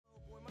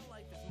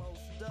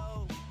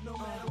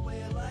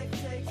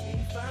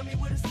find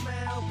me with a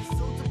smile. Be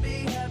soon to be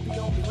happy,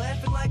 don't be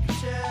laughing like a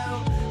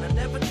child. I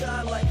never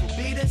thought life would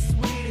be this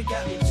sweet. It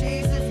got me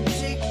cheesy from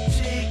cheek to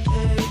cheek,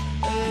 ay,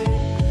 ay.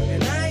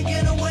 And I ain't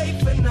gonna wait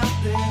for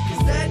nothing,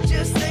 cause that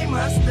just ain't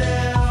my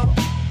style.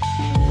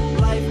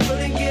 Life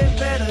couldn't get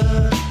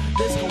better,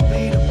 this gon'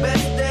 be the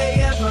best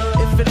day ever.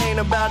 If it ain't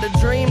about a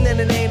dream, then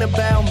it ain't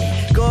about me.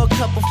 Go a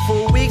couple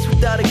full weeks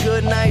without a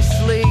good night's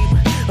sleep.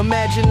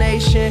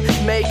 Imagination,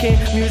 making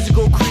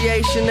musical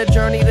creation. The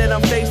journey that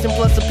I'm facing,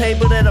 plus the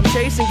paper that I'm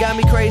chasing, got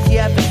me crazy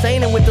after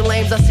saying. With the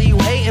lames I see you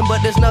hating,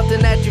 but there's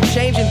nothing that you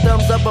changing.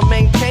 Thumbs up, I'm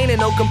maintaining,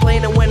 no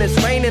complaining when it's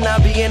raining.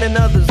 I'll be in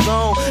another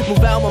zone,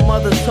 move out my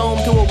mother's home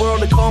to a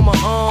world to call my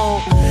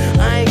own.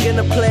 I ain't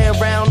gonna play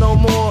around no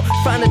more.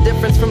 Find a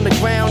difference from the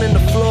ground and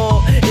the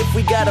floor. If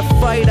we gotta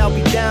fight, I'll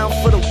be down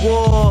for the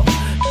war.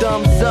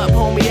 Thumbs up,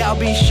 homie, I'll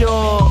be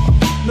sure.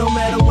 No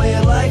matter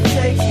where life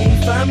takes me,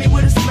 find me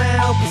with a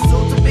smile. Be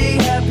soon to be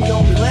happy,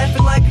 don't be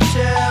laughing like a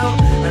child.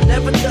 I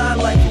never thought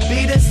life would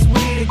be this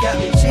sweet. It got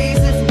me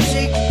cheesy from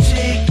cheek to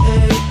cheek,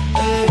 ay,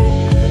 ay.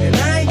 And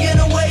I ain't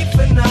gonna wait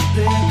for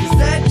nothing, cause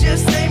that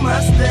just ain't my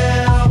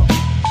style.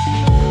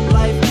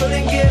 Life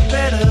couldn't get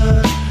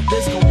better,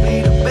 this gon'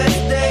 be the best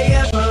day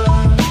ever.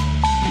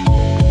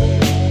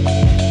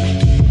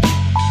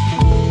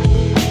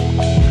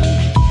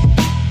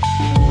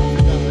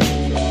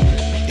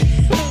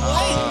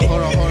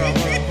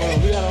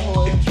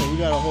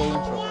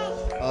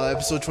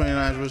 Episode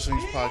 29 Real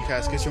Swings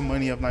Podcast. Get your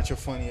money up, not your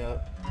funny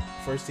up.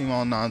 First team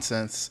all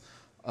nonsense.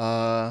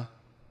 Don,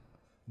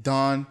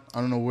 I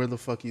don't know where the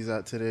fuck he's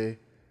at today.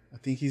 I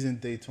think he's in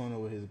Daytona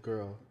with his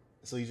girl.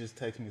 So he just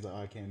texted me, he's like,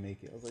 oh, I can't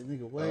make it. I was like,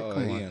 nigga, what? Oh,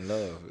 Come he on. in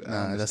love. I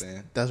Nah,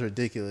 understand. that's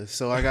ridiculous.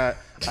 So I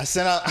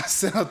sent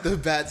out the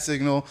bat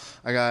signal.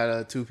 I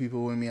got two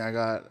people with me. I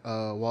got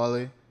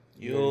Wale.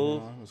 Yo,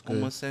 What's good?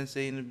 Uma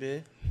Sensei in the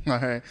bed. All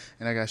right.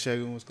 And I got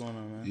Shagun. What's going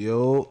on, man?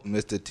 Yo,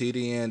 Mr.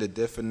 TDN, the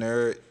Different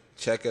Nerd.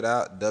 Check it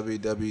out,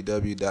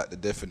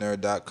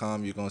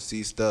 www.thedifferentnerd.com. You're going to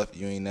see stuff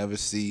you ain't never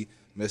see.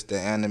 Mr.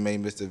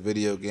 Anime, Mr.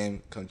 Video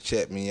Game, come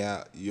check me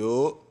out.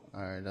 Yo.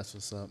 All right, that's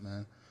what's up,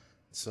 man.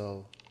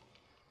 So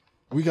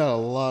we got a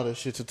lot of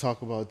shit to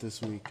talk about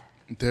this week.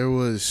 There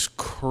was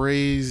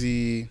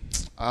crazy.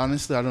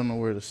 Honestly, I don't know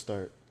where to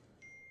start.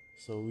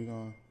 So we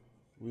gonna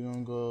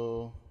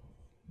go.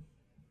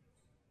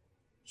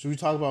 Should we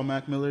talk about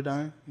Mac Miller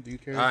dying? Do you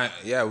care?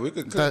 Yeah, we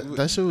could.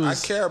 That shit was. I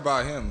care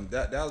about him.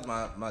 That was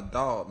my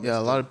dog. Yeah, Mr.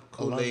 a lot of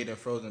Kool-Aid and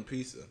frozen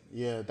pizza.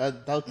 Yeah,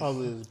 that was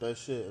probably his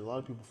best shit. A lot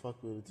of people fuck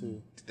with it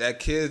too. That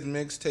kid's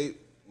mixtape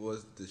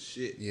was the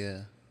shit.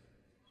 Yeah.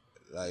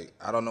 Like,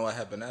 I don't know what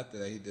happened after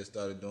that. He just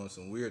started doing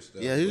some weird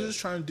stuff. Yeah, he was just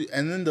trying to do.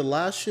 And then the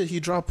last shit he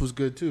dropped was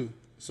good too.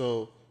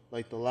 So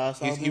like the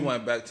last album, he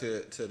went back to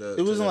the.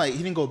 It wasn't like he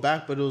didn't go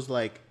back, but it was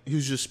like he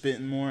was just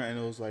spitting more, and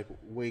it was like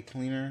way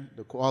cleaner.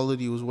 The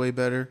quality was way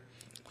better.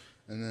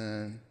 And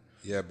then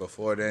yeah,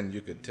 before then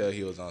you could tell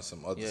he was on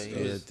some other stuff.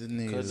 didn't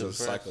he? Some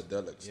depressed.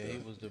 psychedelic Yeah, stuff. he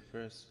was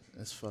depressed.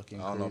 That's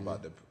fucking. I don't know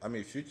crazy.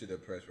 about Future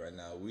depressed right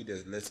now. We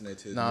just listening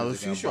to his Nah, the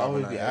music and Future bobbing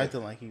always our be head.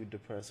 acting like he was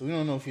depressed. So we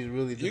don't know if he's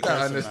really depressed. You gotta or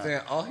not.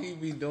 understand. All he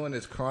be doing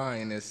is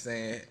crying and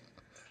saying,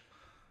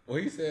 "Well,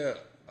 he said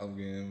I'm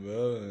getting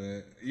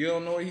better." You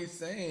don't know what he's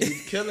saying.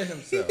 He's killing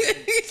himself.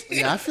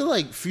 Yeah, I feel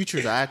like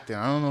Future's acting.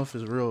 I don't know if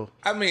it's real.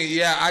 I mean,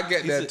 yeah, I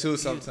get that too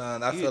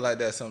sometimes. I feel like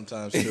that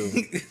sometimes too.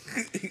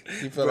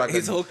 He feel like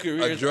his whole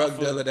career a is drug off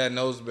dealer that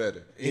knows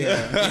better.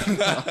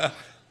 Yeah.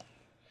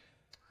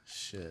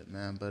 Shit,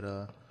 man.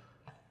 But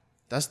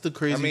that's the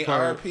crazy I mean,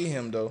 part. RIP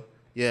him though.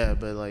 Yeah,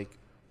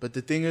 but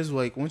the thing is,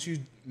 like, once you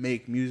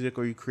make music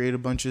or you create a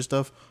bunch of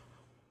stuff,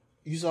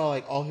 you saw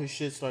like all his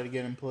shit started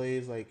getting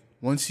plays. Like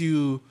once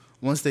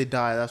they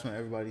die, that's when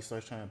everybody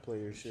starts trying to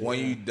play your shit. When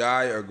you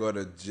die or go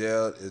to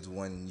jail is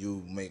when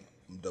you make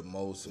the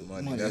most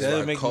money. That's That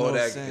why make no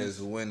Kodak sense.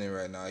 is winning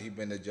right now. He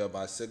been to jail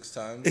about 6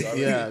 times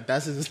already. Yeah,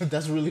 that's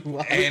really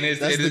wild. And it's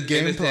that's the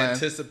game it's plan.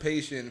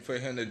 anticipation for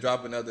him to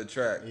drop another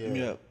track.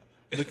 Yeah.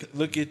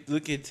 Look at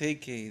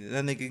TK.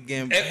 That nigga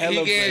getting And hella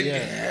he getting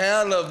bread.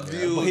 hella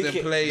views But he and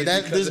can't- plays. That,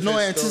 because there's of no his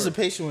story.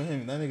 anticipation with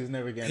him. That nigga's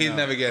never getting He's out.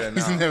 never getting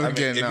out. He's never I mean,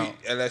 getting if out.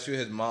 unless you're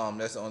his mom,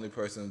 that's the only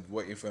person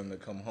waiting for him to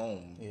come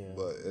home. Yeah,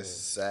 But it's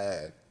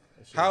sad.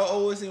 How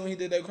old was he when he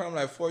did that crime?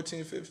 Like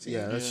 14, 15?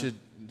 Yeah,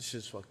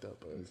 shit's fucked up,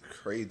 bro. It's a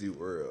crazy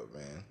world,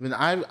 man.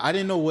 I mean, I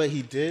didn't know what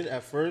he did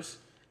at first,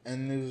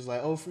 and it was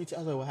like, oh, free T. I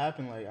was like, what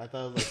happened? Like, I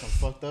thought it was like some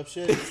fucked up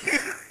shit.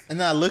 And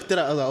then I looked at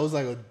it, I was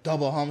like a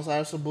double homicide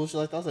or some bullshit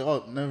like that. I was like,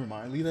 oh, never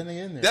mind, leave that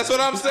nigga in there. That's what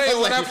I'm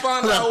saying. When I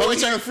found out what what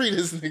trying to free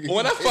this nigga.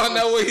 When I found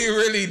out what he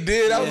really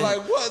did, I was like,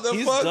 what the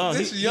He's fuck? done.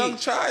 This He- young he-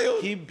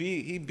 child? He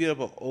beat up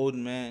an old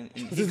man.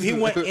 He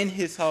went in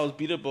his house,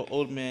 beat up an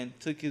old man,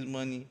 took his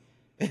money,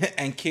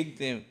 and kicked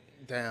him.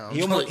 Damn.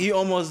 He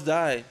almost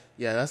died.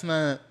 Yeah, that's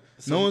not.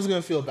 No one's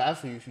gonna feel bad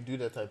for you if you do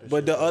that type of shit.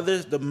 But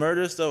the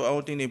murder stuff, I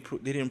don't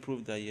think they didn't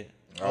prove that yet.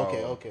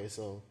 Okay,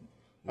 so.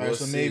 All We'll right,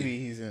 so see. maybe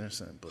he's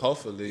innocent. But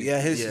Hopefully.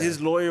 Yeah,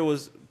 his lawyer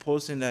was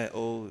posting that,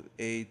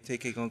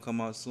 TK gonna come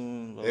out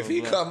soon. Blah, If blah,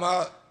 he blah. come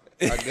out,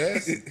 I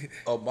guess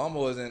Obama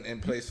was in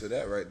place for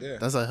that right there.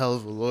 That's a hell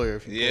of a lawyer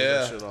if you pull Yeah.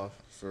 that shit off.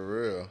 For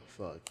real.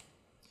 Fuck.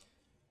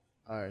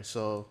 All right,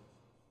 so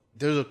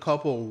there's a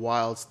couple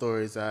wild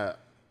stories that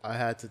I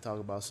had to talk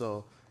about.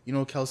 So you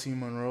know Kelsey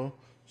Monroe,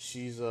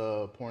 she's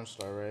a porn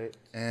star, right?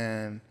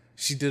 And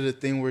she did a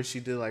thing where she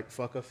did like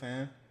fuck a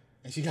fan,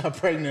 and she got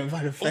pregnant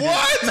by the fan.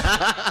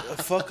 What?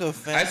 Fuck a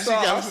fan.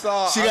 I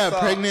saw. She got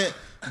pregnant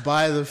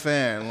by the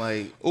fan.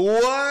 Like,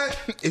 What?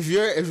 if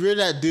you're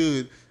that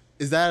dude,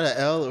 is that an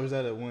L or is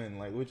that a win?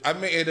 Like, which? I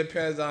mean, it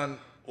depends on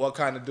what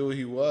kind of dude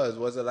he was.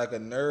 Was it like a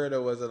nerd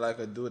or was it like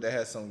a dude that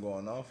had something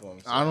going on for him?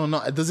 I don't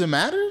know. Does it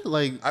matter?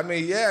 Like, I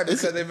mean, yeah,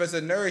 because if it's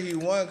a nerd, he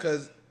won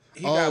because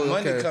he got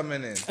money okay.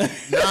 coming in.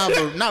 nah,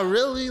 but not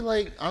really.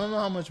 Like, I don't know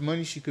how much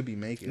money she could be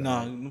making.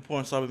 Nah, new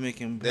porn star be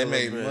making. They hella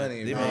made bread.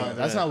 money, They bro. make Nah,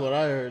 that's bread. not what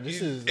I heard.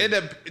 This is.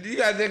 You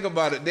gotta think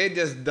about it. They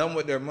just done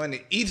with their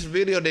money. Each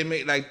video they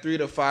make like $3,000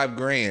 to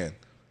 $5,000.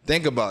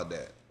 Think about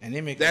that. And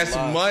they make That's a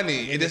lot.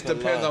 money. They It just make a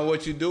depends lot. on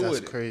what you do That's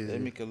with it. crazy. They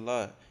make a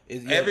lot.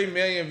 It's, Every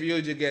million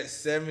views you get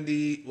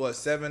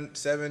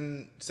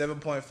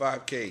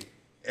 7.5K.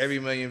 Every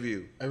million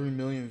view. Every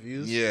million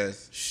views?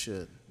 Yes.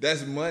 Shit.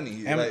 That's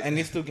money. and, Like, and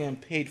they're still getting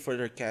paid for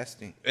their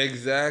casting.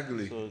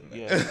 exactly. So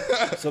yeah.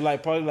 So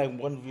like probably like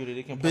one view that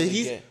they can But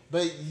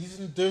probably he's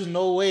there's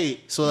no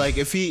way. So like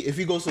if he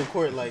goes to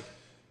court like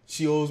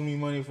she owes me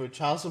money for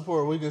child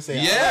support, we can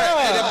say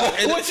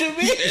Yeah. What you mean?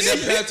 It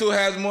depends who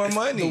has more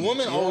money. the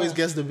woman always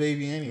gets the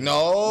baby anyway.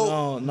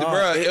 No,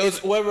 Bruh, It's it was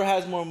whoever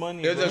has more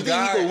money. There's bro. a You think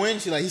guy- he could win?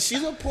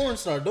 She's a porn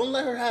star. Don't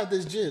let her have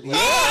this jit. Like,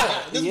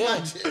 this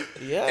yeah. is my jit.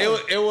 Yeah.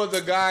 it was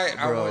a guy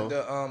I Bro. went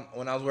to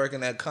when I was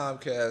working at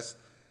Comcast.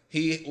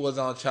 He was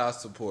on child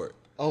support.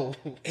 Oh,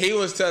 He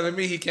was telling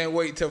me he can't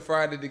wait till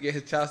Friday to get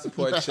his child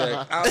support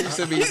check. I used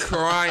to be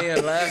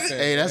crying, laughing.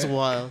 hey, that's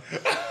wild.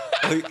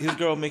 His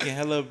girl making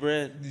hella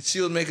bread.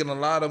 She was making a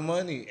lot of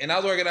money, and I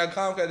was working at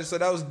Comcast, so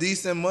that was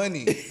decent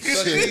money.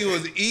 So she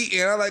was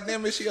eating. I was like,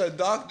 damn, is she a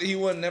doctor? He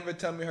would never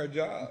tell me her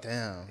job.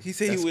 Damn. He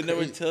said he That's would never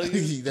crazy. tell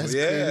you. That's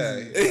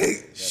Yeah.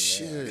 crazy.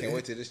 Shit. Can't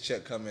wait till this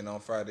check come in on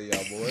Friday,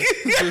 y'all boys.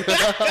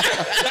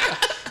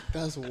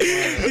 That's wild.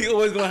 He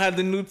always gonna have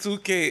the new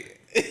 2K.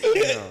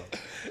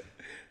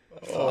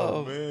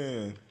 Oh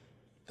man.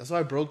 That's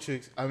why broke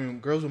chicks. I mean,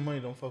 girls with money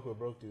don't fuck with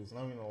broke dudes. I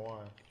don't even know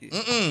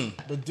why.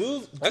 But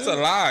dudes, That's a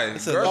lie. a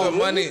Girls lie. with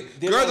money,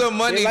 They girls like- with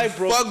money they like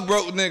broke- fuck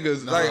broke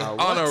niggas like Nah,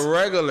 on a what?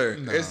 regular.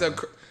 It's a.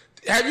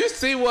 Have you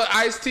seen what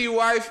Ice-T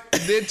wife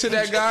did to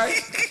that guy,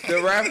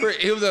 the rapper?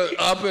 He was an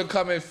up and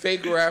coming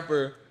fake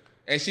rapper,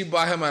 and she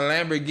bought him a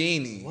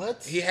Lamborghini.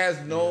 What? He has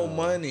no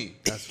money.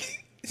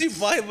 She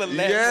buy him a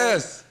lamp.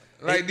 Yes,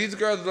 like these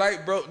girls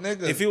like broke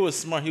niggas. If he was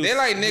smart, he would. they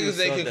like he would niggas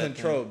they sell can that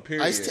control. thing.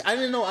 Period. I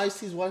didn't know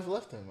Ice-T's wife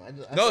left him. I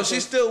No, thought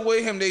she's that- still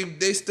with him.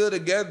 They still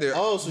together.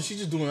 Oh, so she's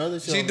just doing other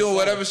shit. she on the doing side.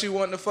 whatever she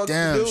want to fuck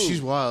Damn, to do.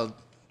 she's wild.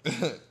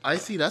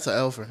 Ice-T, that's an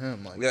L for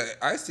him. Like, Yeah,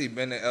 Ice-T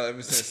been in L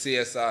ever since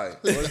CSI.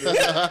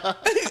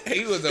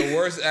 He was the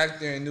worst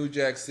actor in New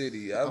Jack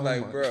City. I was my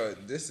like, bro,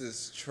 this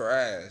is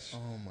trash.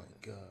 oh my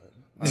god.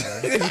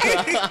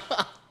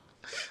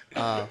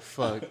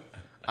 Fuck.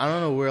 I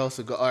don't know where else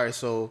to go. All right,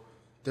 so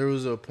there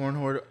was a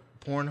Pornhub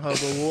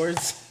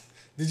Awards.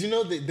 Did you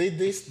know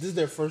this is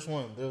their first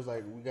one? There was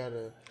like we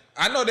gotta.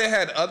 I know they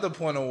had other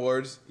porn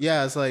awards.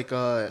 Yeah, it's like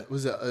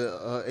was it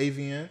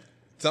AVN?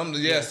 Some,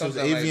 So it's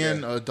something like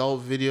AVN that.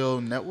 Adult Video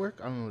Network.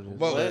 I don't know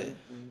what it is. But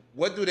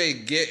what do they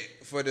get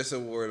for this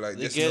award? Like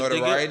They this get,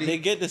 notoriety? they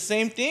get the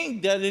same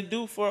thing that they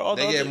do for all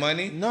the They get other-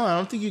 money. No, I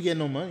don't think you get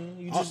no money.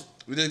 You just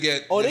We just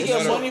get. Oh, they this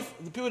get notori- money.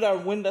 The people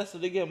that win that, so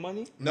they get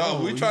money. No,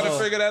 No, we trying to no.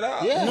 figure that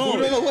out. yeah. No.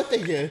 We don't know what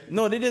they get.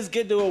 No, they just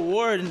get the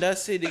award and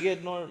that's it. They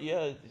get no.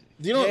 Yeah.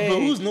 You know, Hey, but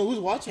who's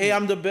watching? Hey, it?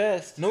 I'm the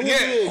best. no one Yeah,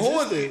 really who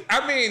is? existed.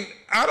 I mean,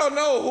 I don't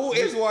know who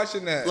is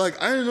watching that.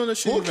 Like I didn't know that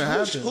shit who, even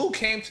happened. who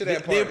came to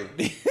that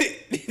party?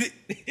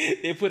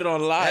 They put it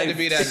on It live. had to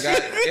be that guy.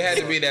 It had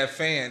to be that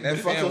fan. That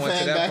The fan fucking went to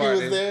fan that guy who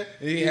party. was there?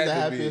 He He's had the to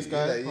happiest be.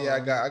 guy? He's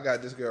like, yeah, I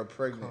got this girl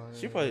pregnant.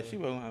 She wasn't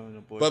having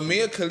a boy. But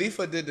Mia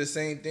Khalifa did the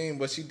same thing,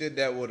 but she did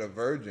that with a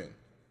virgin.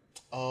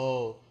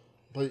 Oh,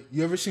 but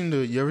you ever seen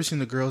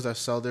the girls that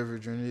sell their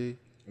virginity?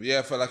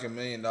 Yeah, for like $1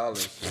 million.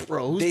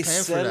 Bro, who's They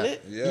paying sell for that?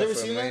 it? Yeah, you never for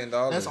seen $1 million.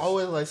 that? That's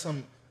always like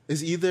some.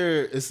 It's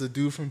either it's the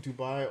dude from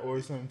Dubai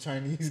or some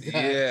Chinese guy.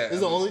 Yeah. It's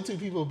the only two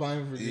people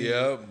buying virginity.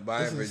 Yep,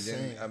 buying That's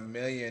virginity, insane. $1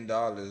 million.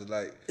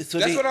 Like So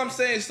that's they- what I'm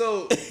saying.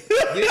 So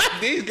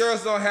these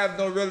girls don't have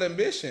no real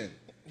ambition.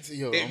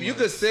 Yo, If I'm you like-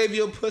 could save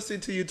your pussy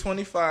till you're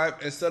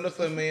 25 and sell it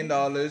for $1 million,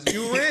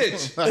 you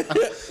rich.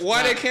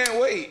 Why they can't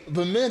wait?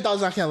 but $1 million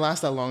not can't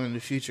last that long in the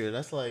future.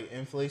 That's like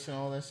inflation,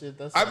 all that shit.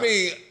 That's I like-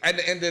 mean, at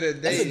the end of the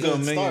that's a day, good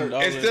 $1 million.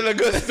 start. it's still a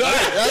good start.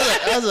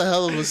 That's a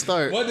hell of a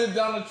start. What did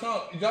Donald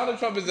Trump? Donald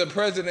Trump is the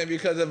president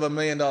because of $1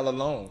 million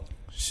loan.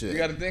 Shit, You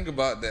got to think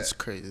about that's that.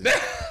 crazy.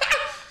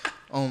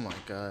 Oh my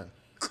god.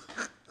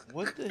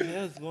 What the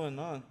hell is going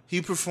on?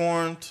 He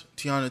performed.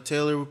 Tiana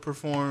Taylor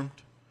performed.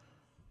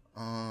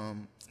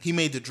 He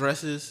made the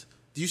dresses.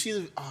 Do you see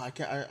the? Oh, I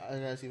can't. I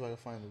gotta see if I can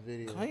find the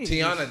video. Kanye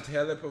Tiana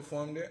Taylor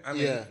performed it. I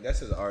mean, Yeah. that's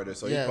his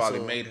artist, so Yeah, he probably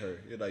so- made her.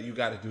 You're like, you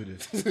got to do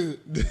this.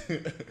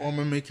 I'm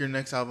gonna make your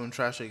next album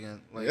trash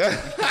again. Like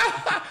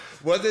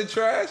Was it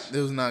trash? it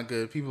was not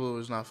good. People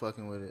was not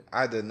fucking with it.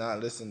 I did not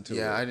listen to it.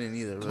 Yeah, I didn't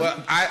either.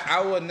 But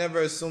I would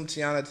never assume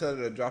Tiana Taylor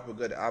to drop a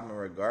good album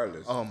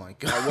regardless. oh my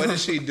god, Like, what did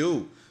she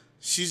do?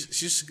 she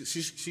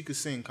could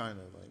sing kind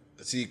of like.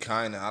 See,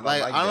 kind of. I don't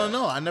Like, like I don't that.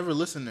 know. I never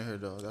listened to her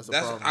though. That's the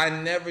problem. I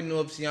never knew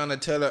of Tiana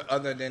Taylor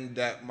other than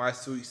that My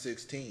Sweet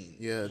 16.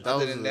 Yeah, that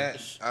Other was than a-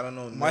 that, I don't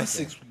know. My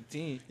nothing.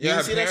 16. Yeah,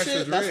 her see that parents shit?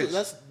 was That's rich. what-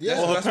 that's- yeah.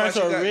 That's Oh, her why parents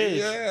she are got- rich.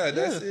 Yeah,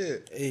 that's Yeah.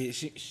 it. Hey,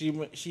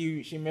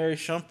 she married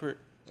Shumpert.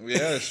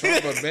 Yeah,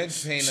 Trump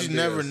bench paying She's them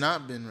never bills.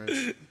 not been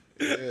rich.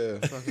 Yeah.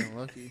 Fucking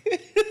lucky.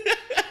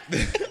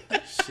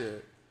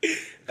 Shit.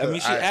 I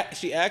mean, I-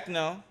 she act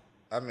now.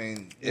 I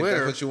mean, if Where?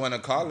 that's what you want to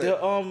call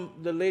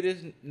it. The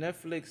latest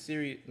Netflix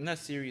series, not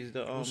series,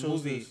 the show's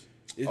movie. this?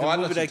 It's Oh, I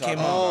the know movie what that you're came talking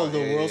out. Oh, about. the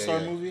Yeah, World yeah, Star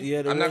yeah. movie.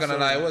 Yeah, the I'm not World gonna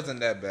Star- lie, it wasn't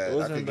that bad. It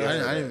wasn't I could bad. get I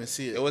that. didn't even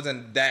see it. It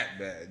wasn't that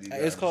bad. You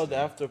It's called The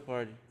understand. After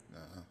Party.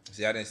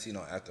 See, I didn't see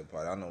no after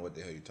party. I don't know what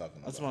the hell you're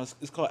talking That's about. one.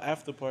 It's called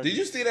After Party. Did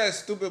you see that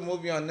stupid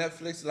movie on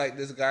Netflix? Like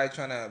this guy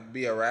trying to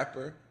be a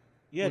rapper.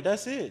 Yeah,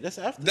 that's it. That's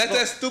After. That's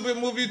that stupid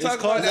movie you It's talking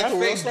called about. That After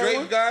fake World Star Drake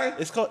one? guy.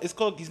 It's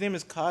called. His name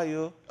is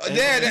Kyle.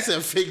 Yeah, That's a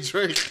fake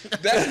Drake.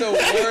 that's the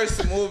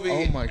worst movie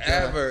Oh my god.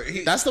 ever.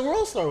 That's the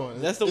World Star one.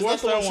 That's the Isn't World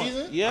that the Star one one. she's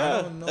in? I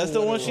Yeah, don't know that's the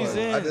what one it she's was.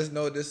 in. I just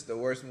know this is the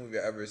worst movie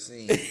I've ever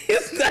seen.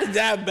 It's not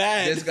that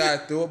bad. This guy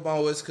threw up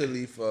on Wiz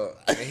Khalifa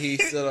and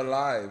he's still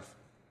alive.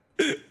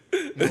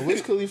 No,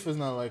 Wiz Khalifa's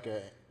not like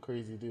a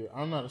crazy dude. I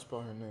don't know how to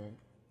spell her name.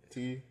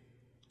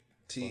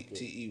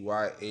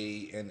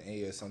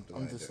 Teyana or something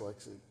I'm like that.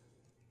 dyslexic.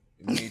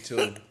 Me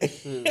too.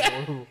 Shit is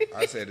horrible.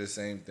 I say the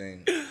same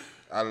thing.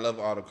 I love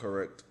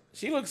autocorrect.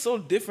 She looks so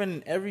different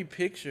in every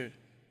picture.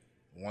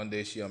 One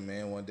day she a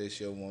man, one day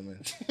she a woman.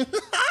 She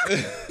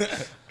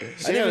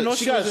didn't even know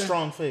she she got was a in-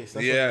 strong face.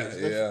 That's Yeah, what it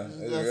is. yeah. That's,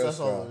 It's that's, real that's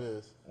all strong. it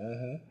is.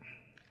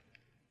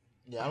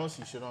 Yeah, I don't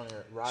see shit on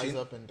there. Rise She-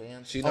 up and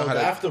dance. She know how the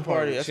to After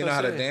Party. That's She what know I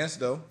how to said. dance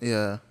though.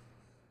 Yeah.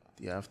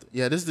 Yeah,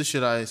 this is the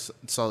shit I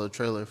saw the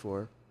trailer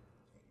for.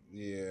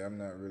 Yeah, I'm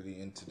not really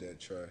into that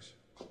trash.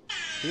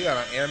 He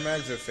got an Air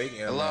Max or fake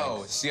Air Hello,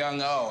 Max? it's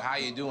Young O. How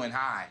you doing?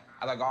 Hi.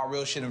 I like all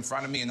real shit in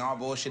front of me and all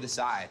bullshit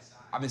aside.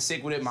 I've been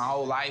sick with it my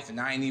whole life and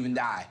I ain't even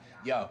die.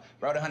 Yo,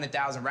 wrote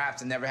 100,000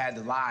 raps and never had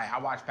to lie. I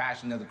watched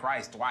Passion of the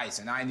Christ twice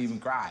and I ain't even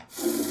cry.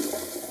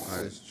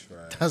 That's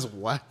trash. That's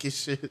whack as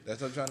shit.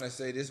 That's what I'm trying to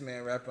say. This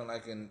man rapping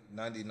like in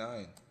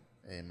 '99.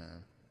 Hey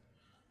man,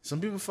 some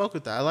people fuck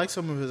with that. I like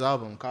some of his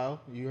album. Kyle,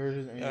 you heard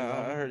his? Yeah,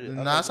 I heard it.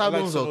 I Nas like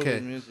album was some of okay,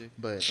 his music.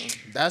 but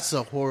that's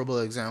a horrible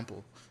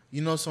example.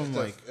 You know, some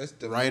like It's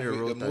writer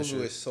movie, wrote the that movie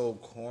shit. is so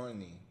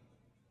corny.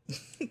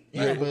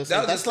 Yeah, but it's that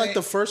like, was that's the like same-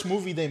 the first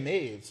movie they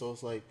made, so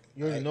it's like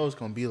you already know it's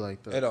gonna be like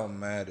It that. don't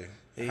matter.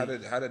 How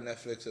did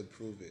Netflix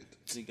approve it?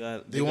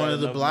 They wanted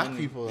the black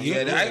people. Yeah,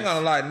 I ain't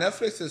gonna lie.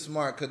 Netflix is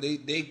smart because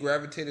they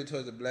gravitated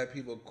towards the black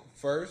people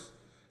first.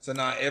 So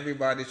now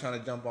everybody's trying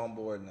to jump on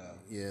board now.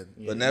 Yeah.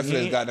 But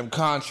Netflix got them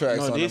contracts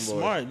No, on they them boys.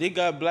 smart. They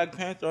got Black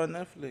Panther on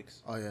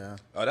Netflix. Oh yeah.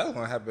 Oh, that's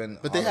gonna happen.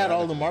 But they had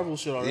all the Marvel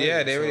shit already.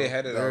 Yeah, they already so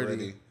had it they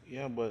already.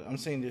 Yeah, but I'm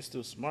saying they're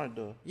still smart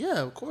though. Yeah,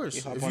 of course.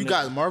 You hop If on you it.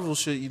 got Marvel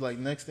shit, you like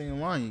next thing in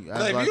line. You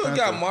add Like, Black if you got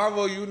Panther.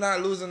 Marvel, you're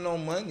not losing no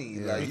money.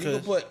 Like you can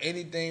Because- put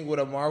anything with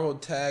a Marvel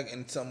tag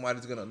and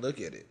somebody's gonna look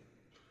at it.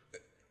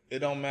 It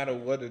don't matter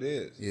what it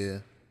is. Yeah.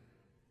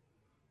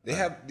 They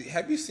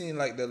have you seen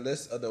like the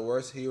list of the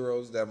worst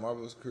heroes that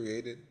Marvel's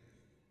created?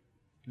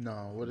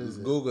 No, what is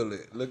it? Google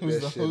it. Look Who's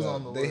that the- shit who's up.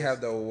 on the They list?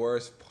 have the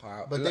worst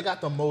pop. But they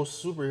got the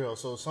most superheroes,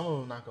 so some of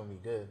them not gonna be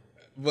good.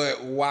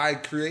 But why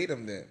create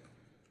them then?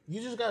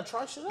 You just gotta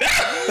try shit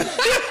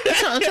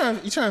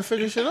out. you trying to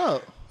figure shit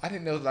out. I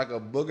didn't know it was like a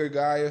booger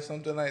guy or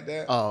something like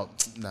that. Oh,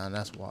 nah,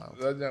 that's wild.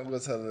 That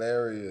was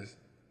hilarious.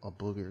 A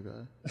booger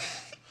guy.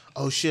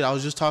 Oh shit! I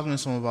was just talking to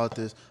someone about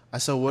this. I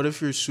said, "What if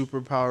your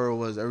superpower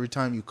was every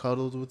time you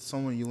cuddled with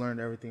someone, you learned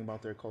everything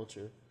about their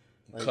culture?"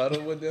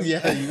 Cuddle with them?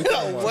 Yeah, you,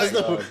 that's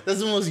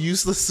the most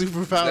useless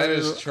superpower. That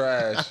is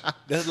trash.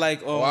 That's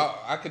like Well,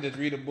 I could just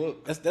read a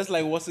book. that's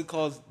like what's it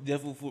called?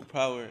 Devil Fruit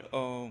Power.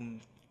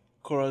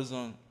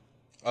 Corazon.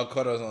 Oh,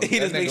 cuddles on. He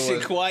just That makes nigga shit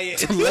was-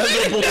 quiet.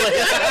 Leather boy.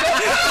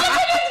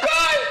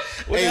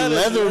 Hey, hell is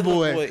leather Leather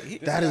boy. Boy? This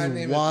That guy is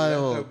name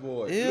wild. Leather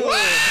Boy. Ew.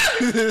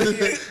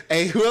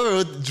 Hey, whoever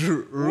wrote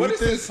What is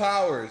this, his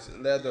powers?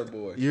 Leather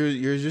Boy.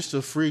 you're just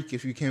a freak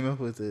if you came up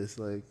with this.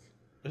 Like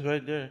It's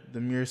right there.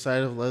 the mere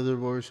sight of leather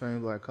boys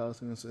shining black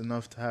costumes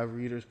enough to have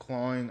readers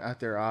clawing at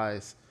their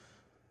eyes.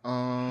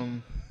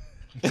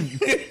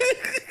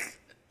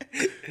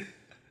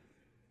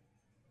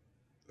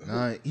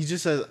 Nah, he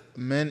just says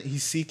men.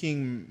 He's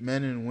seeking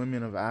men and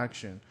women of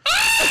action.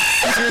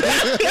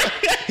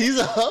 He's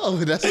a hoe.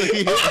 That's what he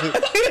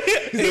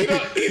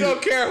is. He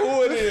don't care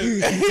who it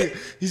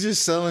is. He's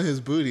just selling his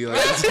booty.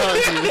 Like, that's how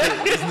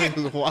this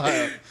nigga's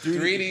wild.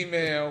 3D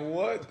man,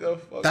 what the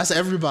fuck? That's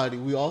everybody.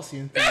 We all see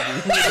in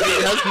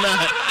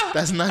 3D.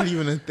 That's not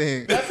even a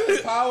thing. That's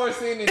his power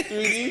seen in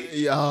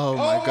 3D. Oh Oh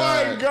my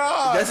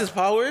god. That's his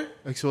power?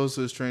 Exposed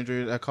to a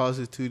stranger that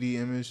causes 2D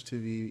image to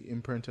be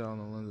imprinted on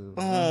the lens.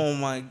 Oh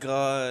my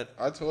god.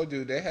 I told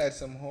you they had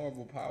some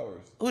horrible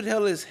powers. Who the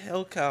hell is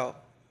Hellcow?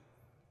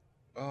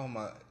 Oh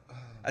my.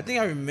 I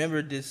think I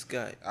remember this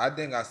guy. I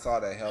think I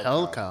saw that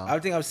Hellcow. I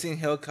think I've seen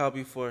Hellcow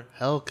before.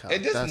 Hellcow.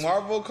 Is this That's-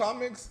 Marvel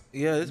comics?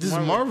 Yeah, This is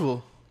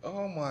Marvel.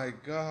 Oh my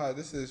god,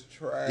 this is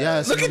trash. Yeah,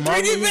 it's Look a at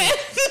Marvel 3D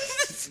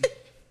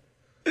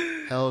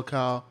man.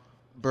 Hellcow.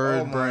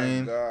 Bird Oh my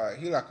brain. god,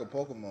 he like a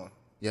Pokemon.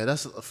 Yeah,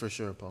 that's for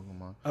sure a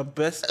Pokemon.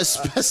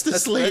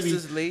 Asbestos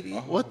lady.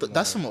 What?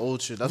 That's some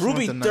old shit. That's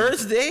Ruby from like the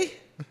 90s.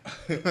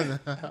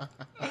 Thursday.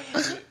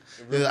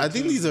 Yeah, I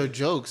think these are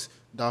jokes,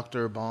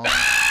 Dr. Bomb.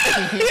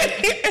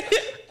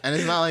 And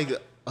it's not like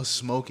a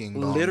smoking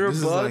bomb. Litter This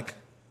is bug? like,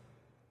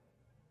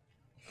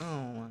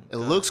 Oh my it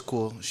looks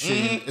cool.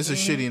 Shitty. It's a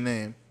shitty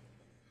name.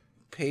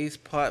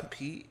 Paste Pot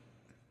Pete.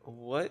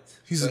 What?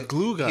 He's a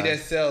glue guy.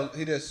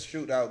 He just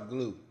shoot out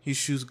glue. He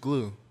shoots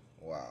glue.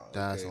 Wow.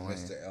 That's okay, lame.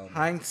 Mr. Elmer.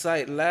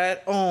 Hindsight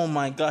lad. Oh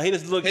my god. He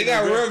just looked. He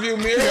got rear view On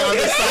mirror.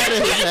 the side of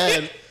his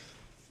head.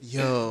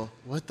 Yo,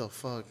 what the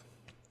fuck?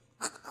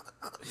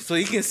 So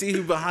you can see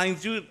who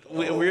behind you.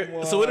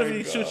 So what if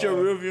he shoots your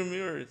rear view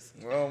mirrors?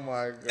 Oh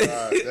my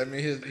god. That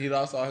means he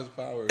lost all his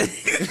powers.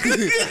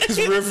 His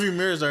rearview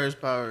mirrors are his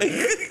power.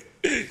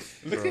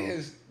 Look at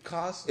his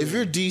costume. If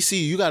you're DC,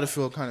 you gotta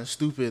feel kind of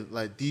stupid.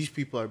 Like, these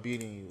people are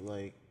beating you.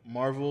 Like,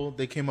 Marvel,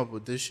 they came up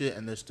with this shit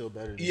and they're still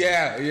better than you.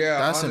 yeah.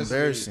 That's honestly.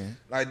 embarrassing.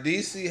 Like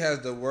DC has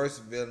the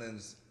worst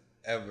villains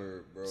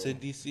ever, bro.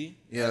 Said DC.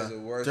 Yeah, That's the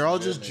worst they're all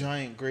just villain.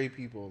 giant gray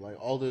people. Like,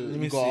 all the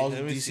me you go all see,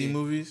 the let me DC see.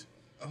 movies,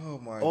 Oh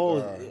my Oh,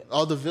 god.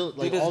 all the villains,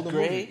 like They just all the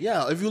gray? movies.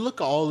 Yeah, if you look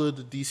at all of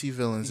the DC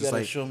villains, You it's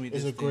gotta like show me it's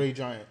this a gray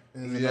giant.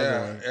 And there's Yeah,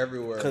 another one.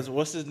 everywhere. Because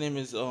what's his name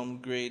is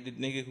Gray, the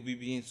nigga who be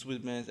being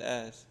Swizman's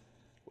ass.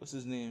 What's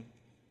his name?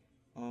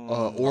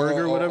 Org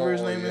or whatever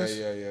his name yeah, is.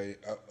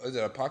 Yeah. Is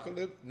it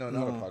Apocalypse? No,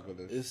 not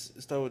Apocalypse.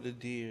 It start with a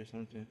D or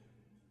something.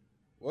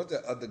 What's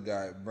the other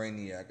guy?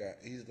 Brainiac.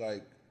 He's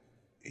like,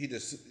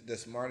 the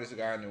smartest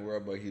guy in the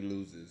world, but he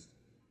loses.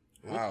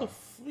 What the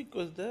freak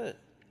was that?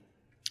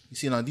 You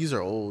see, now these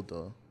are old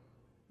though.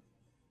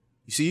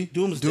 You see,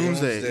 Doomsday.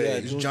 Doomsday. Yeah,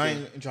 It's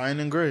Doomsday. giant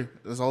and gray.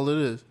 That's all it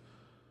is.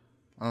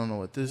 I don't know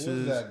what this Who's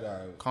is. that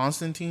guy?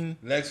 Constantine.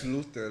 Lex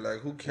Luthor. Like,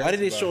 who cares? Why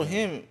did they about show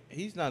him?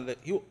 He's not.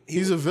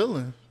 He's a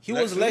villain. He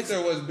Lex was Lex.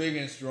 Luthor was big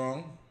and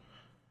strong.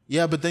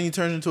 Yeah, but then he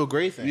turns into a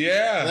gray thing.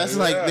 Yeah, That's yeah.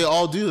 like they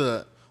all do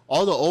that.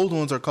 All the old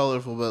ones are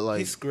colorful, but like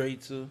He's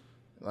great too.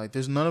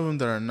 there's none of them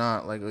that are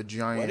not like a Why they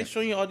giant.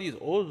 showing you all these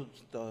old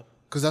stuff?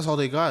 Because that's all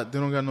they got. They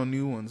don't got no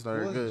new ones that Who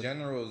are was good.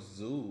 General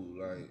Zoo?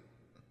 Like,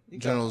 They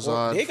got General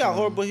Zod. They got from-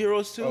 horrible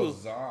heroes too. oh,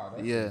 Zod.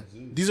 That's Yeah, from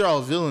Zoo. these are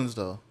all villains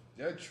though.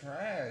 They're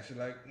trash.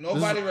 Like,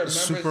 nobody remembers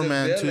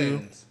Superman the too.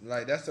 villains.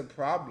 Like, that's the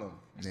problem.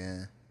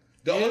 Yeah,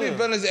 The only Yeah.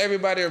 villains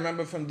everybody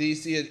remember from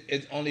DC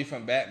is only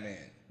from Batman.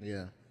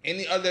 yeah,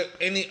 Any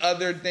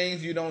other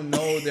things you don't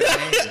know their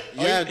names.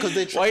 yeah. Because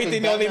they Why you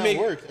think they only make-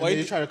 work? why And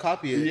you they try to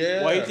copy it.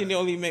 Yeah. Why do you think they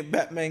only make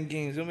Batman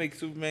games? They'll make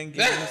Superman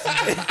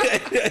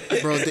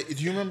games. Bro. Do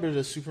you remember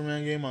the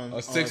Superman game on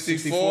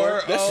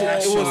 64? That Oh,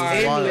 shit, it was my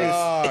aimless.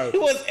 God.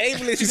 It was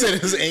aimless. He said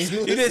it was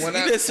aimless. You just, When you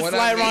I- just when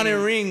fly I around mean-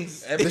 in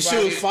rings. That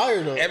shit was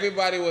fire though.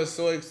 Everybody was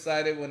so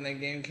excited when that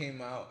game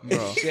came out.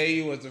 Bro.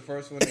 Shay was the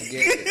first one to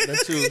get it.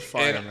 That shit was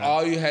fire, And man.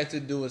 all you had to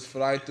do was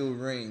fly through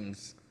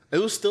rings. It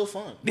was still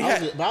fun.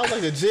 Yeah. But I was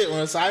like legit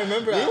when I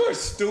remember. We were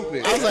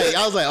stupid. I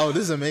was like, oh,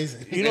 this is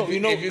amazing. if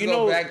you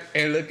go back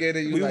and look at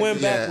it, you We like,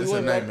 went yeah, back. We it's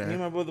went a back. nightmare. Me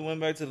and my brother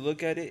went back to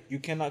look at it. You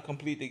cannot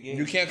complete the game.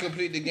 You can't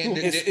complete the game.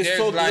 It's There's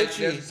so like glitchy.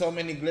 there's so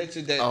many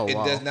glitches that Oh, it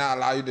wow. does not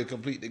allow you to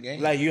complete the game.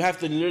 Like you have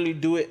to literally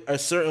do it a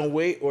certain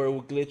way, or it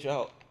will glitch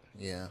out.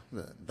 Yeah,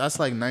 that's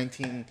like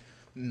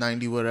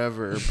 1990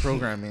 whatever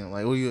programming.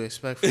 Like, what do you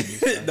expect from these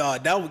guys?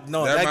 that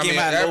that game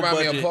remind had low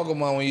me of budget.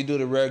 Pokemon when you do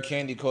the rare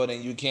candy code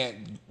and you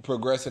can't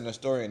progress in the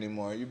story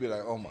anymore. You'd be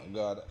like, oh my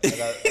god, I got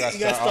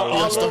gotta start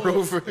all start over.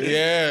 all Start over.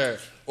 Yeah,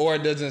 or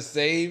it doesn't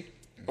save.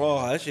 Oh,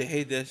 I should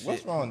hate that shit.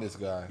 What's wrong with this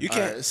guy? You All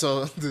can't. right,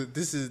 so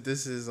this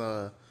is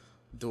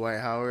Dwight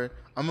Howard.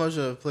 I'm gonna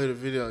show play the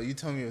video. You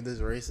tell me if this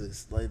is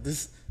racist. Like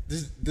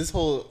this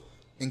whole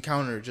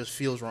encounter just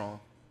feels wrong.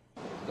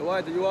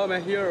 Dwight, you are my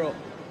hero.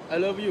 I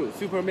love you,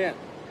 Superman.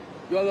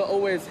 You are the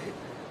always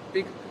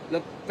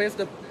the best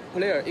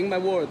player in my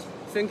world.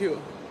 Thank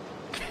you.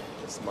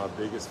 It's my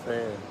biggest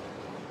fan.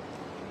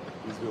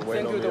 He's been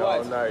waiting Thank on you, me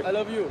all Dwight. night. I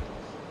love you.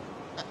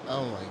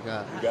 Oh my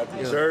god. You got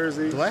the Yo,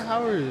 jersey. Dwight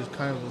Howard is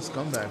kind of a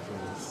scumbag for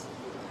this.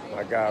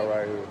 My guy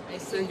right here.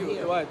 Thank you,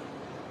 Dwight.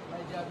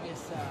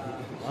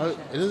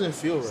 It doesn't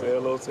feel Say right.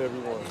 hello to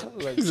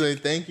everyone. He's like,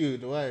 thank you,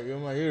 Dwight. You're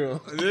my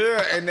hero.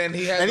 Yeah, and then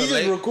he had And the he's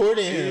just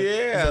recording him. Yeah,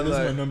 He's like, this is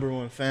like- my number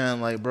one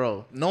fan. Like,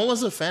 bro, no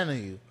one's a fan of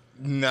you.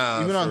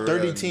 Nah, Even on for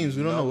 30 real. teams,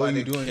 we don't know what Nobody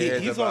you're doing.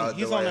 cares He's about on.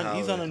 He's Dwight on.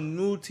 He's on a Howard.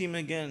 new team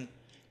again.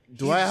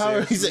 Dwight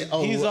Howard. He said,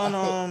 "Oh, He's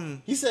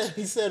on. He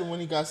said when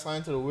he got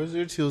signed to the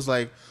Wizards, he was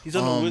like, He's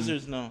on the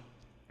Wizards now.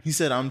 He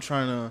said, "I'm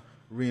trying to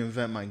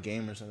reinvent my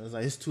game or something." It's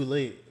like it's too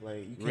late.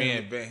 Like you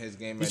can't. Reinvent his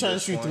game. He's at trying to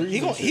this shoot point.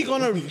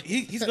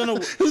 threes. He's gonna.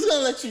 Who's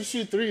gonna let you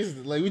shoot threes?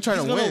 Like we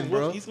trying to win,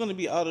 bro. He's gonna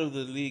be out of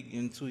the league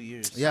in 2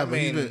 years. Yeah, I but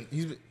mean,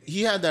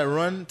 he had that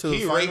run to the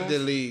He finals. raped the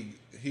league.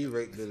 He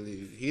raped the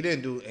league. He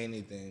didn't do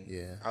anything.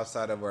 Yeah.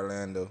 Outside of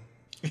Orlando.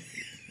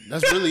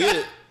 That's really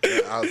it.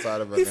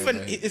 Outside of He's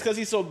Orlando. it's because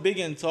he's so big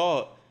and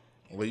tall.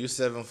 When you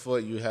 7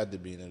 foot, you had to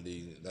be in the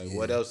league. Like,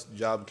 what else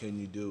job can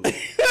you do?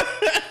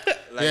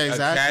 Like Yeah,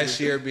 exactly. a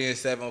cashier being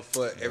 7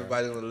 foot,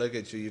 everybody's gonna look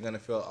at you. You're gonna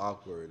feel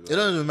awkward. It Like,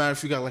 doesn't even matter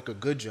if you got like a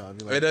good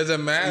job. You're like, it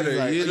doesn't matter.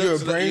 Like, You you're a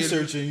look- brain you-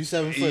 surgeon. You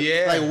 7 foot.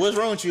 Yeah. Like, what's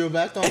wrong with you? Your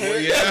back don't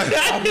hurt? Yeah.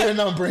 I'm hitting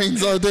on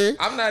brains all day.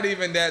 I'm not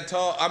even that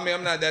tall. I mean,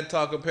 I'm not that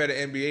tall compared to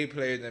NBA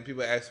players. And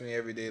people ask me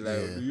every day, like,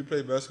 Yeah. "Do you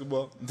play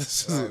basketball?"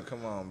 This is Oh, it.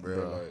 come on, bro.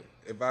 Bro. Like,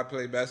 if I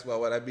play basketball,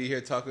 would I be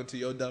here talking to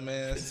your dumb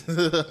ass?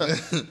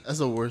 That's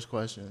the worst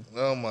question.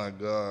 Oh my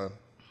god.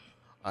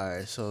 All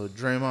right, so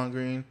Draymond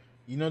Green,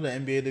 you know the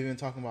NBA, they've been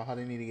talking about how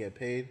they need to get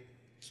paid.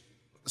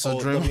 So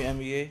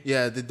WNBA.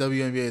 yeah, the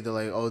WNBA, they're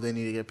like, oh, they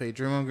need to get paid.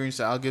 Draymond Green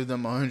said, I'll give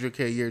them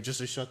 $100K a year just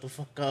to shut the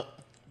fuck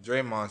up.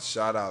 Draymond,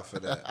 shout out for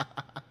that.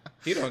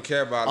 He don't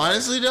care about.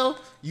 Honestly, though,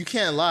 you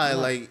can't lie.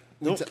 Like,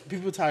 Don't-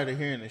 people tired of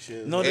hearing this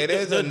shit. No, It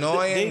is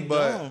annoying,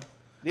 but don't.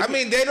 I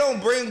mean, they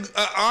don't bring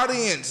an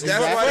audience.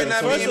 That's why they're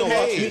not First being of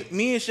all, paid.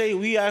 me and Shay,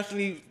 we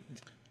actually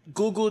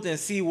Googled and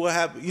see what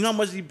happened. You know how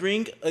much they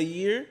bring a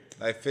year?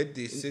 Like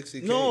 50,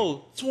 60K.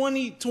 No,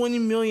 20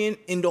 million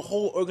in the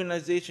whole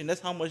organization. That's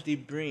how much they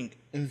bring.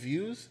 In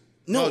views?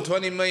 No,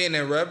 20 million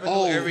in revenue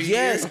Oh, every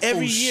Yes, year.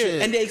 every Oh, year.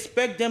 shit. And they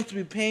expect them to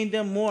be paying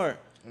them more.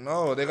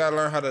 No, they gotta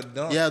learn how to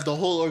dunk. Yeah, the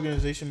whole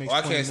organization makes Well,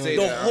 I 20 can't say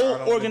million. The that. I whole don't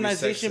wanna be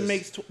organization sexist.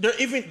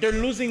 makes. They're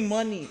losing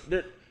money.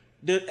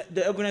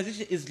 The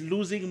organization is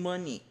losing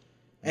money.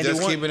 And Just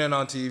they want, keeping it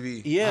on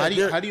TV. Yeah.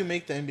 How do you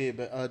make the NBA,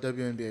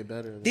 WNBA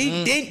better?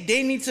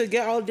 they need to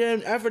get out there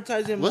and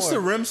advertise it more. What's the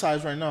rim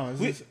size right now? Is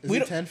We- it we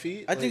don't- 10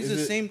 feet? I think Like, it's the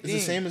is same It's thing. the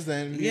same as the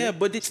NBA? Yeah,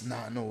 but it's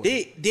Nah, no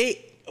way.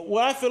 They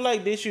what I feel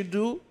like they should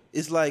do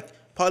is like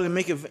probably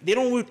make it. They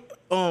don't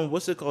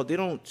what's it called? They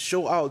don't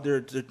show out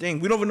their thing.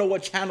 We don't even know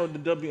what channel the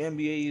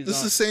WNBA is This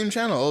is on. the same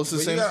channel. Oh, it's the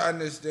But you same. gotta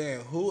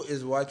understand who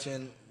is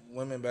watching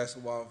women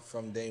basketball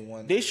from day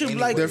one. They should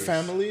like Their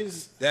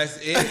families. That's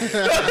it.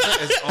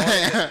 It's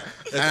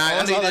only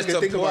That's all I the can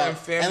think support about. and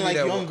family And like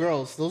that young will-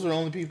 girls. Those are the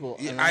only people.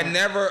 I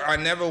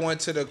never went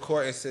to the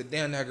court and said,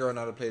 "Damn, that girl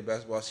know how to play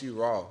basketball. She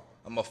raw.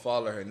 I'm gonna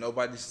follow her."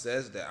 Nobody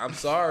says that. I'm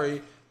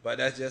sorry, but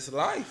that's just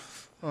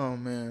life. Oh,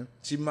 man.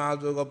 She might as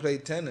well go play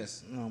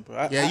tennis. No,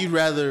 bro. Yeah, you'd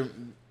rather.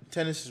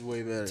 Tennis is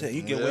way better.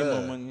 you get way Yeah.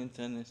 more money in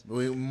tennis.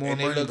 Way more And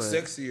they money. look but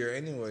sexier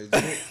anyways.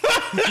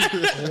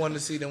 Who want to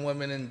see them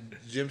women in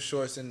gym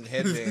shorts and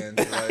headbands?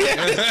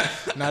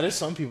 Like, Now, there's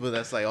some people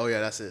that's like, oh,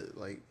 yeah, that's it.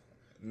 Like,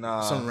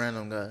 nah, some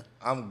random guy.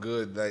 I'm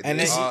good. Like, And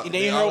they then- all- then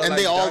they you all heard- And like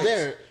they all dykes.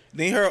 there.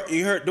 Then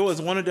you heard there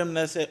was one of them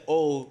that said,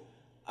 "Oh,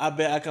 I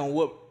bet I can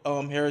whoop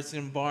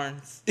Harrison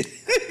Barnes."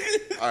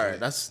 All right,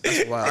 that's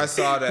wild. I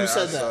saw that. Who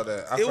said I saw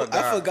that? that.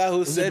 I forgot who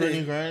Was it said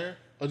Brittany it. Griner?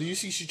 Oh, did you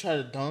see she tried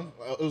to dunk?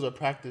 It was a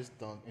practice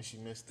dunk and she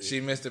missed it. She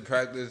missed the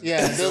practice.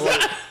 Yeah, there was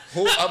like-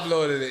 Who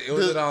uploaded it?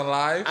 Was it on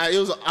live? I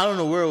don't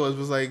know where it was. It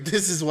was like,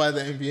 this is why the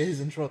NBA is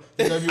in trouble.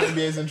 The WNBA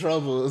is in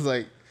trouble. It was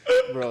like,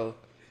 bro,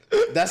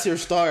 that's your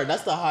start.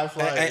 That's the high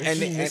flyer. And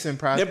she missing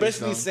practice. They're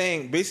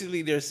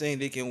basically they're saying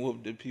they can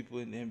whoop the people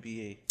in the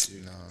NBA.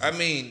 I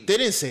mean, They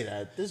didn't say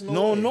that. There's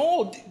no way.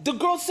 No. The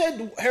girl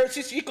said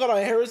she called out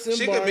Harrison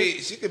she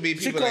Barnes. could be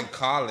people in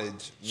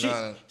college.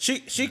 No.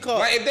 She called.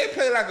 Like if they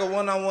play like a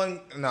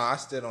 1-on-1, no, I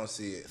still don't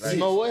see it. Like, There's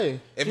no way.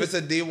 if it's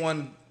a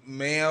D1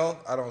 male,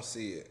 I don't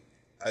see it.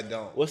 I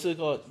don't. What's it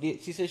called?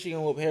 She said she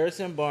can whoop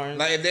Harrison Barnes.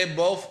 Like if they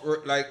both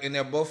like in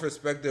their both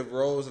respective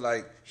roles,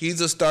 like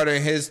he's a starter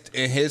in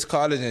his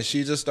college and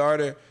she's a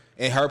starter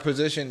in her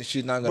position,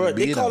 she's not gonna Bro,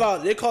 beat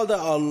him. They called out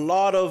a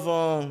lot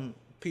of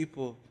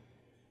people.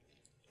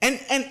 And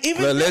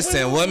even But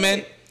listen,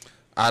 women,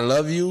 I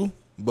love you,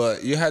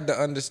 but you had to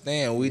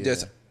understand we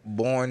just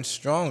born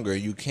stronger.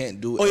 You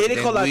can't do. Oh yeah, they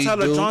everything call out we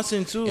Tyler do,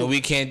 Johnson too. and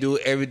we can't do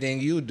everything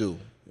you do.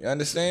 You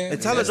understand?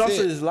 And Tyler That's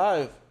Johnson it. is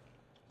live.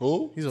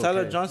 Who? He's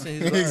Tyler okay. Johnson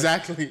is live.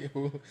 Exactly.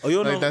 Oh,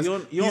 you don't Like, know?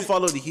 that's- You don't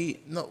follow the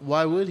Heat. No,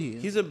 why would he?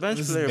 He's a bench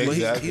This is- player, but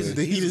Exactly. he's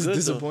The Heat is good, though.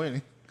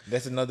 disappointing.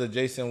 That's another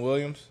Jason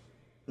Williams.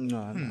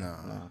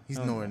 No, He's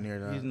nowhere near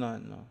that. He's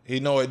not. No. He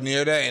nowhere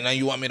near that, and now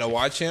you want me to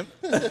watch him?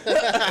 What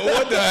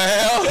the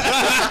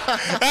hell?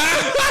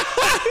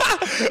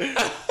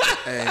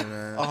 Hey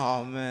man.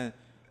 Oh man.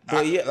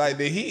 But yeah, Like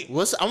the Heat. I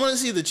want to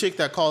see the chick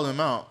that called him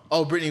out.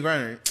 Oh, Brittany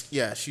Griner.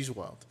 Yeah, she's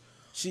wild.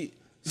 she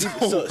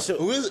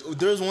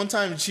There was one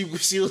time she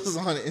was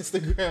on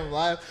Instagram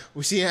Live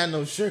where she had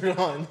no shirt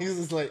on. He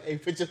was like, "Hey,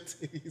 put your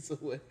titties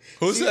away."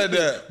 Who said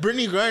that?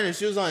 Brittany Griner.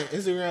 She was on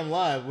Instagram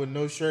Live with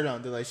no shirt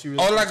on. They're like, she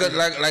really. Oh,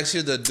 like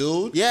she's a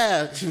dude.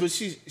 Yeah,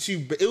 she.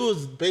 It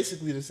was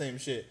basically the same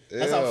shit.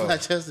 That's how Ew.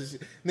 flat chested she.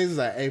 Niggas was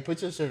like, "Hey,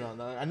 put your shirt on,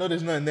 dog. I know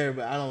there's nothing there,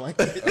 but I don't like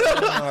it." Oh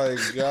my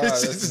god,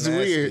 It's that's just nasty.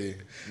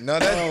 weird. No,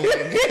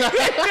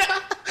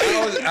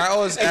 I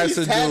always And ask he's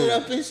a tatted dude.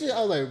 up and shit. I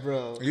was like,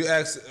 bro. You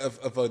ask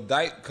if a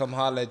dyke come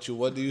holler at you,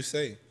 what do you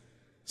say?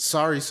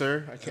 Sorry,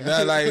 sir. I can't.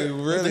 Not like I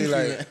really think she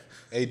like, meant-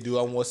 hey,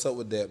 dude, what's up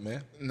with that,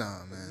 man? Nah,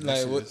 man.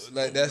 Like,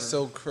 like that's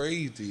so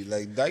crazy.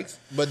 Like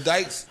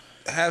dykes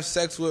have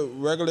sex with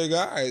regular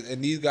guys,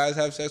 and these guys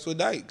have sex with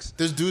dykes.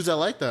 There's dudes that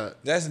like that.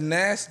 That's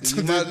nasty.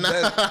 You They're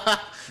must-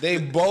 they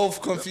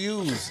both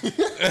confused.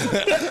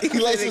 He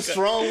likes a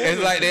strong woman.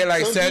 It's like they're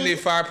like Some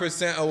dudes-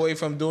 75% away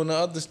from doing the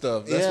other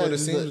stuff. That's what it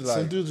just seems like.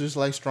 Some dudes just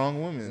like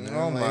strong women. Man.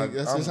 Oh my-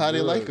 That's I'm just how they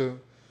good. like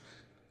them.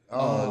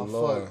 Oh,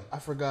 Lord. Fuck. I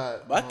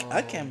forgot. But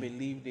I can't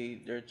believe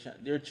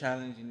they're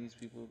challenging these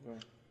people, bro.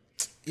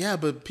 Yeah,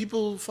 but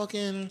people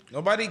fucking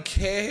Nobody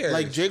cares.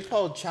 like Jake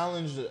Paul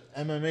challenged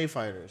MMA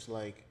fighters.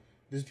 Like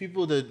there's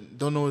people that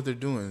don't know what they're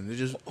doing. They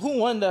just Who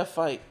won that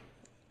fight?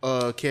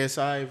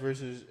 KSI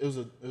versus it was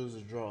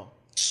a draw.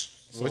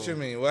 What you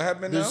mean? What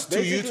happened now? There's two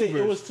Basically, YouTubers.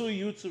 it was two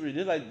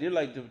YouTubers. They're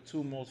like the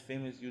two most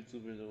famous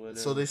YouTubers or whatever.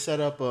 So they set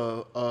up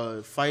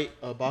a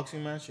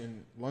boxing match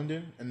in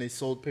London, and they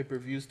sold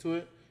pay-per-views to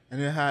it, and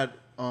it had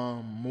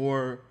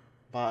more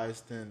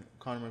buys than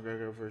Conor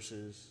McGregor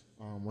versus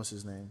what's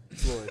his name,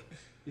 Floyd.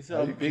 you see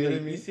how big?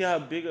 You see how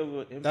big of a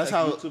impact That's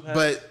how. YouTube has?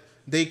 But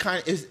they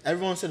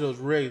everyone said it was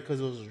rigged because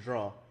it was a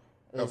draw.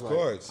 It was Of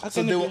course.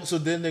 So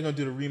then they're gonna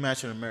do the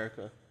rematch in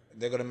America.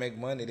 They're gonna make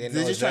money. They know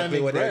They're just trying to exactly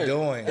make what bread. they're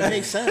doing. It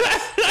makes sense.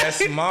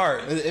 That's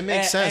smart. It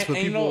makes sense, but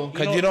and you people. know-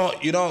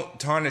 Because you don't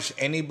tarnish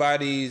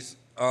anybody's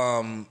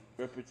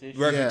reputation.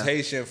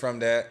 reputation from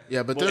that.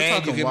 Yeah, but they're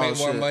and talking you can wild make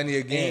more shit. money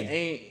again.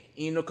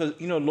 And because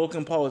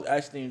Logan Paul was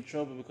actually in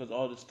trouble because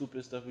all the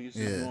stupid stuff we used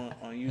to do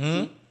on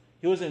YouTube.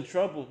 He was in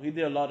trouble. He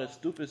did a lot of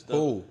stupid stuff.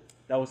 Who?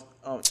 That was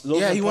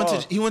Logan Yeah,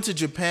 Paul. he went to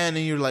Japan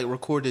and you like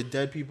recorded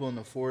dead people in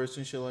the forest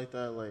and shit like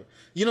that. Like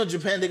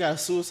Japan, they got a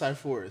suicide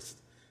forest.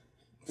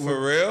 For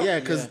real? Yeah,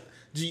 because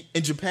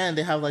in Japan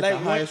they have like the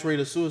Like, highest rate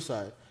of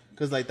suicide.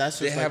 Because like that's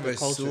They just like have the a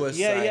culture. suicide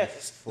Yeah.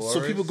 forest.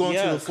 So people go into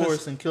Yeah, the 'cause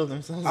forest and kill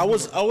themselves.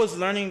 I was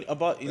learning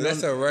about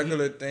That's a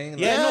regular thing.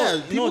 Yeah,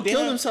 no, people they kill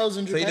have- themselves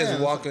in So you Japan. just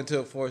walk into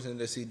a forest and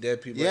just see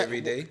dead people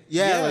every day?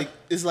 Yeah, like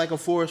it's like a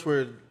forest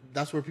where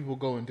that's where people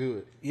go and do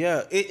it.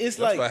 Yeah, it's That's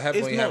like what happens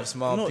it's when you no- have a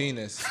small no,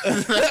 penis.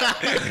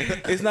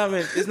 It's not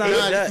even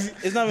that.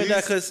 It's not even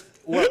that because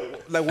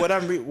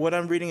what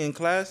I'm reading in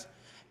class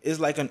is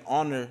like an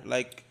honor.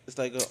 Like it's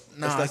like a It's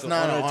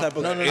not honor an type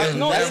of.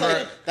 No, It's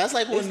that's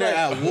like when it's they're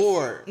like- at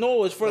war.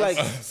 No, it's for like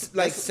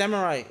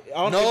samurai.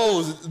 I don't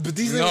No, but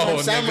these No,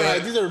 are samurai.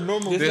 nigga. These are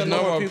normal. There's people.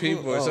 normal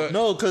people. So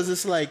No, because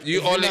it's like you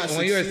if you're only not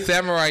when you're a succeed-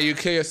 samurai, you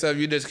kill yourself.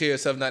 You just kill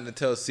yourself not to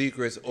tell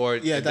secrets, or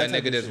Yeah, if that that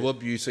type nigga of just shit.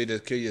 whoop you, so you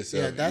just kill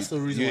yourself. Yeah, that's the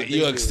reason You, why they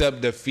you do it.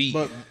 accept defeat.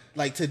 But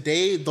like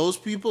today, those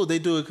people they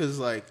do it because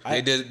like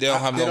they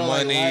don't have they no don't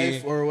like money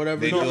life or whatever.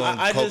 They No, doing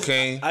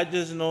cocaine. I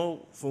just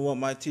know from what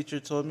my teacher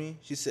told me.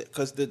 She said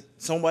because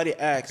somebody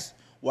asked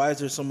why is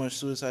there so much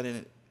suicide in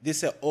it. They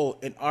said, oh,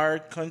 in our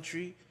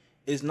country,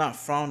 it's not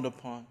frowned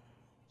upon.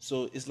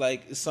 So it's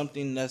like it's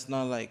something that's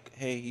not like,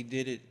 hey, he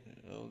did it.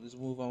 Let's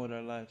move on with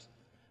our lives.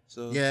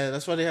 So Yeah,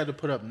 that's why they had to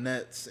put up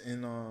nets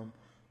in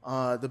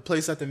the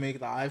place that they make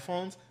the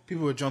iPhones.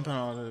 People were jumping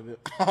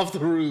off the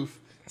roof,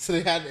 so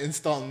they had to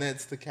install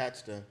nets to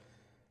catch them.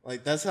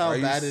 Like that's how Are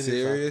you bad it is.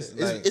 serious? Out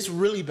there. Like- It's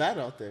really bad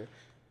out there.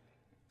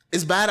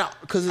 It's bad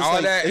because it's all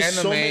like that it's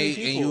anime so many and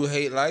people. you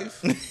hate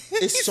life.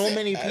 It's so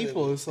many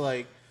people. It's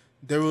like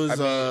there was. I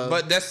mean,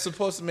 but that's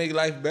supposed to make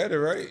life better,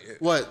 right?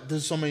 What?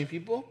 There's so many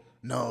people?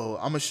 No,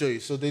 I'm gonna show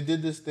you. So they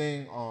did this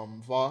thing,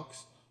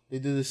 Vox. They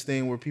did this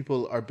thing where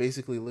people are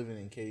basically living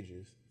in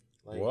cages.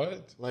 Like,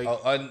 What?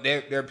 Like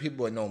there are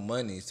people with no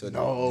money, so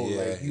no, yeah,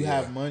 like you yeah.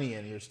 have money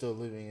and you're still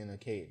living in a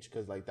cage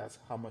because like that's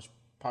how much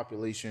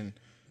population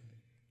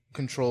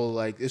control.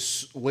 Like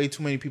it's way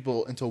too many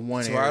people into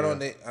one So area. why don't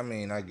they? I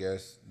mean, I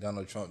guess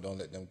Donald Trump don't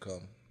let them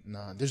come.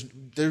 Nah, there's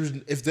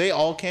if they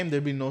all came,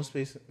 thered be no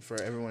space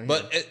for everyone.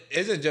 But here.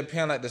 isn't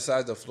Japan like the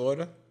size of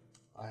Florida?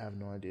 I have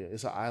no idea.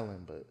 It's an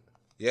island, but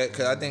Yeah,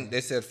 because I think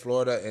they said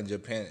Florida and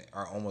Japan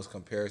are almost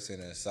comparison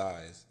in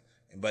size,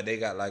 but they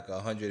got like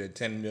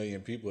 110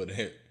 million people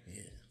there.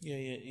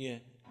 Yeah.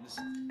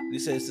 They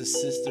say it's the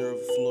sister of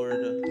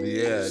Florida.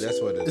 Yeah, that's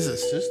what it it's a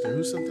is. sister.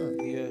 Who said that?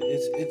 Yeah,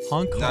 it's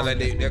Hong Kong. Not like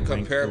they're ranked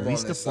comparable the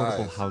least in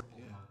affordable size. house.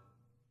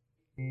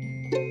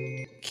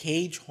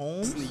 cage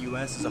homes. In the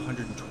U.S. is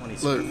 120 Look,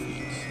 square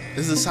feet.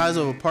 it's the size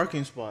of a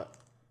parking spot.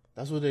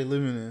 That's what they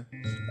living in.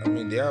 I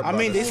mean, they are. I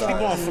mean, they about sleep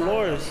the on size.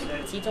 floors.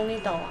 始終呢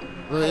度啊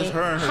Well, it's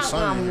her and her 黑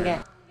son 暗 in 嘅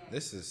here.，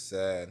 This is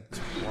sad.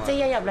 即係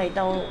一入嚟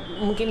到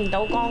見唔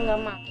到光噶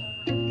嘛。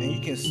 And you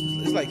can,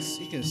 it's like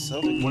you can sell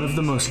it. One of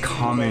the most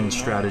common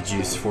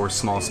strategies for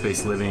small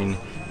space living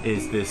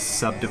is this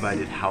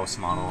subdivided house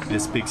model.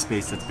 This big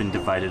space that's been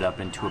divided up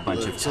into a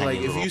bunch of So tiny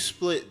like, if little- you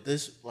split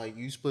this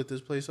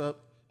place up,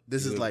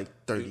 this is like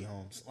 30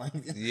 homes. Like,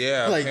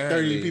 Yeah, like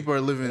apparently. 30 people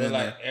are living They're in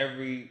like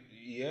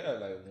there.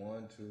 like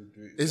 1, 2,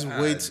 3. It's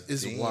God way,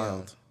 it's damn.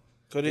 wild.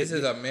 This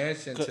is a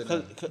mansion to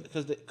them.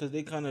 Because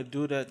they kind of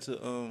do that to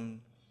Because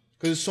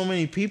there's so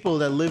many people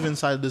that live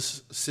inside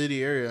this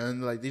city area,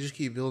 and like they just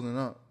keep building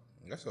up.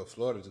 That's what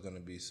Florida's gonna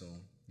be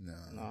soon.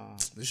 Nah.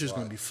 This shit's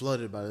gonna be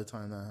flooded by the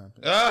time that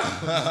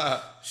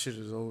happens. Shit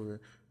is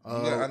over. You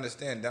gotta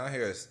understand, down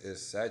here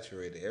is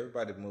saturated.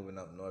 Everybody moving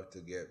up north to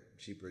get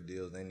cheaper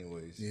deals,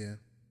 anyways. Yeah.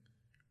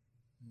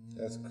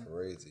 That's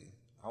crazy.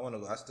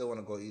 I still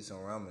wanna go eat some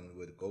ramen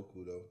with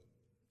Goku though.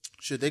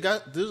 Shit,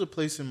 there's a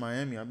place in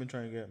Miami. I've been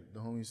trying to get the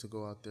homies to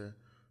go out there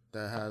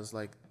that has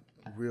like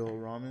real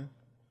ramen.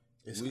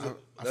 Let's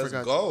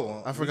forgot-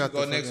 go. I forgot We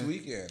should go the next fucking-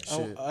 weekend.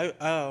 Shit.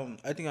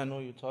 I think I know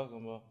what you're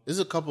talking about. There's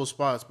a couple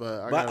spots,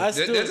 but But I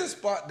still There's a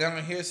spot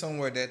down here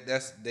somewhere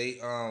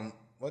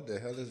what the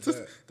hell is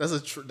that?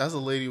 that's a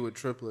lady with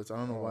triplets. I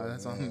don't know why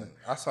that's on there.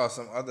 I saw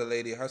some other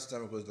lady. Her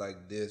stomach was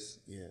like this.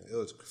 Yeah. It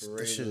was shit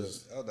crazy.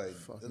 is I was like,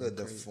 fucking it was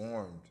crazy.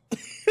 deformed.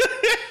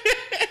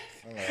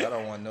 I'm like, I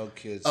don't want no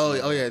kids.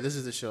 Oh yeah, this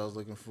is the shit I was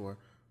looking for.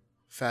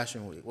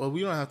 Fashion Week. Well,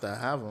 we don't have to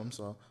have them,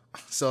 so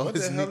What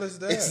the hell is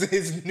that?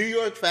 It's New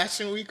York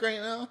Fashion Week right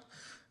now,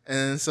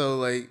 and so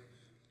like,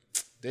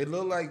 They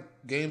look like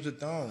Games of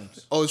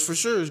Thrones. oh, it's for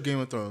sure it's Game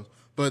of Thrones,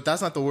 but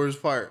that's not the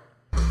worst part.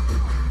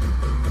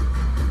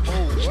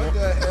 What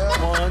the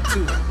hell? 1,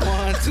 2,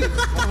 1, 2, 1,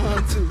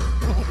 2, 1,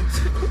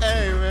 2.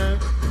 Hey man,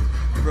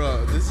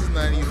 bro, this is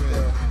not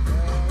even.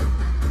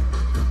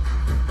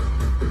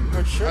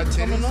 Her shirt Her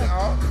coming titties up.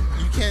 out?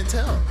 You can't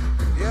tell.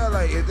 Yeah,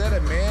 like, is that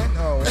a man?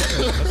 Oh,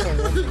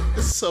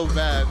 It's so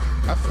bad,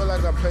 I feel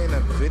like I'm playing a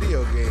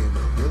video game.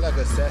 You're like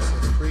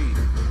Assassin's Creed.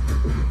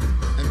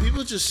 and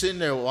people just sitting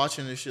there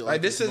watching this shit.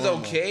 Like, this it's is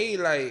normal. okay.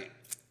 Like,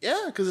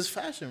 Yeah, because it's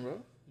fashion,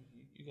 bro.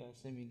 You gotta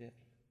send me that.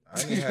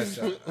 I need to have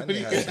some. I need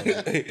to have some.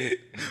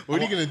 What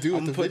are you gonna do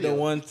I'm with the gonna put video?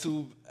 the 1,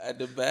 2 at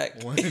the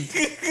back.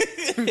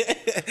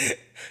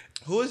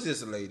 Who is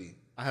this lady?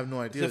 I have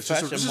no idea. It's It's a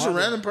just, fashion it's just a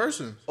model. random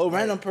person. Oh,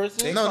 random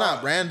person? No,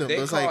 not random, They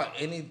but it's call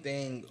like-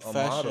 anything a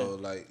Fashion. model.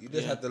 Like, you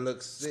just have to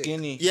look sick.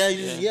 Skinny. Yeah,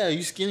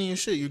 you skinny and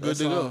shit. You're good That's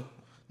to go. all.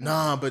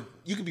 Nah, but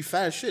you could be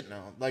fat as shit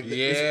now. Like,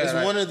 Yeah, it's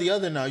like- one or the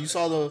other now. You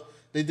saw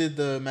they did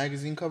the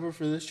magazine cover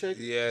for this chick.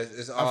 Yeah,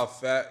 it's all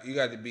fat. You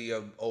got to be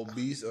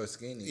obese or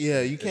skinny.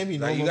 Yeah, you can't be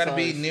like, you normal got to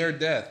be size. near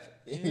death.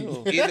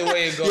 Ew. Either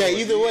way it goes. Yeah,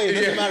 either way, it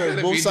doesn't matter. you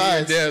gotta Both be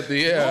sides. near death,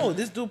 yeah. Oh,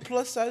 this dude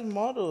plus size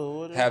model. Or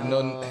whatever. Have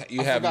no, you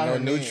I have forgot no her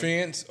name.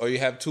 nutrients, or you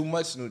have too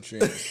much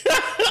nutrients. Ew.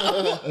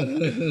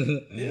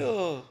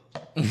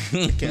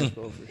 Can't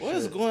spell for What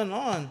is shit. going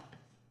on?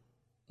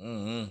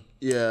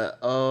 Yeah.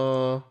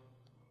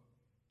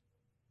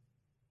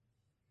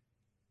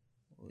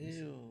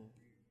 Ew.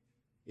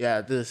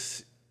 Yeah.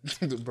 This,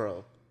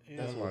 bro.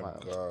 That's Oh my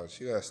wild. god,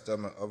 she got a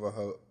stomach over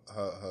her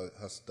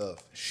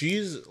stuff.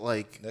 She's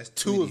like That's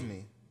two of Tweety.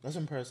 me. That's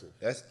impressive.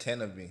 That's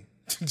 10 of me.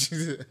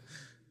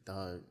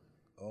 Dog.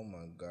 Oh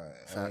my god.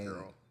 Fat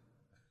girl.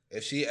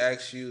 If she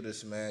asks you to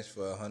smash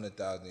for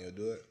 100,000, you'll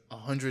do it.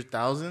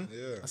 100,000?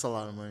 Yeah. That's a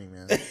lot of money,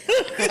 man.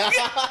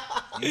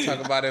 You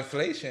talk about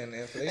inflation.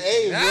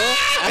 Hey, bro.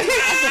 I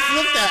can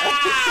flip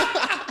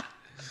that.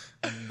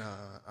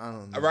 Nah, I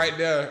don't know. Right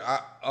there,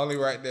 only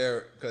right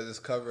there, because it's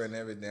covering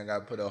everything. I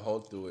gotta put a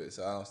hole through it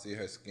so I don't see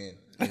her skin.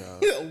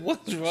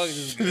 What's wrong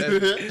with this guy?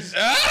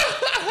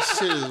 This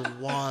shit is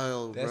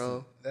wild,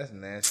 bro. That's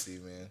nasty,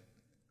 man.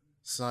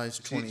 Size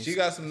 20. She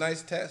got some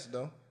nice tats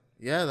though.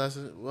 Yeah, that's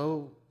it.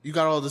 Well, you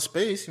got all the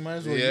space. You might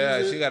as well Yeah,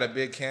 use it. she got a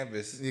big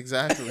canvas.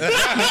 Exactly. He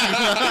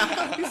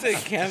said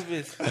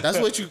canvas. That's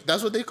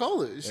what they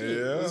call it. Shit.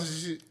 Yeah.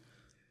 That's shit.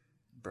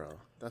 Bro,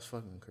 that's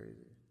fucking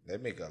crazy. They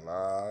make a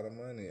lot of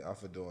money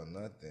off of doing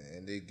nothing,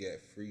 and they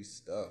get free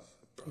stuff.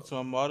 Bro.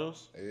 Some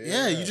models.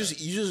 Yeah, you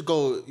just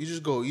go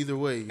either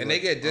way. And they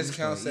get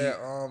discounts at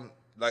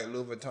like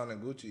Louis Vuitton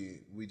and Gucci.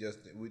 We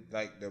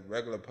like the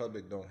regular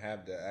public don't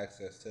have the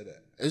access to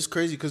that. It's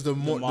crazy because the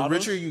models?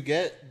 richer you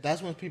get,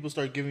 that's when people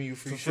start giving you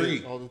free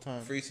shit all the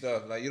time. Free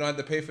stuff. Like you don't have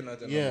to pay for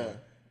nothing. no Yeah. more.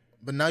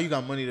 But now you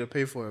got money to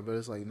pay for it, but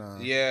it's like, nah.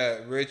 Yeah,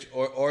 rich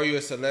or you're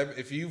a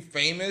celebrity. If you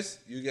famous,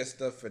 you get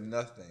stuff for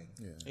nothing.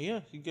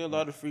 Yeah, you get a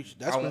lot of free shit.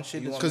 That's when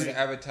shit you is want me free. to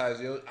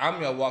advertise you.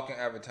 I'm your walking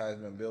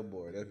advertisement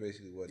billboard. That's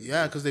basically what it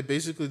Yeah, is.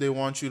 because they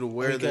want you to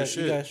wear their You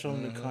shit. gotta show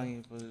them the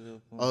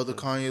Kanye. Oh, the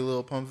Kanye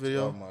Lil Pump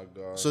video. Oh my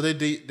god. So they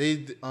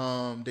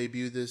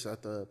debuted this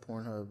at the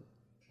Pornhub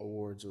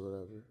Awards or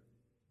whatever.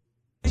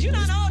 You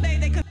know, in the old days,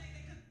 they couldn't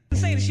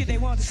say the shit they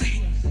wanted to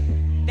say.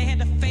 They had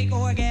the fake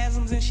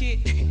orgasms and shit.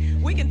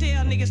 We can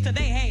tell niggas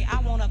today, hey, I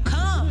wanna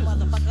come,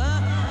 motherfucker.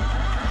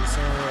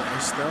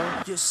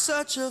 Estelle. You're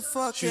such a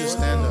fucking She's a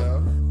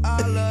stand-up.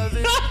 I love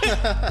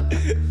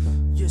it.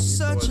 You're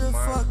such a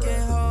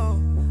fucking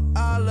hoe.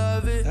 I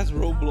love it. That's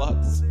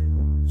Roblox.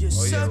 You're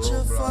such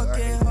a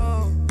fucking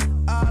hoe.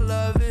 I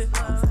love it.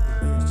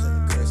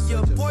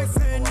 Your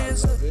boyfriend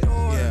is a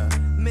dork. Yeah.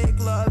 make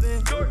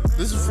loving.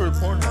 This is for the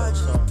porn I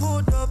just song.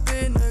 pulled up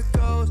in the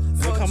ghost.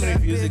 Look how many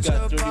views it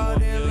got, 31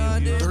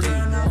 million views.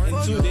 31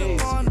 in 2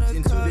 days.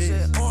 In 2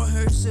 days. On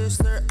her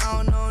sister, I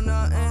don't know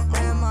nothing.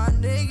 And my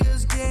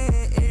niggas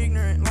getting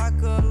ignorant like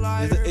a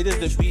liar. It is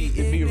the beat.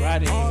 It be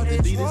riding. The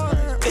beat is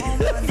nice.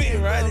 The beat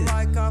riding.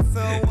 Like I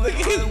felt when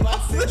I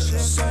went fishing.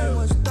 So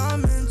much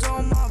diamonds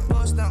on my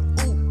bust now.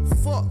 Ooh,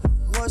 fuck.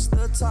 What's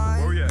the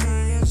time? Me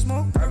and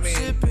smoke,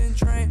 sipping,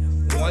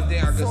 drain. One thing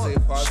I can say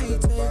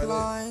positive She take about it,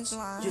 lines.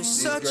 You're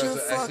these such girls a are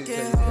actually fucking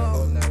taking their whole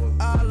hoe.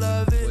 network I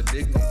love it. with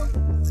dignity.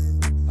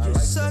 I You're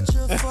like such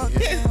that. a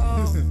fucking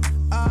hoe.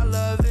 I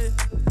love it.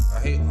 I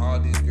hate all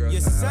these girls.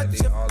 You're that act like such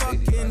they a all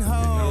lady fucking like,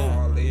 hoe. they're not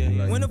all lady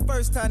like. When the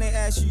first time they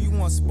asked you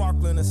want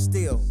sparkling or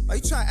still, are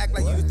you trying to act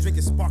like you was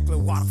drinking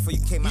sparkling water before you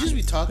came You out? just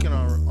be talking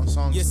on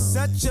songs. You're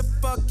now. such a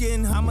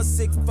fucking, I'm a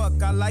sick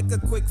fuck, I like a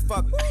quick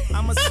fuck.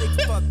 I'm a sick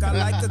fuck, I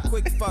like a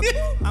quick fuck.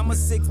 I'm a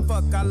sick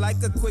fuck, I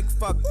like a quick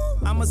fuck.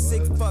 I'm a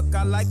sick fuck,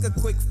 I like a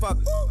quick fuck.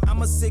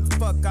 I'm a sick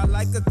fuck, I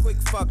like a quick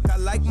fuck. I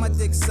like my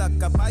dick suck,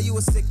 I buy you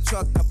a sick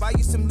truck. I buy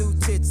you some new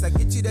tits, I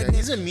get you that Yeah,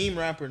 he's a meme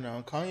rapper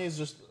now. Kanye's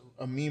just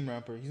a meme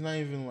rapper. He's not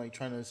even like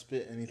trying to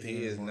spit anything.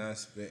 He is anymore. not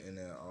spitting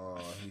at all.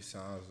 He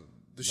sounds.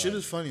 The shit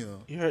is funny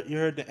though. You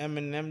heard the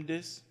Eminem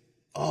diss?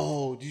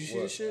 Oh, did you see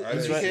this shit? I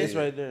didn't MGK? see It's it.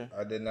 right there.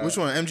 I did not. Which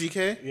one?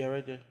 MGK? Yeah,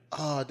 right there.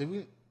 Did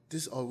we?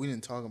 This? Oh, we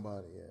didn't talk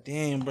about it yet.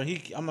 Damn, bro.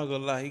 I'm not gonna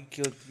lie. He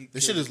killed.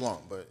 This shit is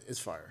long, but it's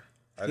fire.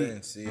 I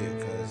didn't see it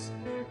because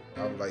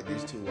I was like,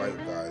 these two white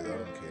guys. I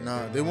don't care.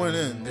 Nah, they went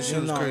in. This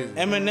shit was crazy.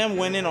 Eminem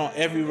went in on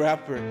every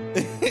rapper.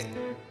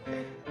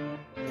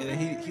 And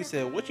then he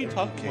said, "What you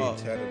talking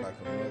about?"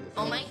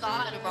 Oh my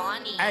God,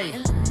 Ronnie.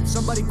 Hey,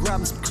 somebody grab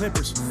me some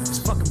clippers. This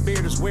fucking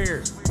beard is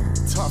weird.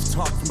 Tough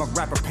talk from a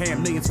rapper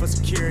paying millions for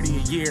security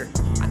a year.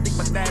 I think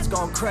my dad's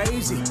gone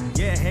crazy.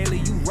 Yeah, Haley,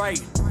 you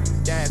right.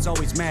 Dad's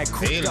always mad,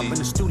 cooped up in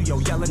the studio,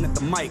 yelling at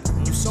the mic.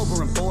 You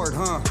sober and bored,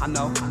 huh? I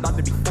know. About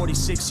to be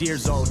 46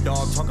 years old,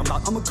 dog. Talking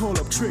about, I'ma call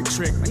up Trick.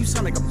 Man, you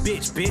sound like a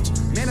bitch.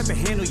 Man up and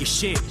handle your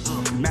shit.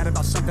 You mad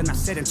about something I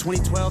said in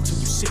 2012? Took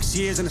you 6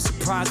 years and a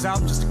surprise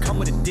album just to come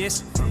with a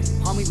diss?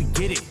 Homie, we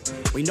get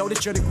it. We know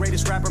that you're the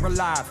greatest rapper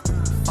alive.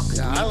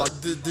 Yeah,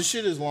 the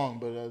shit is long,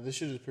 but this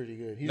shit is pretty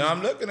good. No,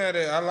 I'm looking at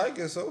it. I like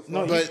it so far.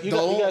 No, But you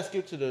gotta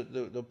skip to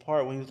the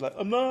part when he was like,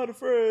 "I'm not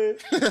afraid."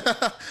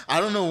 I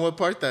don't know what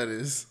part that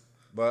is.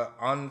 But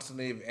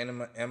honestly, if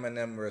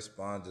Eminem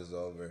responds, it's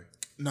over.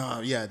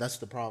 Nah, yeah, that's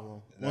the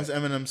problem. Once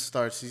Eminem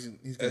starts, he's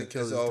gonna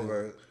kill It's this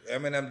over.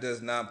 Eminem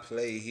does not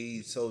play.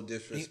 He's so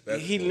disrespectful.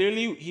 He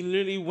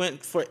literally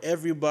went for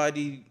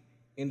everybody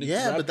in the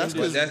Yeah, rap but that's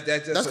industry. that's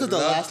just that's a 'cause the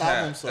love last tap.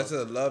 album sucked. That's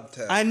a love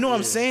tap. I know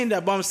I'm saying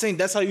that, but I'm saying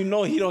that's how you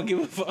know he don't give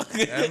a fuck.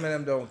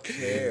 Eminem don't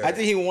care. I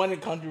think he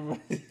wanted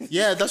controversy.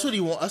 Yeah, that's what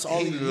he wants. That's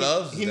all He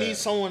loves He that. needs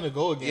someone to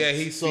go against. Yeah, now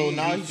he's trying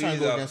to feeds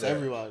go off against that.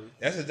 everybody.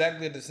 That's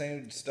exactly the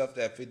same stuff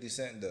that 50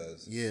 Cent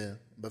does. Yeah,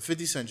 but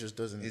 50 Cent just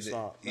doesn't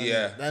stop. That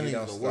Yeah, that he nigga's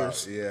don't the stop.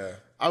 worst. Yeah.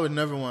 I would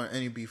never want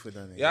any beef with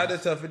that nigga. Yeah, I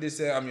just tell 50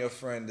 Cent, I'm your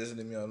friend. Just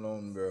leave me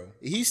alone, bro.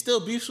 He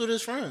still beefs with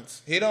his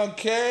friends. He don't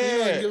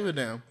care. He don't give a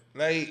damn.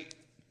 Like,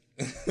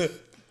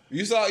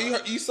 you saw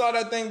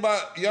that thing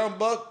about Young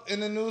Buck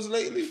in the news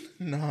lately?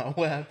 Nah,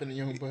 what happened to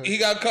Young Buck? He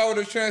got caught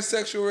with a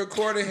transsexual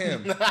recording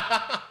him.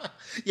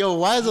 Yo,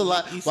 why is a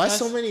lot? Why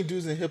so many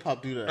dudes in hip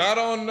hop do that? I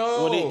don't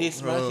know. Well, he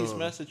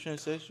smashed the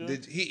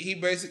transsexual. He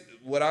basically,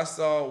 what I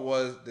saw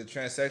was the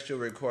transsexual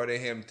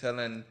recording him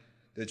telling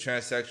the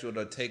transsexual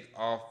to take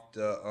off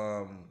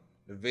the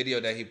video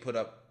that he put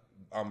up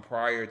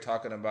prior,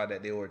 talking about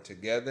that they were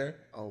together.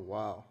 Oh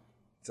wow.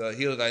 So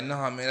he was like,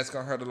 "Nah, man, that's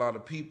gonna hurt a lot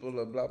of people."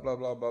 Blah blah blah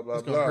blah blah blah.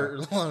 He's gonna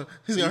hurt a lot.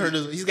 He's gonna hurt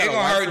his. He's They got a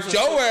gonna wife or hurt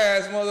some your shit.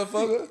 ass,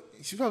 motherfucker.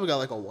 She probably got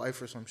like a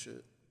wife or some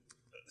shit.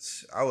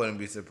 I wouldn't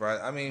be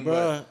surprised. I mean,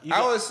 Bruh, but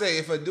I would say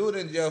if a dude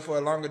in jail for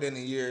longer than a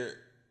year,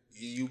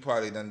 you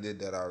probably done did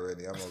that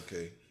already. I'm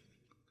okay.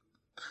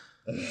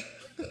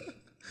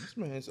 This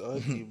man's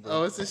ugly, bro.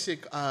 Oh, what's this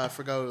shit? I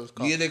forgot what it was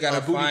called. You either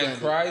gotta Booty find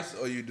Bandit. Christ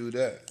or you do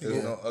that.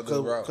 There's no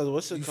other route. Because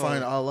what's it You called?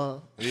 find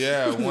Allah.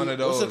 Yeah, one of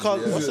those. What's it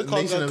called? yeah. What's it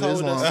called? Nation Got of caught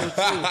with that Islam.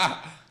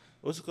 stuff too.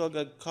 What's it called?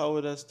 Got caught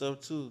with that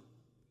stuff too.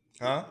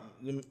 Huh?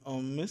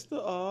 Mr.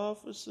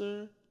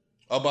 Officer.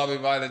 Oh, Bobby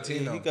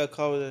Valentino. Yeah, he got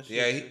caught with that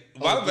shit. Yeah,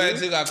 Bobby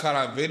Valentino got caught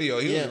on video.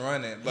 He was Yeah.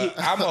 running, but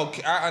I'm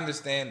okay. I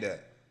understand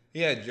that. He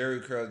had Jerry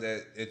curls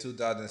that in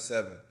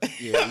 2007. Yeah,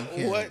 you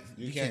can't, What?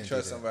 You can't do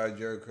trust that. somebody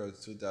Jerry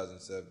curls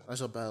 2007. That's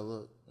a bad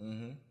look.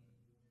 Mm-hmm.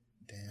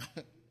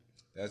 Damn.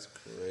 That's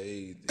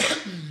crazy.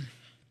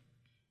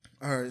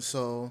 All right,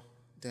 so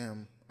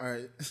damn. All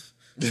right,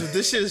 so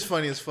this shit is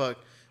funny as fuck.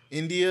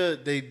 India,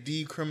 they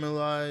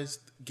decriminalized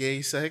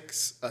gay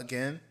sex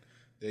again.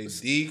 They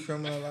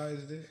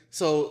decriminalized it.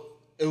 So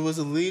it was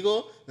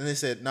illegal. Then they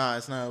said, nah,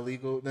 it's not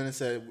illegal. Then it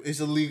said it's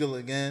illegal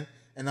again,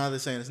 and now they're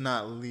saying it's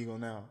not illegal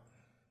now.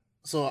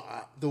 So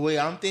the way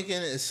I'm thinking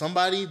is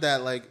somebody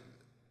that like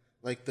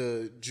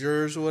the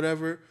jurors or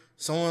whatever,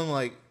 someone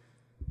like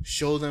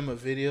show them a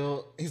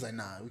video. He's like,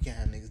 nah, we can't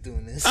have niggas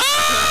doing this.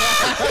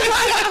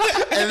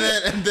 and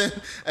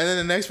then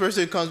the next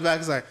person comes back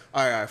is like,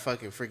 all right,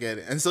 fuck it, forget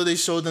it. And so they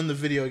showed them the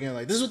video again,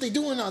 like, this is what they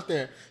doing out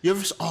there. You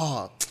ever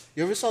saw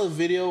the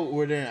video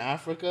where they're in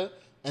Africa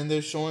and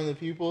they're showing the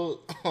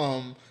people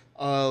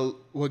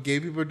what gay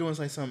people are doing? It's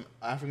like some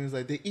Africans,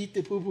 like, they eat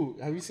the poo poo.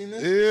 Have you seen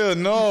this? Ew,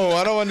 no,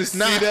 I don't want to see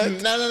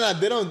that.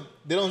 No.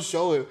 They don't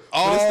show it.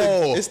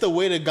 Oh, it's the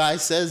way the guy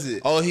says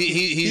it. Oh,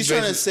 he's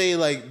trying to say,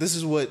 like, this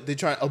is what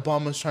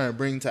Obama's trying to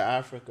bring to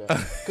Africa.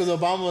 Because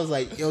Obama was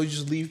like, yo,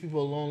 just leave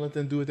people alone, let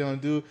them do what they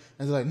want to do.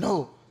 And they're like,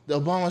 no,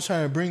 Obama's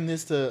trying to bring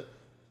this to.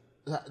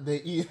 They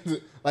eat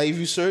like if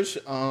you search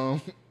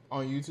on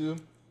YouTube,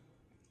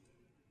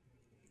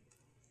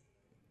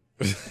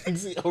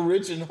 it's the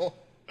original.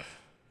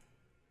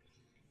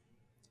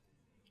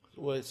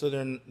 What? So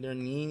they're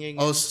kneeing?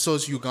 Oh, so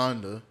it's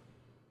Uganda.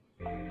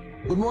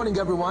 Good morning,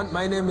 everyone.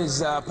 My name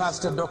is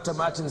Pastor Dr.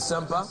 Martin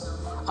Semper.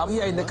 I'm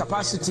here in the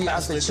capacity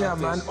as the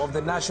chairman of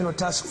the National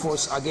Task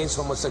Force Against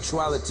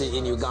Homosexuality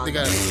in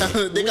Uganda.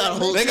 They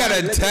got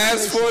a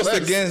task force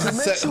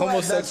against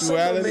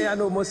homosexuality.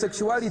 And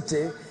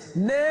homosexuality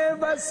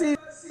never see.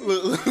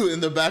 In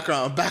the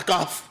background, back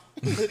off.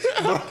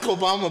 Barack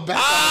Obama, back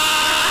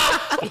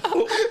off.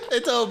 They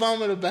tell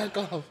Obama to back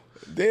off.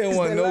 They don't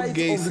want no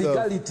gay stuff.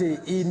 Legality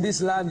in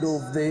this land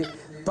of the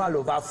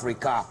Pearl of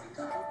Africa.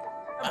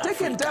 I've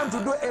taken time to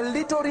do a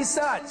little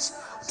research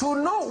to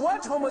know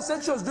what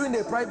homosexuals do in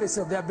the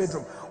privacy of their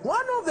bedroom.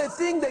 One of the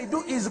things they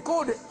do is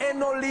called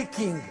anal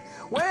leaking,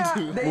 where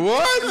the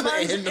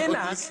man's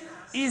anus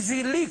is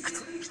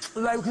leaked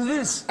like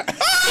this.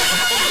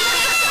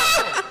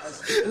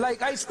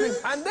 Like ice cream.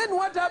 And then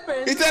what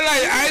happens? Is that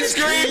like ice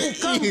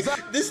cream?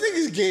 This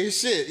nigga's gay as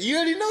shit. You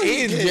already know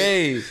he's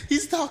gay.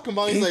 He's talking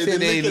about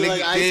they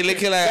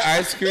licking like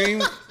ice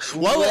cream.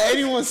 Why would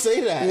anyone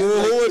say that?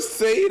 Who would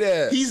say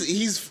that?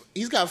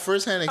 He's got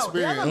first-hand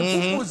experience. The other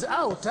poo-poo's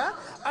out,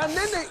 and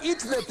then they eat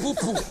the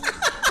poo-poo.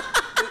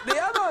 The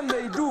other one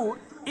they do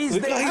is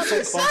they have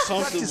a sex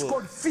practice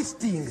called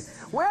fisting,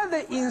 where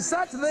they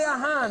insert their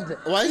hand.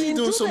 Why is he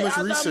doing so much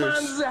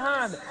research?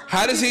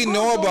 How does he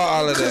know about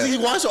all of that? Because he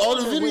watched all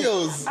the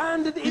videos.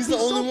 And it is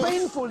so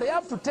painful. They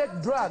have to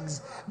take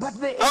drugs, but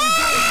they enjoy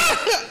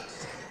it.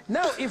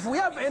 Now, if we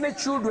have any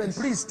children,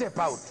 please step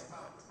out.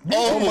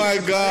 Oh my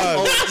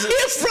God!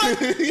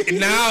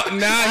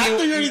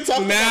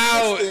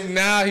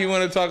 Now he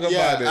want to talk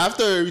about it.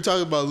 After we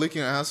talk about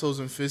licking assholes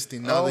and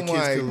fisting, now the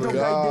kids can look.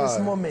 This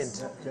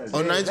moment.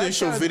 On 19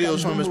 show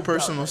videos from his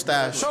personal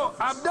stash. So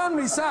I've done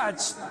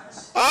research.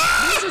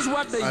 This is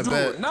what they do.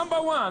 Bet.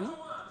 Number one,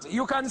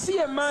 you can see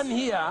a man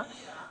here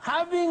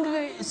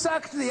having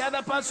sucked the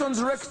other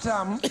person's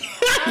rectum.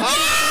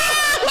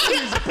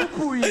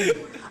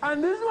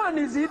 And this one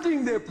is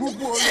eating the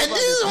poo-poo all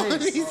over the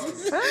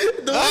place.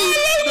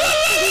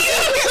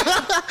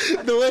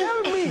 The way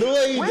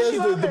he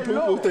does the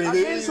poo-poo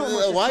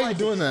thing. Why are you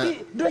doing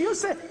that? Do you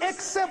say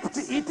except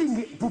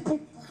eating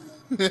poo-poo?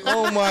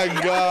 Oh my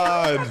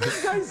God.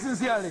 This guy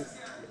sincerely.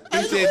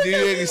 He said, do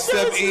you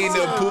accept eating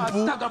the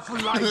poo-poo?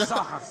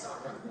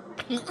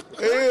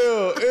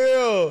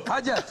 Ew.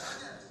 Hajat,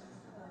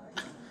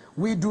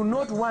 we do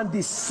not want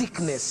this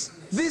sickness.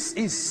 This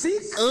is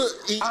sick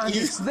and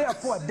it's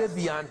therefore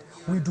deviant.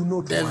 We do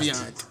not want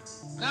it.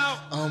 Now,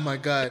 oh my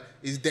God,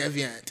 it's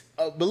deviant.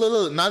 But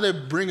look, now they're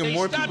bringing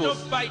more people. They start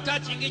off by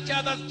touching each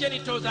other's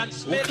genitals and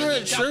smelling What kind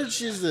of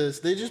church is this?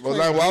 They just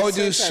like, why would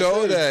you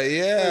show that?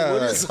 Yeah.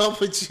 Like, what is up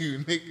with you,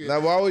 nigga?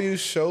 Like, why would you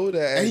show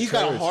that? And you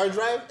got a hard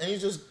drive, and you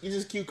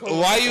just keep calling.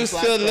 Why are you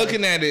still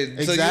looking at it?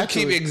 Exactly. So you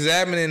keep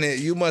examining it.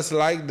 You must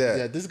like that.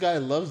 Yeah, this guy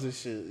loves this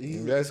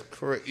shit. That's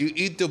correct. You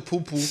eat the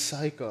poo-poo.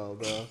 Psycho,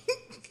 bro.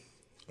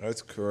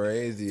 That's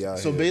crazy out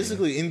so here.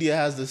 Basically, India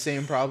has the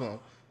same problem.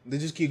 They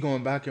just keep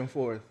going back and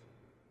forth.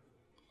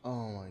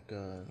 Oh my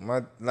God!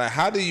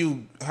 How do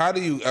you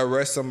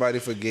arrest somebody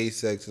for gay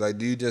sex? Like,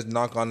 do you just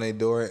knock on their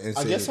door and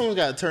say? I guess someone's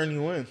got to turn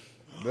you in.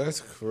 That's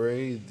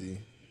crazy.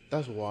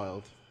 That's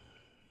wild.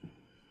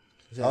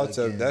 I'll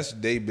tell you, that's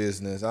their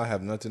business. I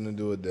have nothing to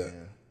do with that.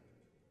 Yeah.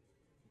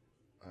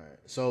 All right.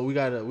 So we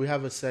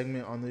have a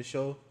segment on this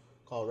show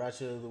called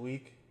Ratchet of the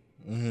Week.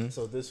 Mm-hmm.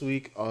 So this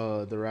week,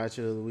 the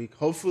Ratchet of the Week.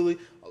 Hopefully,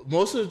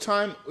 most of the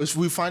time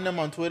we find them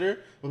on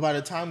Twitter, but by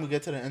the time we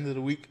get to the end of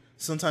the week,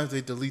 sometimes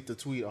they delete the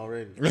tweet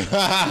already.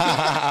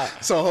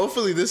 So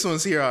hopefully this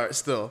one's here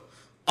still.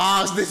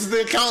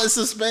 The account is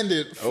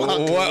suspended. Fuck.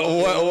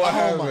 What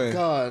happened? Oh my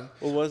God.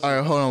 What was it? All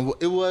right, hold on.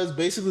 It was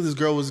basically this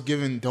girl was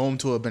giving dome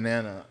to a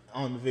banana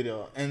on the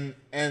video, and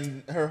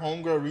her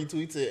homegirl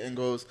retweets it and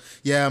goes,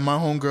 "Yeah, my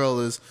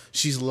homegirl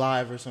she's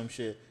live or some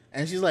shit,"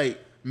 and she's like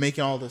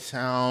making all the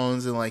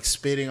sounds and like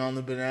spitting on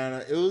the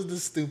banana. It was the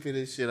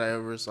stupidest shit I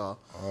ever saw.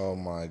 Oh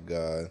my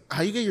God.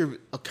 How you get your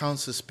account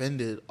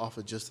suspended off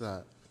of just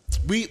that?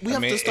 We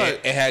have to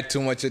start. It had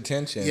too much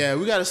attention. Yeah,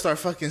 we got to start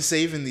fucking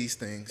saving these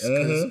things.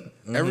 Because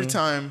every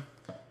time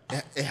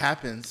it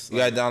happens. You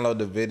got to download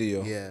the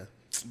video. Yeah.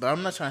 But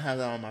I'm not trying to have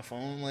that on my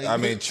phone. Like, I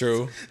mean,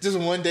 true. Just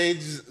one day,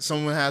 just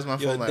someone has my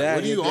phone. Like, Dad,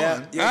 what are you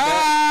on?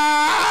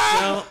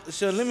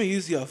 Sure, let me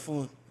use your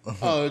phone.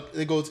 Oh,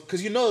 it goes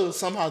because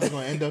somehow they're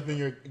gonna end up in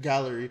your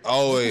gallery.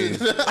 Always,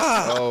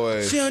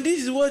 always. Sean,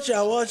 this is what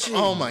y'all watching.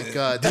 Oh my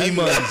god,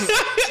 demons!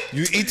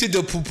 You eating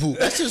the poo poo?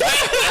 That's just.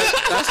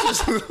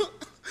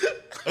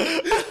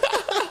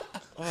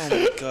 Oh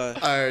my god!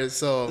 All right,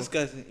 so this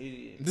guy's an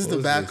idiot. This is the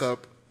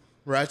backup.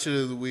 Ratchet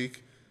of the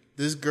week.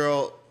 This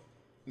girl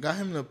got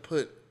him to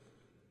put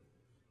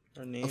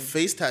her name, a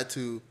face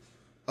tattoo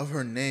of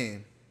her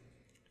name.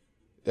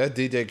 That's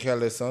DJ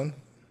Khaled's son.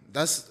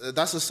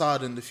 That's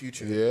Assad in the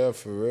future. Yeah,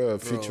 for real.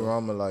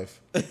 Futurama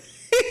life. He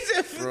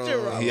said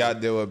Futurama. He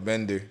out there with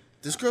Bender.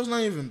 This girl's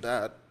not even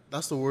bad.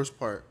 That's the worst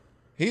part.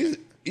 You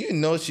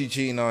know she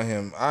cheating on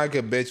him. I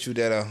could bet you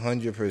that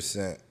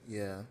 100%.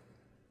 Yeah.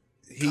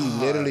 He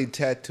literally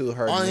tattooed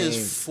her on name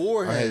his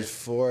forehead. On his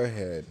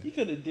forehead. He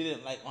could have did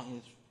it like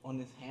on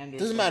his hand.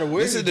 Doesn't matter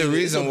where. This is the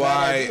reason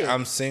why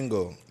I'm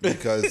single,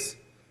 because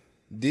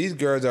these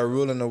girls are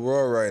ruling the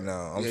world right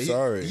now. I'm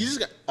sorry.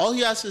 All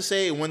he has to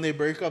say when they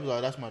break up is, "Oh,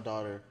 that's my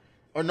daughter,"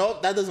 or no,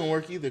 that doesn't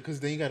work either, because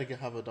then you got to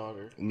have a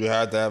daughter. You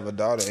have to have a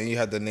daughter, and you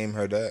have to name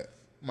her that.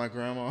 My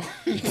grandma.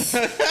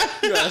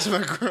 That's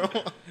my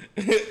grandma.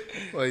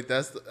 Like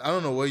I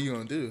don't know what you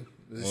gonna do.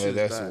 Well,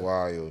 that's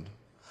wild.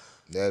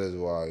 That is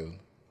wild.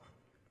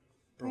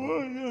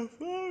 What the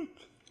fuck?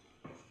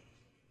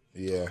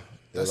 Yeah.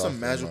 That's a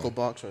magical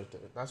box right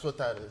there. That's what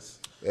that is.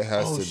 It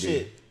has to be. Oh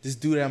shit! This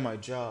dude at my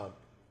job.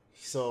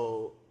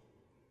 So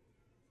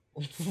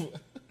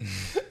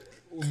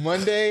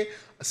Monday,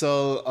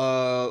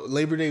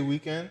 Labor Day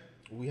weekend,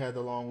 we had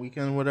the long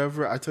weekend,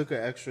 whatever. I took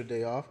an extra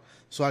day off,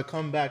 so I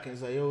come back and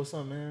he's like, "Yo, what's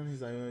up, man?"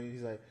 He's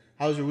like,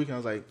 "How was your weekend?" I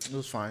was like, "It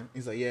was fine."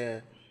 He's like,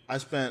 "Yeah, I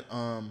spent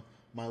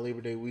my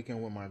Labor Day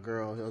weekend with my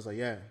girl." I was like,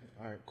 "Yeah,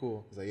 all right,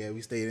 cool." He's like, "Yeah,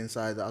 we stayed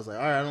inside." I was like,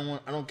 "All right,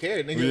 I don't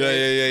care, nigga."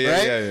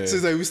 Yeah. So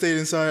he's like, "We stayed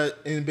inside,"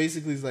 and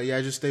basically he's like, "Yeah,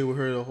 I just stayed with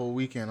her the whole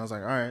weekend." I was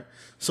like, "All right."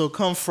 So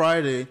come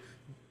Friday,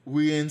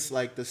 we in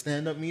like the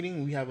stand-up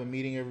meeting. We have a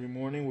meeting every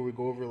morning where we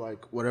go over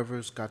like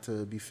whatever's got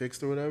to be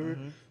fixed or whatever.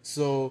 Mm-hmm.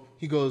 So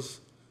he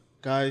goes,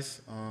 "Guys,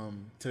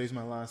 today's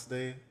my last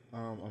day.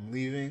 I'm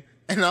leaving."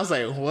 And I was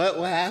like, "What?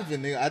 What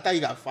happened, nigga? I thought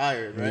you got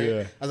fired, right?" Yeah.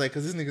 I was like,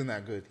 "Cause this nigga's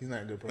not good. He's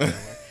not a good person."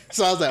 Right?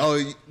 So I was like,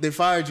 "Oh, they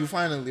fired you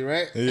finally,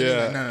 right?" And he's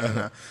like,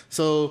 No.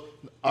 So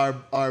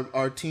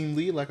our team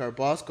lead, like our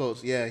boss,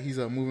 goes, "Yeah, he's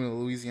moving to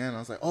Louisiana." I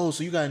was like, "Oh,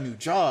 so you got a new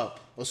job?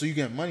 Oh, so you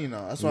getting money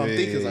now?" That's what I'm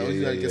thinking. It's like, "Oh,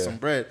 you gotta get some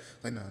bread."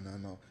 Like,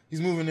 no. He's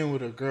moving in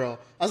with a girl.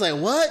 I was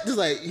like, "What?" Just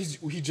like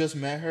he just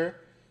met her,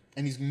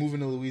 and he's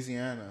moving to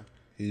Louisiana.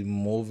 He's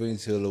moving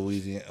to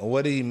Louisiana.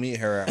 What did he meet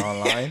her at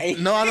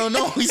online? No, I don't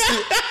know. He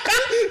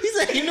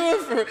said he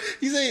knew her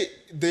he said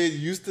they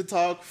used to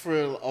talk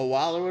for a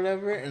while or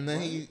whatever, and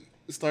then he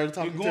started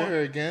talking to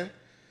her again.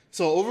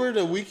 So over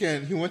the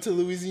weekend, he went to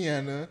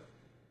Louisiana.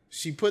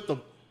 She put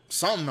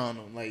something on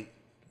him, like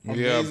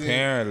amazing. Yeah,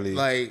 apparently.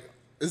 Like,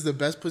 it's the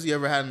best pussy he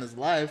ever had in his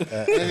life.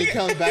 And then he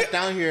comes back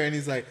down here and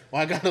he's like,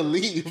 "Well, I gotta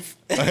leave."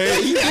 He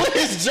quit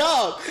his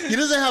job. He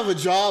doesn't have a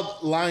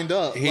job lined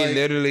up. He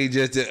literally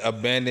just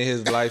abandoned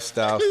his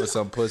lifestyle for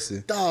some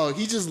pussy. Dog,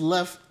 he just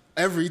left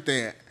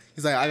everything.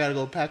 He's like, "I gotta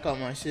go pack up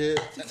my shit."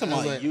 I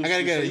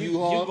gotta get a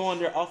U-Haul. You going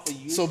there off of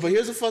you? So, but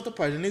here's the fucked up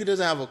part. The nigga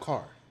doesn't have a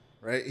car,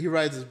 right? He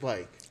rides his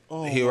bike.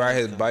 Oh, he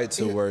rides his bike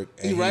to work.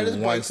 He rides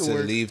his bike to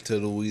work. Leave to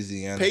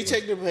Louisiana.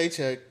 Paycheck to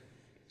paycheck.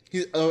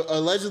 He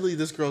allegedly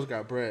this girl's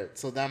got bread,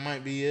 so that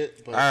might be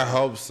it. But I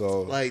hope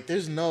so. Like,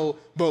 there's no.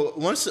 But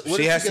once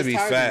she has to be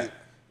fat.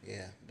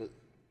 Yeah, but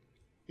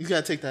you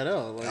gotta take that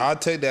L. Like, I'll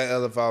take that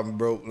L if I'm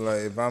broke.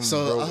 Like if I'm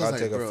broke, I'll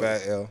take a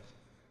fat L.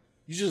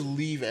 You just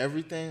leave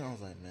everything. I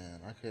was like, man,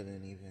 I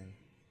couldn't even.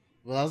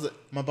 Well, I was like,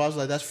 my boss was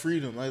like, "That's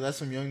freedom. Like that's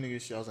some young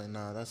nigga shit." I was like,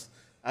 "Nah,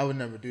 I would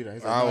never do that."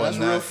 He's like, "No, that's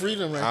real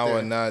freedom right there." I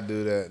would not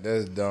do that.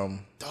 That's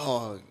dumb.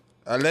 Dog.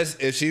 Unless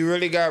if she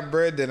really got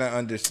bread, then I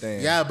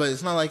understand. Yeah, but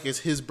it's not like it's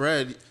his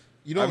bread.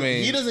 You know,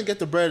 he doesn't get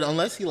the bread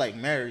unless he like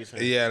marries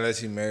her. Yeah, unless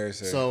he marries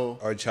her. So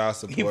or child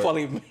support. He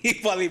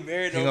probably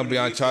married her. He's gonna be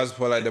on child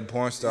support like the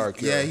porn star.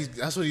 Kid. Yeah,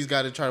 that's what he's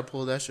got to try to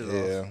pull that shit off.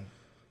 Yeah.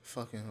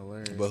 Fucking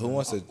hilarious. But who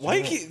wants to? Why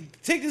you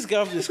keep take this guy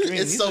off the screen?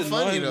 It's so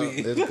funny though.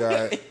 This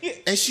guy.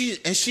 And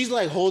she's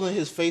like holding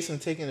his face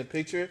and taking a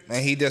picture.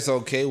 And he just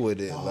okay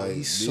with it. Oh, like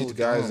he's these so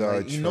guys dumb. are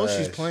Like, trash. you know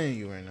she's playing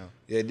you right now.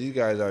 Yeah, these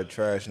guys are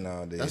trash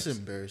nowadays. That's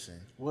embarrassing.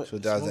 What?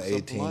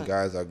 2018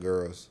 guys are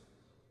girls.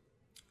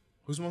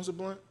 Who smokes a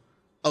blunt?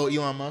 Oh,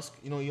 Elon Musk.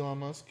 You know Elon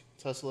Musk?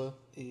 Tesla?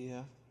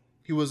 Yeah.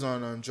 He was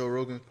on Joe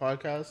Rogan's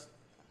podcast,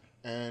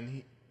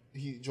 and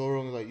Joe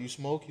Rogan's like, "You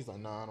smoke?" He's like,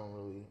 "Nah, I don't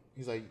really."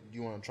 He's like, "Do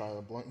you want to try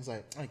a blunt?" He's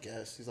like, "I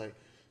guess." He's like,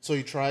 so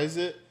he tries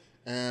it,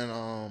 and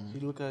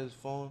he look at his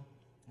phone.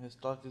 His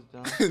stock is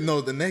down.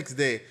 No, the next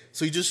day.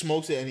 So he just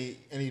smokes it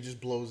and he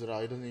just blows it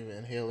out. He doesn't even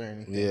inhale or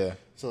anything. Yeah.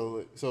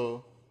 So.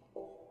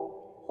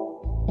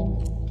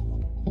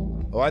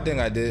 Oh, I think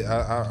I did.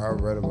 I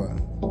read about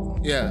it.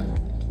 Yeah.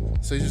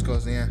 So he just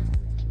goes, yeah.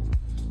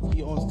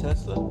 He owns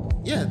Tesla.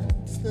 Yeah.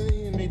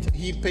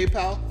 He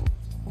PayPal.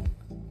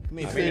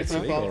 He I paid mean, it's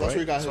PayPal. legal, That's where he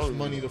right? got his Totally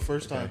money the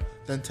first time.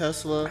 Then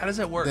Tesla. How does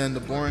that work? Then the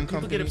Boring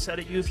People Company. get upset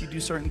at you if you do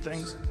certain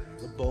things.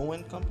 The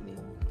Bowen Company.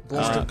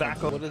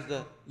 Tobacco. What is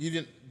that? You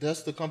didn't.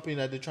 That's the company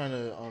that they're trying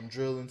to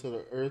drill into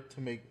the earth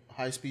to make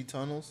high-speed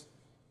tunnels.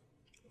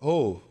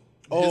 Oh.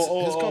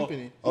 His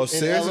company. Oh, In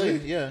seriously?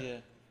 LA, yeah. Yeah.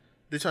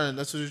 They're trying.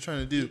 That's what they're trying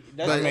to do.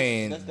 I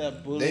mean, that's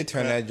that bullet they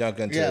turn crap. that junk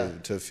into Yeah.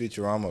 to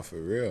Futurama for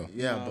real.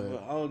 Yeah, Nah,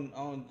 but I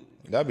don't.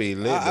 That'd be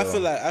lit. I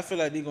though. feel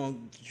like they gonna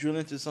drill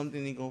into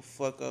something. They gonna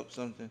fuck up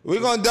something. We're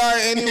gonna die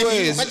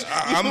anyways.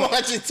 I'm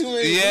watching too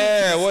many.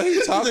 Yeah, movies. what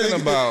he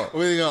talking about?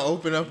 We're gonna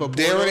open up a.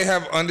 They portal? already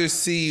have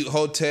undersea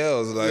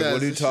hotels. Like, Yeah,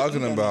 what are you this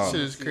talking shit- about?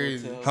 Shit is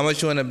crazy. How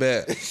much you want to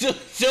bet?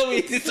 Show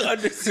me this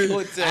undersea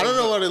hotel. I don't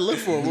know what to look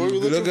for. What are we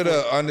looking Look at for?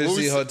 the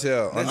undersea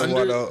hotel, That's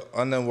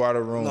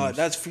underwater rooms. No,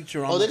 that's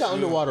Futurama. Oh, they got for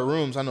real. underwater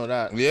rooms. I know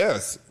that.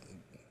 Yes.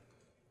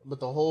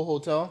 But the whole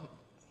hotel.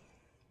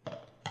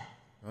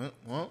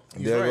 Well,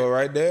 he's There go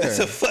right there. That's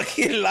a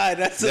fucking lie.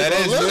 That's That a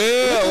is look,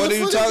 real. What the are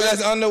you footage. talking?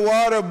 That's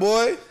underwater,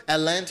 boy.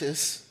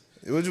 Atlantis.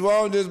 What's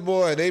wrong with this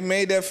boy? They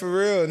made that for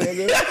real,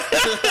 nigga.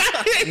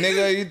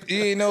 Nigga,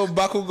 you ain't know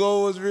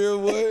Bakugo was real,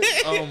 boy.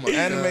 Oh my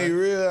Anime god.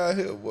 real out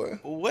here, boy.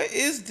 What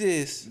is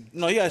this?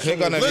 No, yeah, Click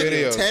show on me. the Look,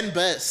 video. 10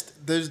 best.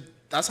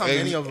 That's how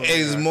many of them.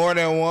 It's there are. more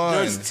than one.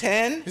 There's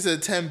 10. He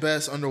said 10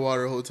 best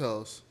underwater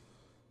hotels.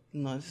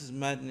 No, this is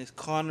madness.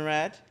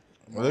 Conrad.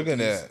 Look at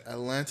that.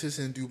 Atlantis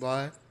in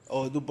Dubai.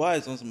 Oh, Dubai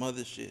is on some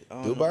other shit. I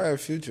don't know. Dubai have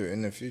future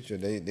in the future.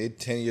 They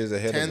 10 years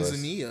ahead of us.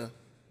 Tanzania.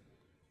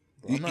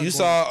 You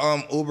saw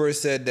Uber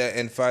said that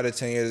in 5 to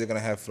 10 years they're gonna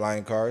have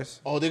flying cars.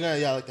 Oh, they're gonna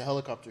like the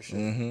helicopter shit.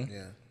 Mm-hmm.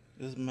 Yeah.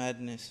 This is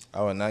madness.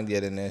 I would not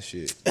get in that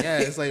shit. Yeah,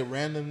 it's like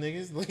random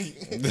niggas.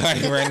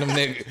 Like random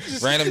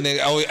nigga.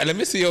 Oh, let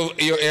me see your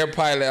air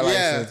pilot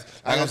license.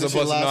 I I'm got this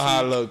supposed to shit know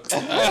how it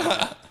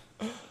last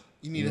looks.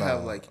 You need to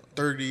have like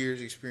 30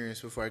 years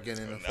experience before I get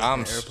in a fucking I'm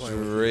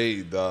airplane.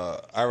 straight,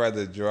 dog. I'd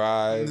rather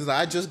drive. He's like,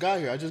 I just got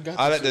here. I just got.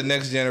 I this let the shit.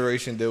 next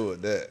generation deal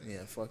with that.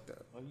 Yeah, fuck that.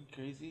 Are you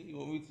crazy? You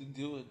want me to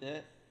deal with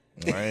that?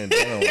 I ain't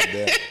dealing with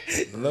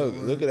that.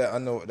 Look at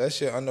that that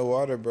shit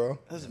underwater, bro.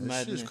 That's This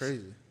madness. shit is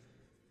crazy.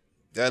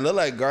 That look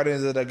like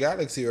Guardians of the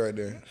Galaxy right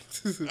there.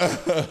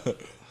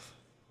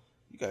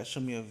 You gotta show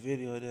me a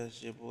video of that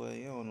shit, boy.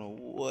 You don't know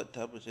what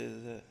type of shit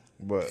is that.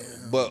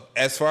 But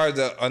as far as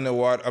the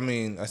underwater,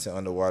 I said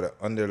underwater,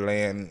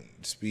 underland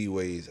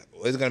speedways,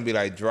 it's gonna be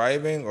like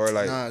driving or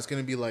like Nah, it's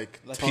gonna be like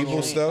people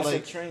tunnel- stuff.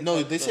 Like,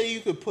 no, they say you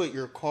could put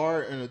your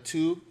car in a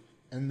tube,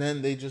 and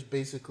then they just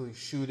basically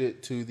shoot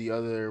it to the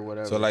other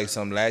whatever. So like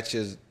some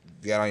latches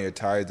get on your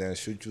tires and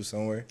shoot you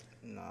somewhere.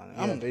 Nah,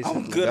 Yeah, I'm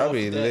basically. good. That'd off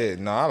be that. lit.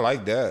 No, I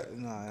like that.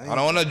 Nah, I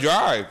don't want to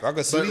drive. I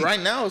could sleep. But right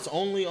now, it's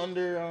only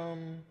under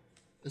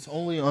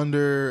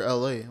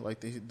LA.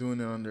 Like they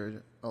doing it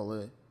under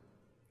LA.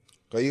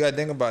 Cause you gotta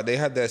think about it, they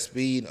have that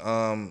speed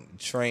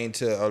train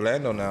to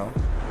Orlando now.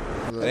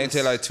 It ain't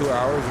take like 2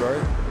 hours,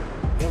 right?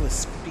 You have a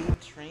speed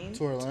train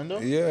To Orlando?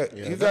 Yeah.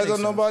 Yeah, You that guys makes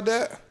don't know sense. about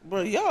that?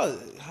 bro. Y'all,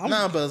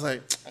 Nah, but it's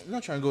like I'm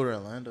not trying to go to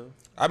Orlando.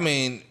 I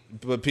mean,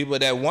 but people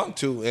that want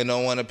to and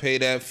don't want to pay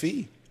that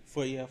fee.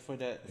 for that.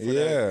 For Yeah.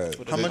 that,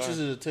 for the How much car. is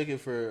it a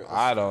ticket for?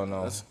 I don't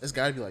know. It's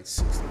got to be like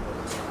 $60.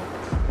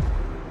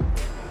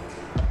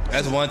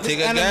 That's one This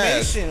ticket gas.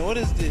 animation. What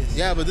is this?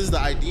 Yeah, but this is the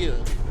idea.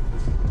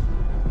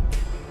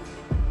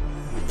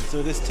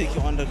 So this take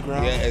you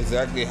underground. Yeah,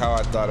 exactly how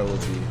I thought it would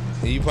be.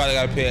 And you probably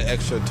gotta pay an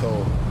extra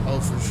toll.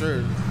 Oh, for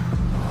sure.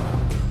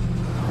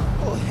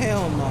 Oh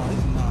hell no,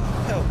 it's not.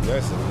 Hell.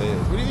 That's a lit.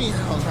 What do you mean?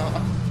 Hell no.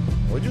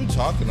 What you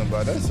talking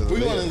about? That's a We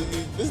lit. want to.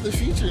 This is the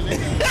future,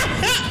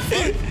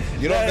 nigga.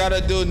 You don't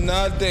gotta do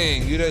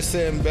nothing. You just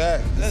sitting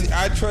back. See,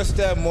 I trust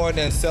that more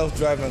than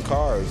self-driving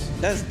cars.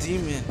 That's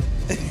demon.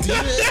 It's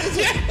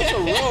a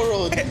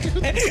railroad.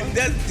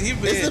 That's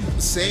demon. It's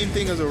the same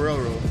thing as a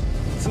railroad.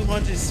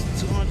 200.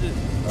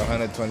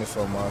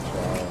 124 miles per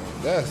hour.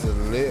 That's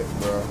lit,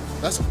 bro.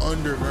 That's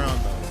underground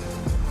though.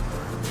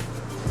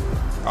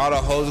 All the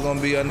hoes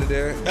gonna be under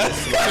there.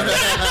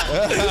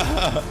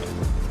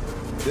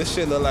 This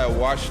shit look like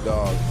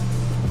Watchdog.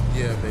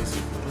 Yeah,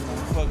 basically.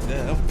 Fuck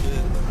that. I'm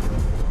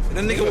good.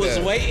 The nigga Look at was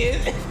that.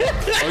 waiting.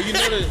 Oh, you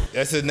know that?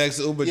 That's the next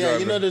Uber Yeah, driver.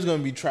 you know there's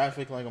gonna be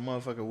traffic like a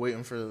motherfucker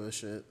waiting for the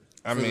shit.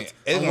 I mean,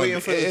 I'm waiting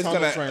for the it's gonna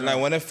tunnels right like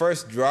now. when it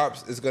first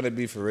drops, it's gonna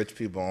be for rich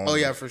people only. Oh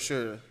yeah, for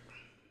sure.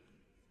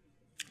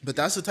 But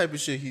that's the type of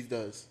shit he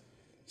does.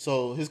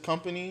 So his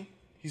company,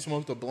 he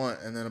smoked a blunt,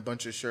 and then a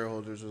bunch of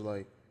shareholders were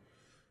like,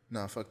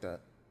 "Nah, fuck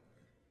that."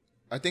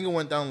 I think it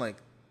went down like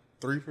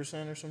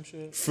 3% or some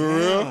shit. For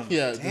real?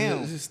 Yeah.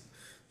 Damn. Just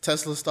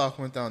Tesla stock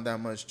went down that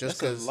much just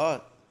That's a because.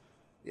 lot.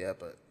 Yeah,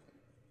 but.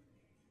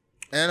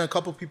 And a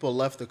couple people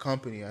left the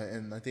company,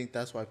 and I think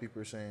that's why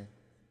people are saying.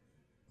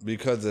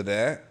 Because of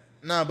that.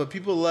 Nah, but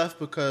people left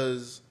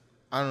because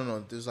I don't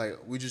know. There's like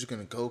we just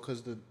gonna go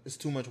because it's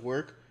too much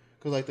work.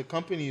 Because like the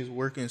company is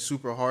working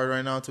super hard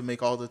right now to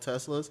make all the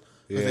Teslas.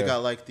 Because they Yeah.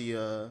 got like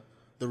the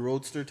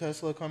Roadster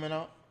Tesla coming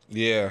out.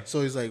 Yeah.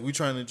 So he's like, we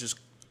trying to just.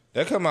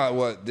 That come out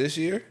what this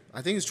year?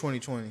 I think it's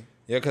 2020.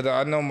 Yeah, because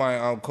I know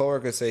my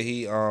coworker say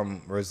he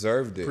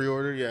reserved it.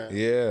 Pre-order, yeah.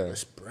 Yeah.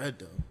 It's bread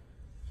though.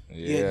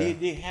 Yeah,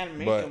 they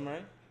handmade them,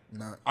 right?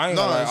 Nah. I ain't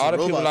No, gonna lie. it's All a the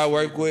people robot I shit.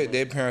 work with,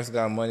 their parents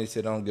got money, so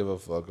they don't give a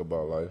fuck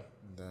about life.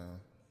 Damn.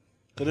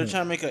 Because they're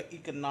trying to make an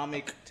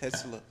economic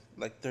Tesla,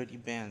 like 30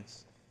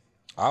 bands.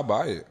 I'll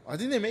buy it. I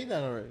think they made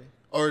that already.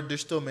 Or they're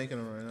still making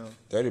them right now.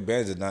 30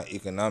 bands is not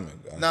economic.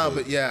 No,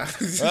 but yeah.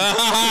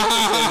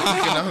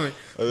 Economic.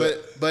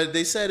 But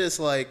they said it's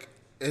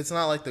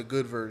not like the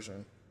good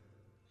version.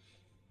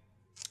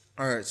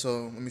 All right,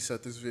 so let me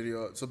set this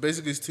video up. So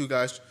basically, it's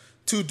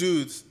two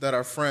dudes that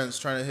are friends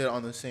trying to hit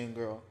on the same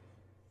girl,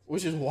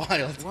 which is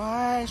wild.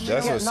 Why she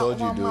That's get what not Soji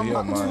one do. He man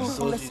don't but mind. two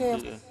from the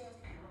same?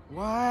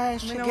 Why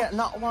she get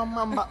not one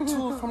man but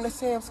two from the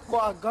same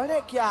squad? Got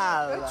it,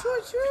 y'all.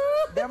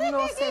 Them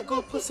no say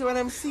good pussy when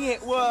them see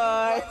it.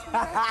 What?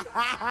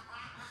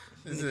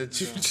 This is a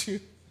choo-choo.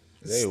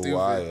 They Stupid.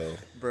 wild.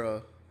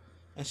 Bro.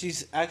 And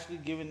she's actually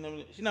giving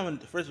them. She's not even,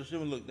 first of all, she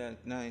don't look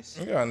that nice.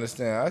 You gotta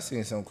understand, I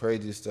seen some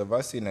crazy stuff.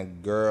 I seen a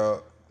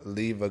girl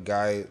leave a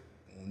guy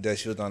that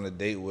she was on a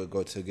date with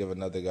go to give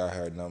another guy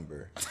her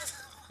number.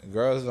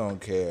 Girls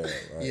don't care. Like,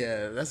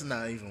 Yeah, that's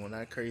not even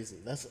that crazy.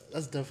 That's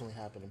definitely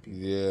happening to people.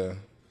 Yeah.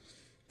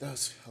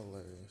 That's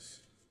hilarious.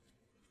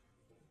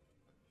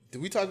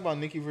 Did we talk about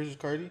Nicki versus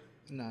Cardi?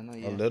 No, not A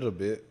yet. little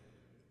bit.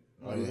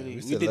 Oh, really?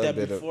 We still did a that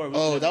bit before. of- We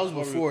did Oh, that that was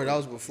before before. we- That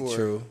was before.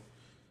 True.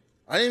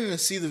 I didn't even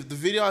see the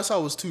video I saw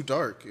was too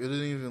dark. It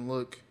didn't even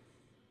look.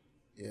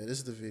 Yeah, this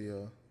is the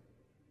video.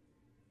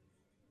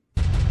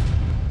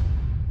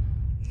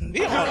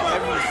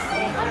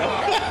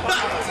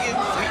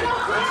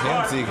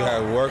 Kenzie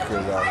got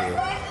workers out here.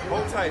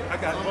 Hold tight. I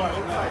got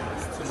hold tight.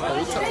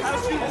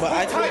 But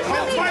I think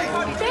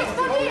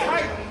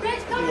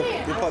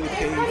they probably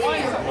pay you.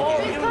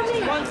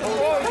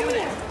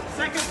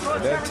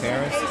 Is that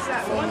Terrence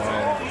from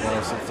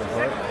 106 and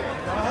Park?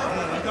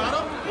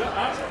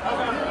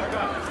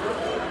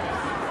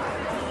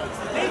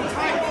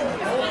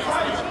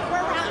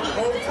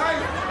 Hold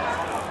tight.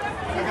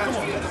 I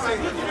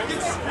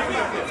got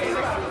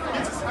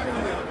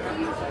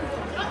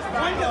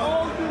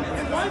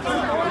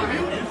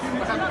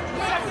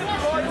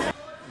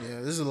Yeah,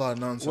 this is a lot of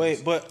nonsense.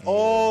 Wait, but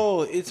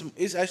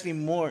it's actually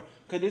more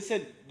because they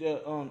said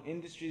the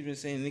industry's been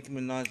saying Nicki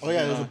Minaj. Oh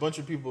yeah, there's a bunch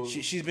of people.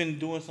 She's been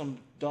doing some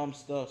dumb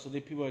stuff, so the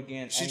people are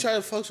again. She tried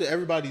to fuck with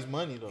everybody's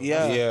money though.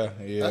 Yeah,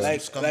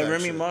 That's some like scumbag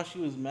Remy shit. Ma, she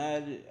was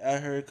mad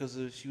at her because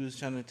she was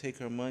trying to take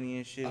her money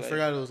and shit. I like,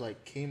 forgot it was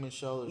like K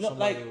Michelle or No,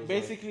 somebody. like was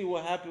basically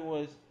what happened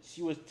was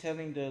she was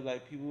telling the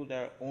people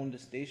that own the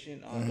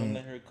station, don't Mhm.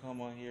 let her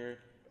come on here.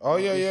 Oh,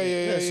 yeah. So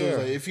it's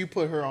like, if you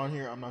put her on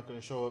here, I'm not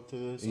gonna show up to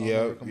this. I'll Yeah,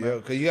 never come yeah. back.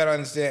 Because you gotta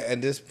understand,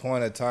 at this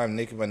point in time,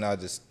 Nicki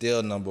Minaj is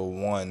still number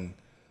one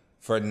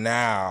for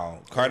now.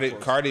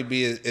 Cardi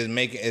B is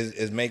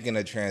making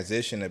a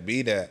transition to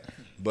be that.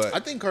 But I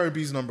think Cardi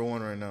B's number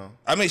one right now.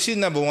 I mean, she's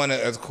number one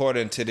as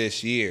according to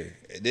this year.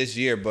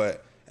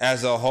 But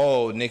as a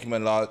whole, Nicki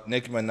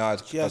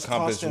Minaj has accomplished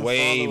constant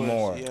way followers,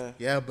 more.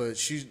 Yeah, but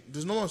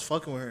there's no one's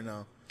fucking with her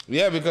now.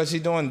 Yeah, because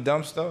she's doing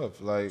dumb stuff.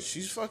 Like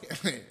she's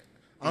fucking.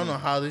 I don't know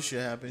how this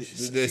shit happened.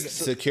 the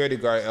security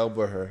guard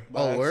elbowed her.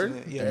 Oh,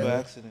 word? Yeah, by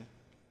accident.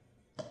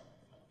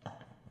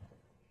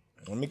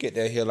 Let me get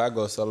that heel. I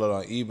go sell it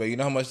on eBay. You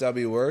know how much that'll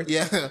be worth?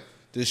 Yeah.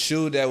 The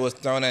shoe that was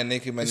thrown at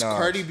Nicki Minaj. It's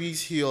Cardi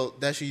B's heel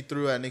that she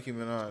threw at Nicki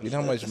Minaj. You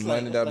know how much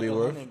money that'll be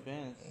worth?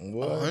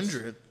 What?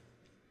 100.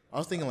 I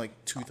was thinking like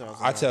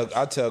 2,000.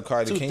 I tell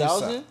Cardi, can you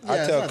 2,000? sign? Yeah, I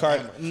it's tell not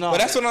Cardi, that much. but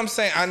that's what I'm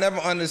saying. I never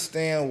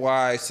understand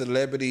why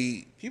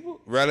celebrity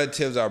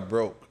relatives are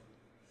broke.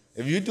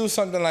 If you do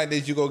something like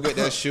this, you go get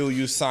that shoe,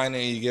 you sign it,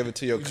 and you give it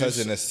to your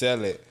cousin to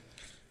sell it.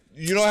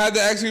 You don't have to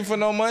ask me for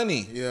no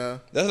money. Yeah.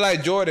 That's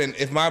like Jordan.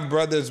 If my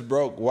brother's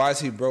broke, why is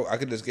he broke? I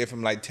could just give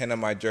him like 10 of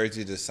my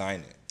jerseys to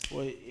sign it.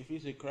 Well, if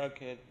he's a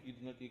crackhead, there's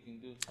nothing you can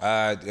do.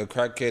 A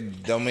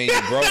crackhead don't mean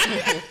you broke.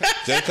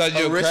 Just because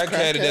you're a rich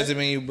crackhead, it crackhead? doesn't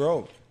mean you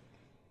broke.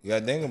 You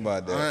gotta think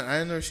about that. I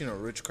ain't never seen a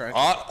rich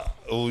crackhead.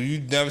 Oh,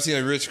 you never seen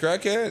a rich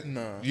crackhead?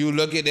 No. You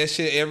look at that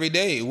shit every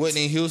day.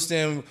 Whitney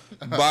Houston,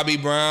 Bobby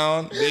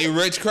Brown, they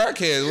rich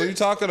crackheads. What are you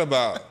talking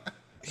about?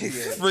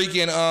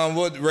 Freaking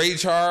what? Ray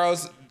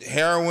Charles,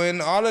 heroin,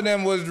 all of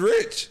them was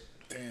rich.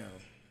 Damn.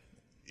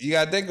 You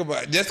gotta think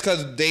about it. Just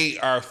because they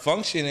are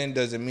functioning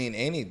doesn't mean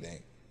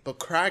anything. But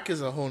crack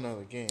is a whole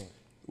nother game.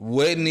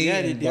 Whitney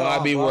and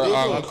Bobby were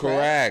on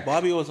crack.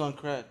 Bobby was on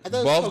crack.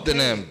 Both of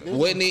them.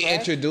 Whitney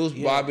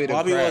introduced Bobby to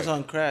Bobby crack. was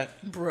on crack.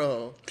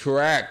 Bro.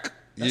 Crack.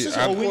 That's just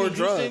a poor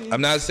drug.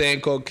 I'm not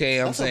saying cocaine.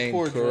 I'm That's a saying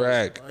poor drug.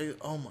 crack.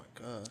 Oh my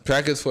god.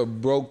 Crack is for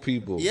broke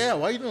people. Yeah,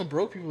 why you doing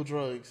broke people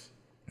drugs?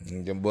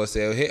 Them boys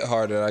say it'll hit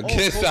harder. I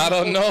guess I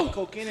don't know.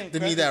 Cocaine and They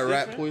crack need that is rat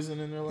different? poison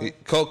in their life.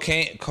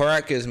 Cocaine,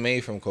 crack is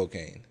made from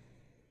cocaine.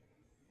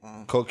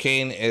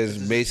 Cocaine is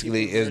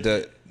basically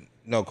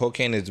No,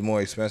 cocaine is more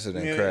expensive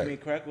than I crack. mean,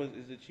 crack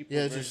is the cheaper.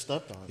 Yeah, it's version. just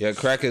stuffed on. Yeah,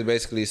 crack is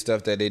basically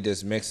stuff that they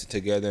just mix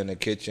together in the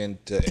kitchen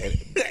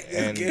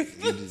and you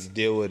just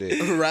deal with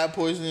it. Rat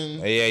poison.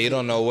 Yeah, you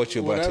don't know what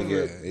you're about to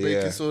Whatever. get. Baking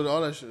Yeah, soda,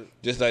 all that shit.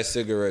 just like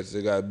cigarettes,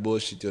 they got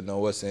bullshit. You know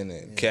what's in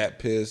it. Cat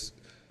piss,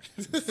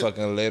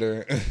 fucking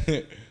litter.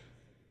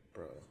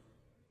 Bro,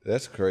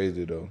 That's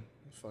crazy though.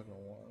 it's fucking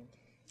wild.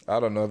 I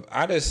don't know.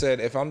 I just said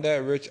if I'm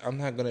that rich, I'm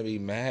not gonna be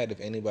mad if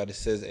anybody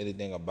says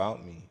anything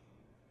about me.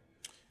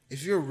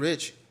 If you're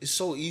rich, it's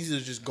so easy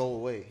to just go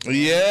away.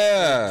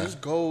 Yeah. Like,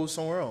 just go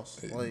somewhere else.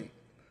 Like,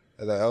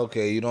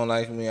 Okay, you don't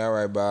like me, all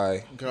right,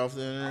 bye. get off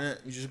the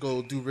internet. You just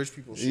go do rich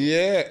people shit.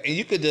 Yeah, and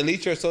you could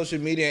delete your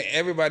social media and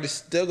everybody's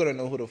still gonna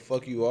know who the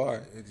fuck you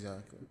are.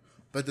 Exactly.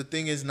 But the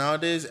thing is,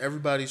 nowadays,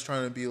 everybody's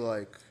trying to be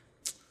like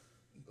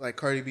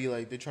Cardi B,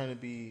 like, they're trying to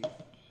be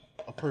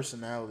a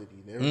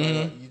personality.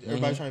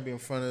 Everybody's trying to be in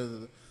front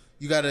of the...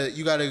 You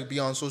gotta be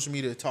on social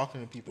media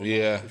talking to people.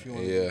 Yeah, if you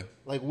want yeah. to.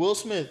 Like, Will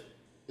Smith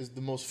is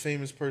the most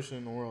famous person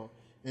in the world.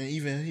 And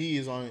even he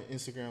is on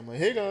Instagram like,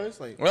 hey, guys.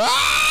 Like,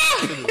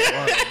 shit is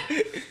wild.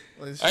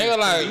 Like, I ain't gonna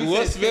lie,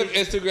 Will Smith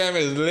Instagram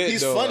is lit. He's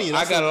though. funny.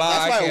 I gotta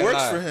lie. That's why it works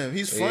lie. for him.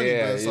 He's funny,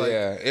 Yeah, but it's like,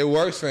 yeah, it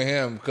works for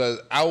him because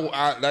I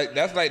like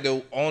that's like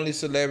the only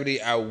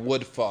celebrity I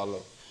would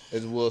follow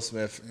is Will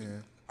Smith. Yeah.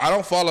 I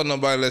don't follow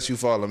nobody unless you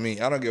follow me.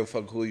 I don't give a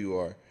fuck who you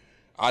are.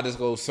 I just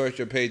go search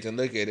your page and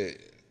look at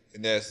it,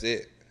 and that's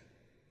it.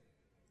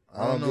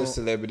 I don't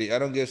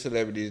give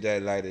celebrities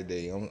that light of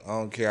day. I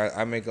don't care.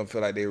 I make them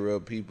feel like they're real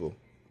people.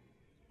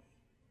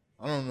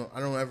 I don't know. I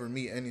don't ever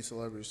meet any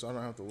celebrities, so I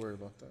don't have to worry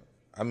about that.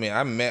 I mean,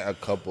 I met a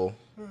couple.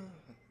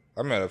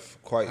 I met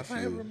quite a Have I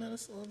ever few. met a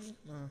celebrity?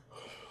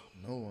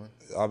 No one.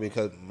 All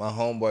because my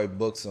homeboy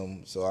books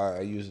them, so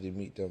I usually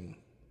meet them.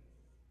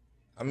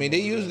 I mean,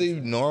 they usually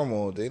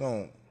normal. They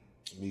don't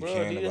be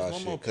caring they just about normal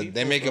shit because people,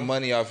 they making bro.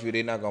 money off you.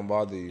 They not gonna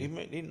bother you.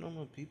 They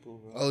normal people,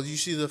 bro. Oh, you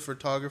see the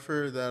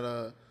photographer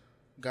that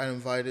got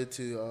invited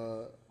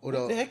to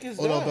Odell, the heck is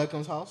Odell that?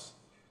 Beckham's house?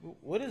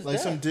 What is Like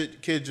that? some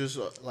kid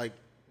just like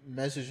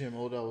messaged him.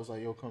 Odell was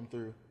like, "Yo, come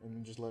through,"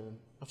 and just let him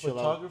chill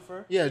photographer?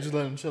 out. Yeah, just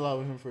let him chill out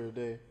with him for a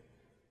day.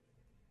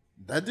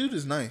 That dude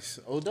is nice.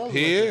 Odell.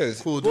 He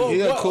is. cool dude. Well,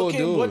 He a cool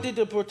dude. What did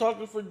the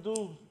photographer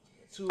do?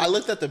 I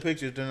looked at the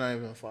pictures. They're not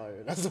even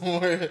fire. That's the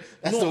worst.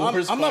 That's the I'm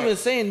worst. not even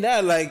saying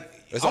that. Like,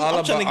 It's I'm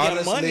all trying to about get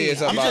honestly. money.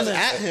 It's I'm about just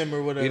at him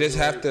or whatever. you just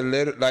have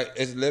to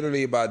it's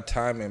literally about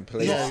time and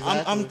place. Yeah,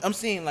 exactly. I'm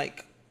saying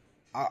like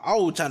I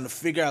was trying to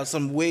figure out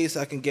some ways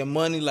I can get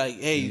money. Like,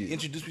 hey,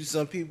 introduce me to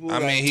some people. I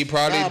like, mean, he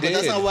probably Nah, but did.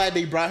 that's not why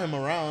they brought him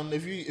around.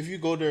 If you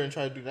go there and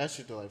try to do that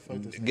shit, they're like, fuck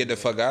this. Get the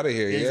fuck out of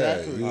here.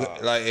 Exactly. Yeah.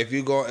 Like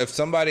if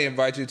somebody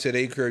invites you to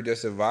their crib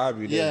just to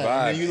vibe, you just Yeah,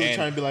 vibe. and then you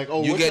trying to be like,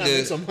 oh, you we're get trying to the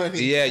make some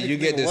money. Yeah, you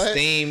get the What?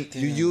 steam.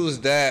 You use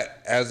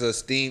that as a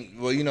steam.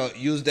 Well,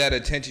 use that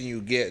attention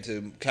you get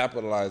to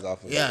capitalize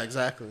off of it. Yeah,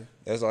 exactly.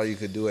 That's all you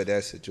could do at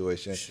that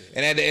situation.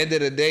 And at the end of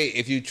the day,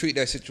 if you treat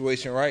that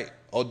situation right,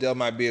 Odell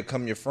might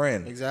become your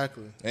friend.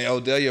 Exactly. And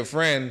Odell, your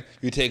friend,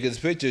 you take his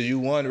pictures, you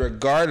won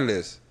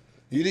regardless.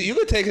 You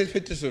could take his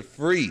pictures for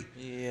free.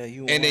 Yeah,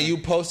 you. And then you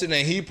post it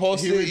and he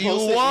posted it, you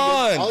reposted it.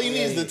 won. All you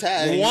need is the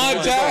tag.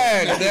 One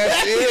tag.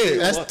 That's it.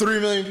 That's 3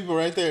 million people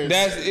right there.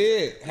 That's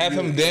it. Have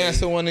him dance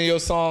to one of your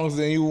songs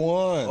and you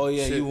won. Oh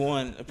yeah, you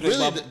won. Really,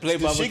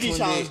 the Shiggy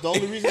challenge, the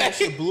only reason that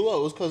shit blew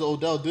up was because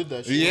Odell did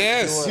that shit.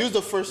 Yes. He was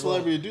the first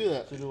celebrity to do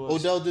that.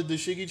 Odell did the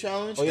Shiggy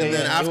challenge, Oh, yeah, and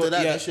then yeah. after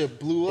that, Yeah. that shit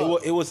blew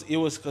up. It was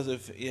because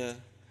of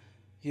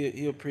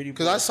He a pretty.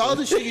 Because I saw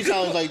the Shiggy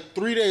challenge like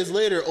 3 days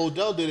later.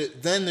 Odell did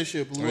it, then the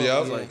shit blew up. I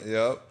was like,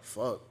 Yep.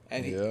 fuck.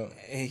 And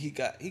he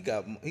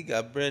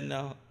got bread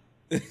now.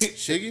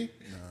 Shiggy?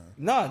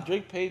 Nah,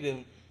 Drake paid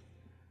him.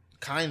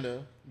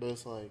 Kinda, but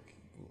it's like,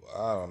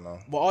 I don't know.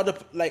 But all the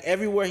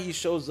everywhere he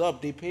shows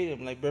up, they paid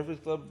him. Like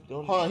Breakfast Club.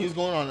 Don't. hold on, he's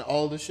going on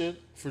all the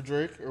shit for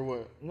Drake or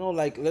what? No,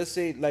 like let's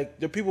say like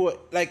the people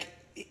like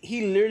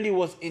he literally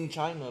was in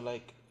China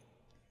like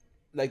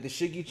the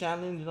Shiggy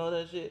challenge and all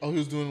that shit. Oh, he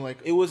was doing like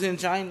it was in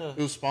China.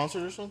 It was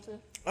sponsored or something.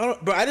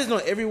 I just know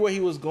everywhere he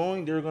was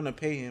going, they were gonna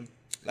pay him.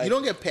 Like, you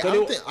don't get paid. I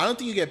don't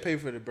think you get paid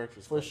for the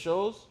Breakfast Club. For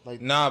shows? Like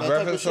Nah, that type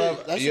of Breakfast shit,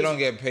 Club, that's you just- don't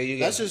get paid. You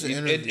that's get, just an you-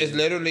 interview. It's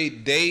literally,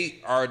 they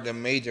are the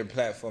major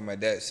platform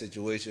at that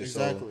situation.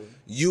 Exactly. So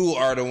you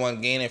are the one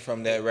gaining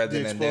from that rather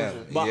The than them.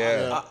 exposure. But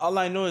Yeah. all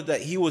I know is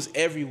that he was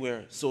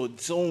everywhere. So a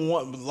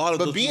lot of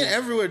But those being people-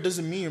 everywhere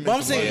doesn't mean you're But I'm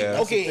making saying, money.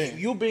 That's the okay, thing.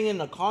 you bring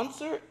in a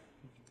concert.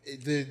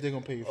 They're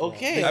gonna pay you. For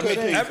Okay,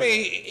 that. I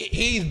mean,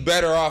 he's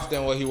better off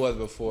than what he was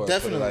before. put it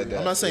Definitely. like that.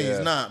 I'm not saying Yeah.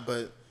 he's not,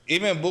 but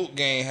Even Boot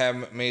Gang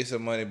have made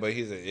some money, but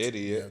he's an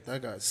idiot.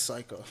 that guy's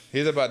psycho.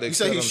 He's about to You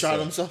said kill he shot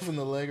himself. himself in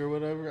the leg or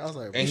whatever. I was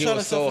like, And he shot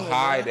was so himself in the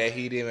high leg? that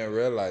he didn't even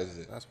realize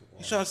it.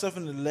 He shot himself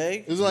in the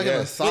leg. It was like in the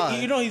Yes. thigh.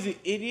 You know he's an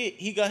idiot.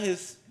 He got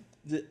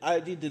the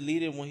ID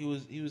deleted when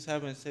he was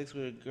having sex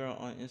with a girl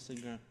on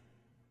Instagram.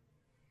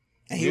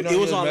 And You know it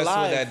was on messing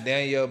live. with that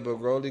Danielle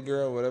Bergoli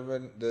girl, whatever,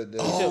 the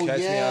Oh Catch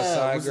Me yeah,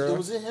 Outside girl.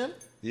 was it him?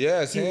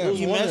 Yes, him.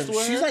 he messed with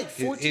She's her? like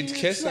 14. He's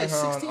she's kissing like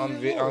her 16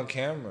 on years old.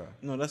 camera.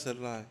 No, that's a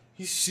lie.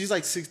 She's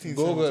like 16.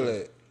 Google 17.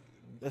 it.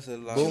 That's a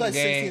lot. She's Boot like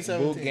gang, 16,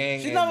 17. boot gang.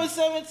 She's and- not even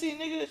 17,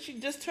 nigga. She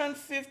just turned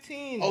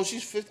 15. Oh,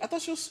 she's 15. I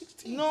thought she was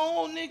 16.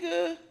 No,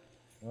 nigga.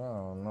 I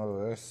don't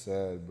know. That's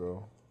sad,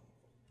 bro.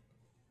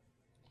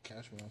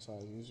 Cash me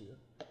outside is easier.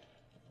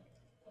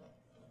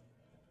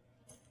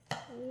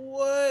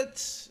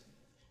 What?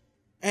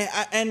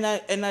 And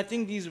I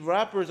think these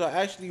rappers are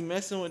actually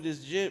messing with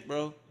this shit,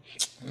 bro.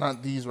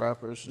 Not these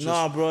rappers.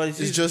 Nah, bro.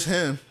 It's just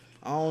him.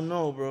 I don't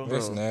know, bro.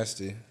 That's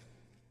nasty.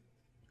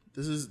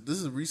 This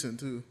is recent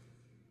too.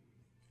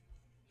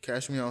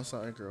 Cash me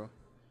outside, girl.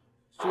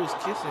 She was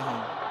kissing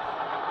him.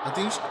 I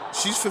think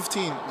she's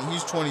 15 and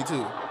he's 22.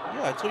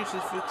 Yeah, I told you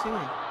she's 15.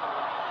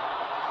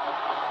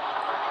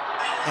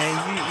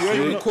 And you He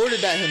already recorded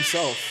that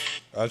himself.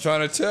 I'm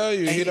trying to tell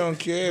you, he don't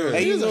care.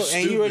 And you Niggas are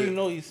already stupid.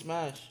 know he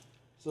smashed.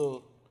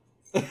 So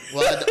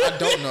Well, I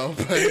don't know,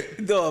 but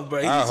no, bro.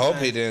 I hope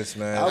he didn't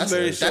smash. I'm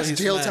very sure that's he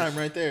jail smashed. time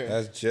right there.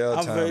 That's jail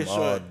I'm time very all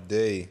sure.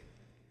 day.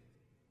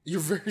 You're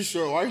very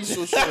sure. Why are you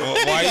so sure? Why You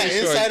are got you sure?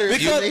 insider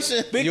Because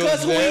information?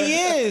 because who he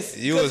is.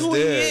 You Because was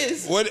who there. he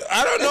is. What?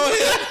 I don't know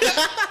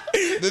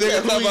him. The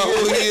nigga talk about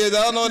who he is.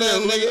 I don't know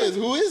that nigga.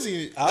 Who is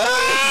he?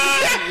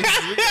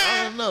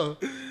 I don't know.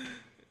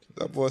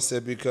 That boy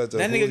said because of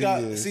That who nigga he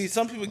got. is. See,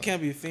 some people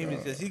can't be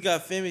famous because he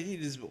got famous. He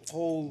just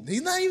whole.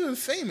 He's not even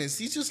famous.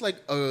 He's just like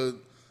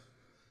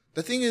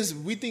the thing is,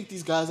 we think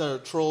these guys are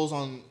trolls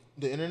on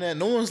the internet.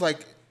 No one's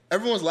like,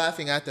 everyone's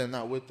laughing at them,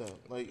 not with them.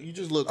 Like, you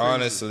just look crazy.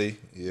 Honestly,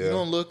 yeah. You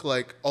don't look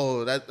like,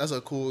 oh, that's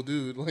a cool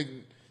dude. Like,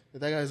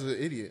 that guy's an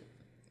idiot.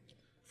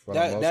 For the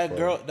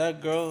most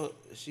That girl,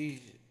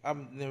 she.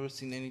 I've never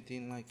seen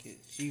anything like it.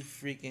 She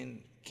freaking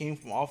came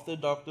from off the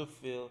Dr.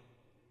 Phil.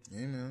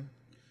 Yeah, man.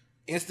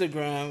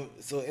 Instagram.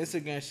 So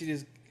Instagram, she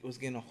just was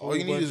getting a whole. All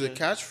you need bunch is a of-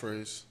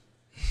 catchphrase.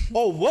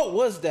 Oh, what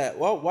was that?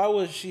 Why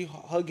was she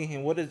hugging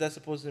him? What is that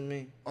supposed to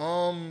mean?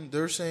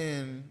 They're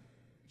saying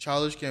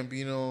Childish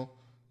Gambino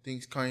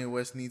thinks Kanye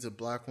West needs a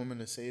black woman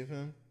to save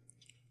him.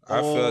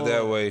 I feel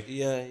that way.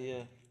 Yeah,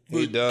 yeah.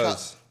 He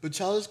does. But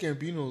Childish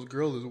Gambino's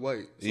girl is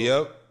white. So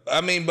Yep. I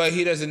mean, but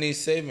he doesn't need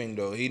saving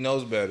though. He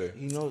knows better.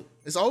 You know,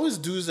 it's always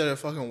dudes that are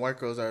fucking white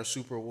girls that are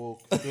super woke.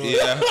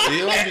 Yeah,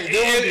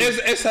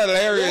 it's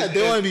hilarious. Yeah,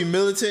 they want to be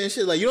militant and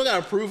shit. Like, you don't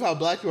gotta prove how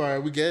black you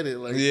are. We get it.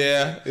 Like,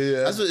 Yeah.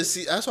 That's what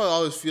that's what it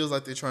always feels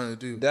like they're trying to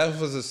do. That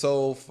was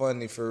so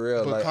funny for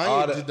real. But Like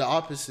all Kanye did the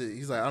opposite.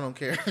 He's like, I don't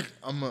care.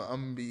 I'm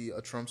gonna be a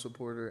Trump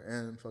supporter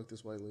and fuck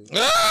this white lady.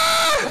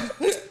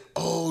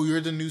 Oh, you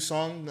heard the new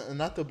song?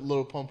 Not the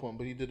Little Pump one,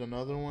 but he did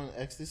another one,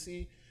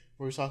 Ecstasy,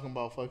 where he's talking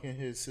about fucking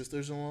his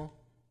sisters-in-law.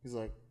 He's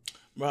like,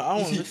 bro, I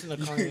don't listen to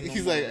Kanye.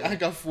 He's like, I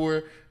got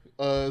 4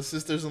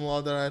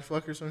 sisters-in-law that I'd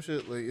fuck or some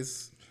shit. Like,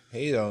 it's.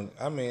 He don't.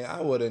 I mean, I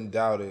wouldn't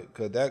doubt it,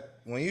 cause that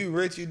when you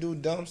rich, you do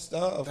dumb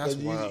stuff. That's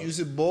Cause wild. you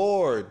just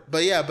bored.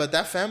 But yeah, but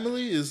that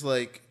family is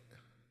like,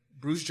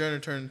 Bruce Jenner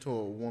turned into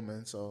a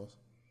woman, so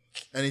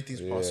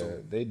anything's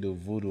possible. They do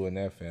voodoo in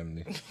that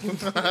family.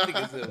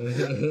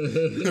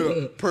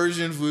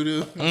 Persian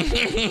voodoo.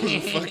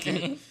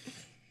 Fucking.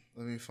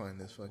 Let me find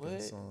this fucking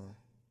What? song.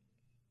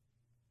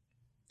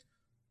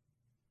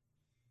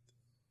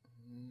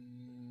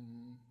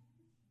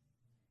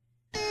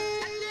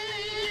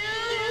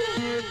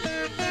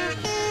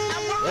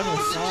 That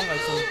don't sound like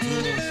some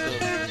demon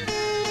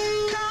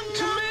stuff.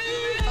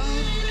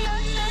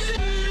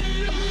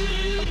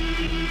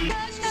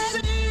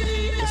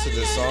 This is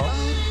the song.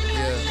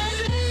 Yeah.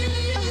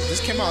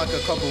 This came out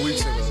like a couple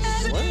weeks ago.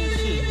 What is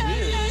shit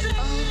weird?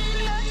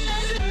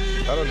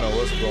 I don't know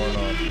what's going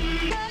on.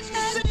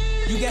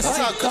 You got That's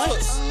not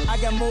cuts, I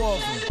got more of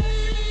them.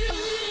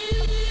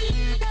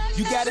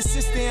 You got a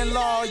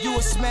sister-in-law, you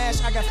a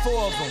smash, I got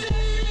 4 of them.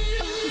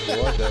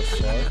 What the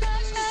fuck?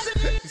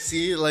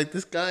 See, like,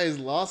 this guy has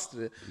lost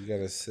it. You got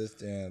a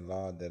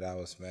sister-in-law that I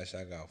would smash.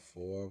 I got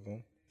 4 of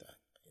them.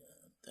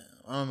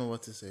 I don't know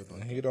what to say about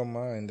it. He don't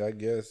mind, I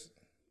guess.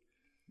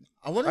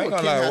 I wonder I ain't what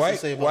Kim gonna lie. has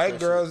to say about White that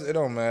girls, it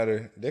don't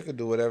matter. They could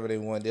do whatever they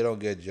want. They don't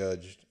get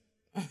judged.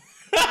 Nah,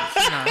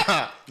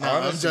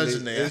 I'm Honestly,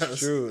 judging that. It's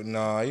true.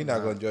 Nah, you're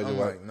not gonna judge a I'm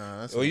white. like,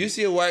 nah, that's When you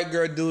see a white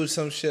girl do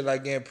some shit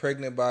like getting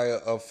pregnant by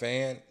a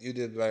fan, you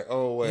just be like,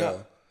 oh well.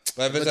 Yeah.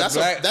 But if it's But a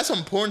black, that's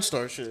some porn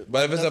star shit.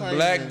 but if it's That's a not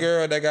black even-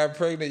 girl that got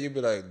pregnant, you'd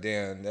be like,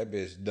 damn, that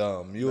bitch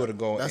dumb. You would have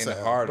gone that's in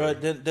a- harder.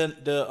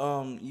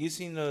 But you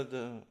seen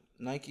the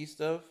Nike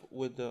stuff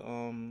with the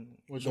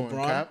Which one,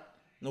 LeBron? Cap?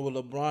 No, with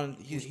LeBron,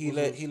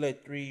 he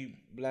let 3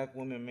 black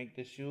women make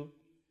the shoe.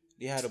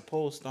 They had a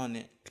post on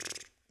it.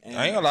 And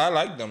I ain't gonna lie, I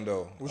like them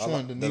though. Which I one?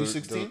 like The new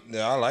 16?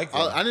 Yeah, I like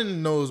them. I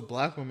didn't know it was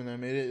black women that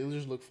made it. It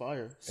just looked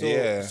fire. So,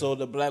 Yeah. So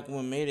the black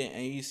woman made it,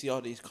 and you see all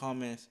these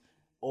comments.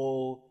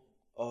 Oh,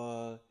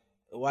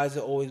 why is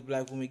it always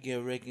black women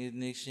get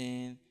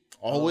recognition?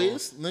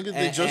 Always? Niggas,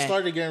 they just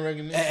started getting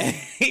recognition.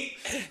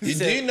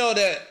 Do you know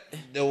that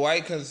the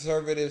white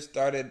conservatives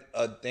started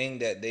a thing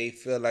that they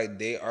feel like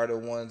they are the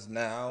ones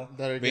now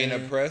That are being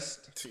getting-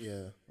 oppressed?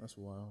 Yeah, that's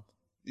wild.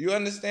 You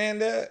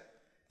understand that?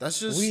 That's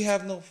just. We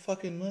have no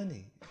fucking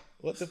money.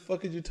 What the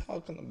fuck are you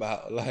talking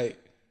about? Like,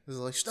 It's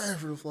like, stand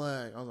for the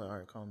flag. I was like, all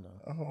right, calm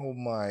down. oh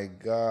my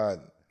God.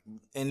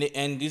 And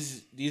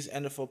these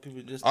NFL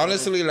people just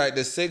Honestly, like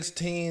the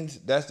 16s,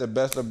 that's the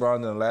best LeBron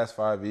in the last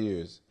 5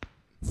 years.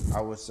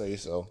 I would say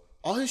so.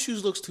 All his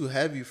shoes looks too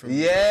heavy for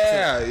me.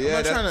 Yeah, I'm yeah.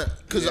 not trying to,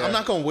 because I'm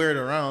not gonna wear it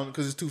around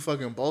because it's too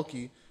fucking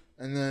bulky.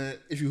 And then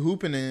if you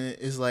hooping in it,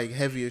 it's like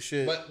heavy as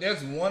shit. But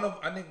there's one of,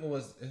 I think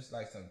it's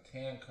like some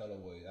tan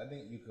colorway. I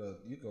think you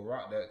could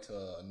rock that to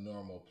a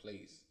normal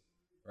place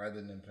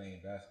rather than playing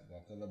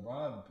basketball. Because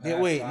LeBron.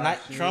 Yeah, wait.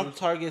 Trump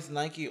targets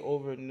Nike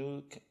over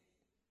new.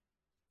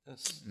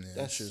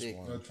 That's sick.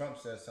 No, Trump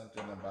said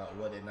something about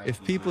what it.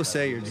 If people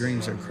say your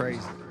dreams are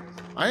crazy,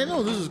 I didn't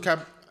know this was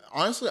Cap.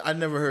 Honestly, I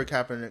never heard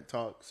Kaepernick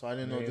talk, so I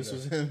didn't know this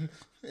was him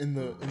in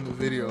the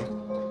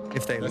video.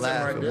 If they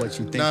laugh at what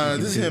you think, nah, you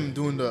this is can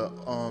do. him doing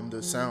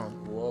the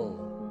sound.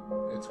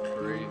 Whoa, it's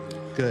crazy.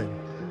 Good.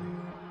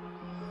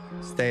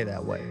 Stay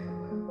that way.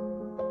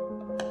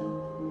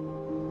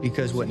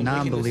 Because what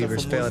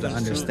non-believers fail to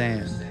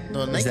understand is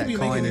that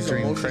calling a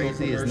dream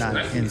crazy is not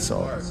an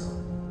insult.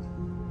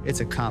 It's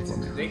a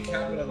compliment. They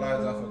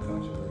capitalize off of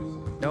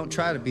controversy. Don't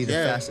try to be the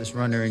fastest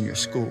runner in your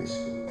school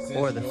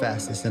or the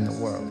fastest in the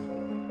world.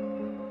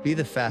 Be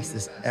the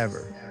fastest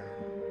ever.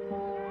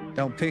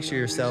 Don't picture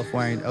yourself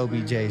wearing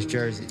OBJ's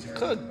jersey.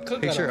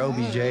 Picture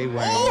OBJ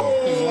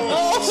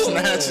wearing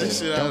Snatch this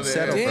shit out Don't of there.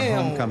 settle for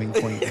homecoming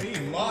queen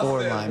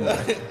or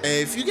linebacker.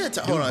 Hey, if you get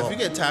if you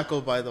get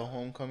tackled by the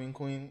homecoming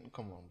queen,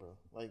 come on, bro.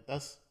 Like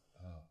that's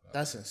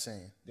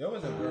insane. There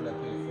was a girl that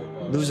played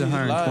football. Lose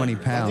 120 I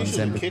think pounds she's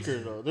and a kicker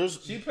though.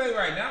 She played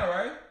right now,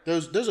 right?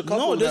 There's a couple.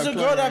 No, there's a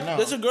girl right now.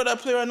 there's a girl that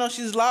play right now.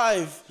 She's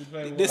live.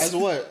 As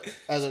what?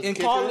 As a in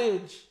kicker?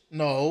 college.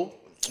 No,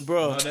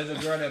 bro. No, there's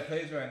a girl that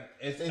plays right now.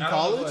 It's in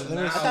college.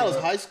 I thought it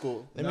was high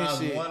school. Let me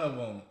see. One of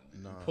them.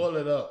 Pull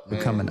it up.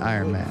 become an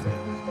Iron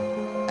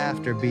Man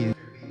after beating,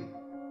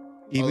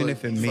 even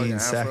if it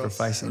means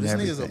sacrificing this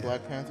everything. This nigga's a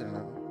Black Panther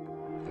now.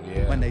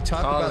 Yeah. When they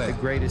talk about the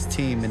greatest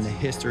team in the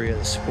history of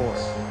the sport,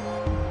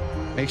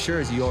 make sure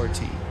it's your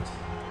team.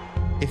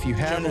 If you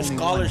have only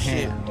one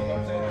hand,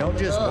 don't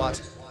just watch.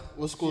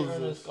 What school is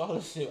this?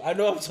 Scholarship. I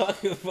know what I'm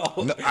talking about.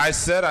 No, I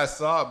said I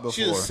saw it before.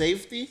 She's a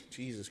safety?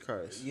 Jesus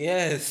Christ.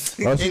 Yes.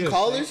 In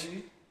college?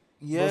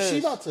 Yes. Bro, she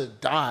about to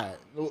die.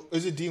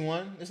 Is it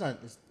D1? It's not.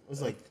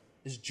 It's like,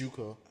 it's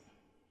JUCO.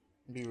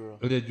 Be real.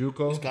 Is it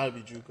JUCO? It's gotta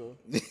be JUCO.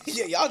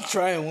 Yeah, y'all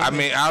trying women. I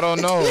mean, I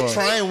don't know.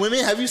 Trying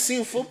women? Have you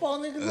seen football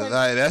niggas like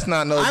Like, that's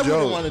not no I joke.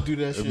 wouldn't want to do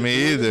that shit.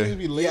 Me bro. either.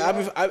 Be laid Yeah,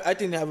 out. I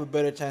think they have a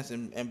better chance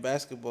in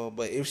basketball.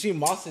 But if she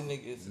mossing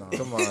niggas,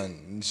 Come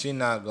on, she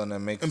not gonna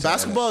make. In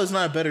basketball, it's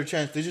not a better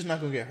chance. They're just not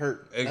gonna get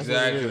hurt. That's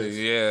what it Exactly. is.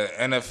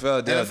 Yeah.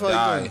 NFL, they'll NFL,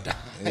 die.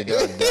 they'll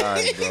They'll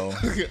die, bro.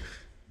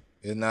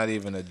 It's not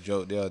even a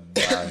joke. They'll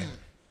die.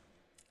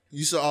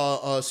 You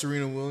saw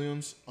Serena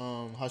Williams,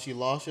 how she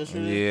lost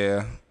yesterday?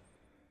 Yeah.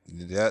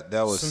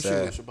 That was Some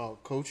sad. shit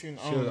about coaching.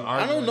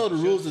 I don't know the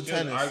rules of She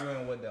was tennis.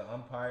 arguing with the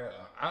umpire.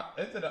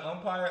 Is it the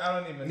umpire? I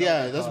don't even know. Yeah,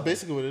 what they that's call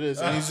basically it. what it is.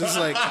 And he's just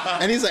like,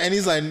 and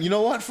he's like, you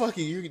know what? Fuck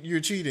you.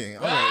 You're cheating.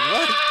 I'm like,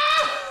 what?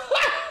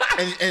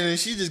 and then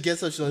she just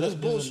gets up. She's like, that's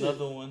bullshit.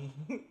 another one.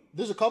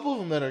 There's a couple of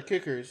them that are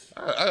kickers.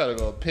 I gotta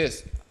go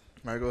piss.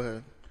 All right, go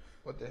ahead.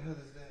 What the hell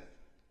is that?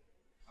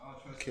 I don't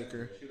trust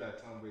Kicker. That. She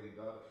like Tom Brady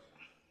got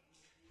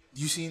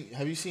it.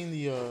 Have you seen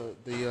the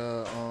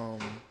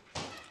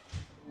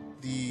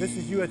This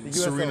is you at the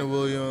US Serena Open.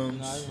 Williams?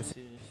 No, I didn't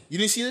see this. You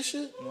didn't see this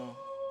shit? No.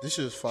 This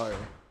shit is fire.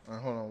 All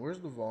right, hold on. Where's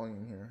the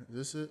volume here? Is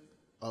this it?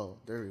 Oh,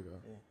 there we go.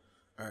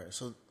 All right,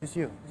 so It's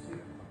you.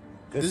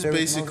 this is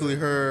basically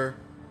her.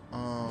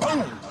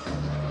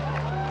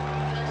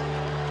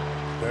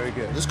 Very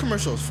good. This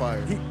commercial is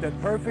fire. Keep the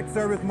perfect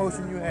service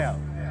motion you have.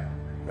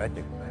 Right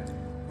there.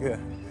 Good.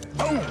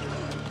 Boom.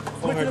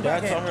 Oh, Switch her to the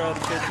dad backhand. taught her how to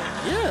kick.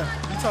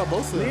 Yeah, you taught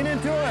both of Lean them.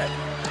 into it.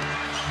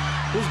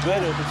 Who's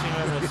better between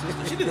her and her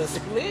sister? She did a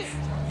split.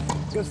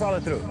 Good follow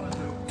through.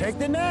 Take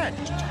the net.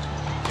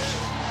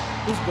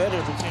 Who's better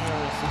between her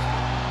and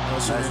her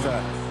sister? Nice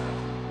try.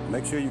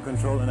 Make sure you're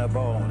controlling that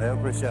ball on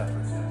every shot.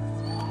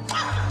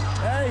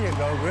 There you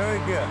go. Very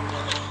good.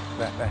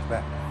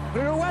 Back.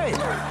 Put it away.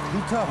 Be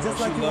tough, just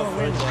like you want to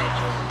win.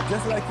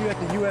 Just like you at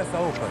the U.S.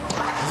 Open.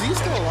 Is he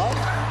still alive?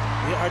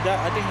 Yeah, her dad.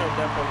 I think her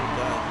dad probably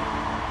died.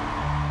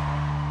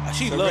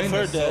 She loved her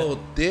Serena's dad. so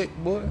thick,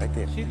 boy. Right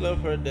there. She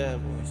loved her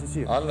dad, boy. This is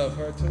you. I love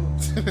her too.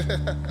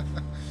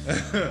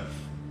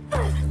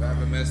 If I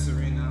ever met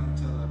Serena, I'm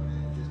tell her,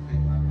 man, just pay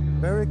my bills.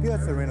 Very good,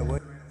 Serena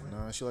Williams.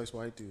 Nah, she likes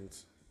white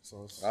dudes.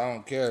 So it's, I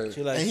don't care.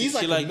 She like, And he's she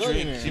like a like Drake.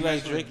 millionaire. She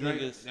like Drake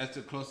niggas. That's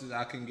the closest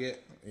I can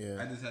get.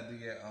 Yeah. I just had to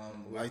get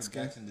Light Michael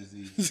skin? Jackson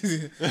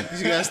disease.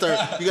 you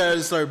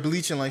gotta start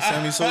bleaching like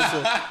Sammy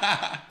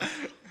Sosa.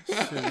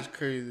 Shit is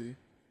crazy.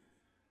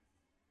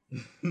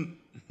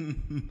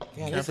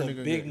 Yeah, that's a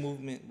big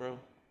movement, bro.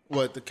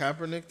 What, the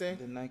Kaepernick thing?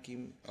 The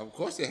Nike. Of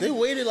course They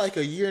waited like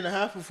a year and a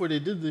half before they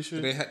did this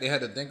shit. They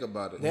had to think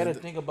about it. They had to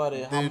think about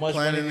it. How They much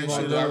planning money this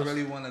they shit Do I out.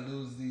 really want to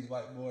lose these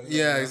white boys?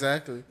 Yeah,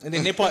 exactly. And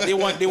then they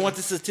want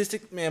the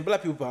statistic. Man,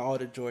 black people buy all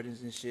the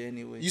Jordans and shit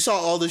anyway. You saw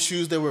all the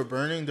shoes they were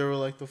burning. They were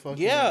like the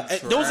fucking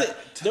those are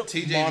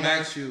TJ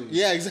Maxx shoes.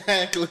 Yeah,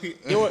 exactly.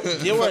 They were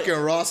fucking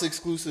Ross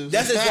exclusives.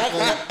 That's exactly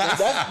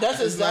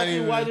that's It's not exactly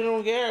even- why they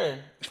don't care.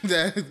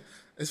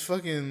 It's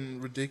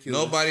fucking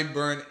ridiculous. Nobody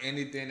burned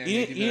anything that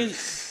made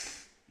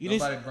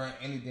Nobody burned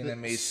anything that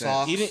made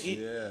Socks. sense.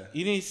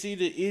 You didn't see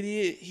the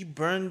idiot? He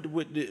burned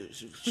with the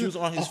shoes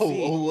on his Oh,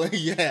 feet. oh,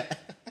 yeah.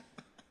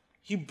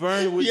 He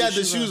burned with He had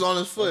the shoes on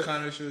his foot. What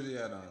kind of shoes he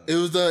had on? It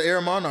was the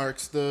Air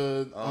Monarchs.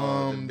 The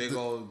big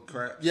old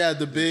crap. Yeah,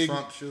 the big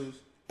Trump shoes.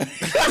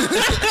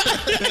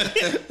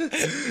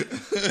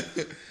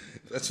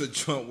 That's what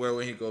Trump wear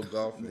when he go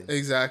golfing.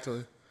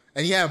 Exactly.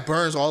 And he had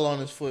burns all on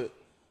his foot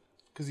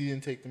because he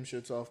didn't take them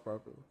shits off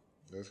properly.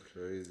 That's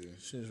crazy.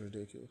 Shit is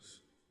ridiculous.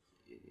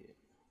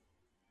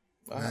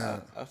 I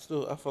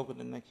fuck with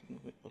the Nike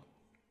movement.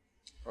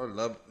 I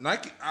love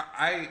Nike.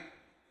 I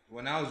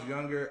when I was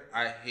younger,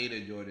 I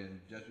hated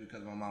Jordan just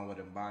because my mom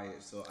wouldn't buy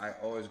it. So I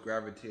always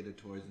gravitated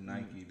towards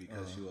Nike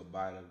because she would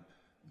buy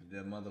the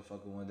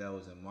motherfucker one that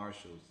was in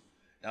Marshalls.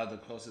 That was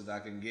the closest I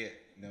can get.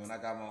 Then when I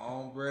got my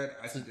own bread,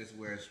 I should just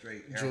wear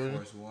straight Air Jordan?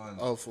 Force Ones.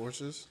 Oh,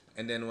 Forces?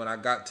 And then when I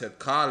got to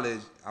college,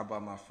 I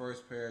bought my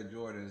first pair of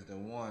Jordans, the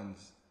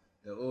ones,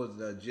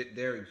 the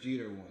Derek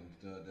Jeter ones,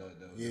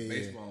 the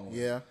baseball ones.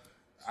 Yeah.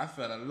 I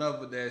fell in love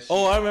with that shit.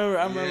 Oh, I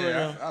remember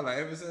Yeah, them. I like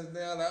ever since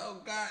then. I like, oh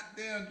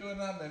goddamn,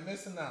 Jordan, I've been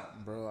missing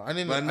out, bro. I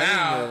didn't. But I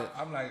now didn't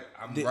I'm like,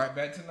 I'm right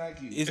back to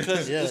Nike. It's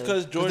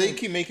because Jordan. They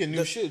keep making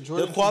new shit.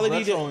 Jordan the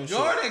quality Jordan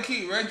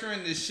keep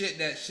retroing the shit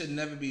that should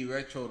never be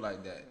retro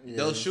like that. Yeah.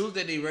 Those shoes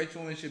that they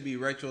retroing should be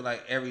retro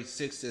like every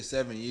 6 to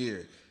 7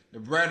 years. The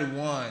Bread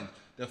 1,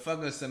 the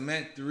fucking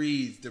Cement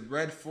 3s, the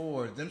Bread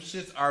 4s, them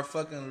shits are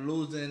fucking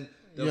losing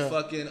the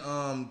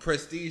fucking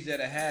prestige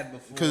that it had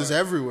before. Because it's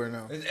everywhere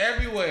now. It's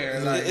everywhere.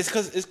 Like, it's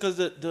because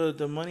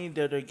the money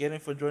that they're getting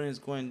for Jordan is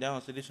going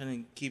down, so they're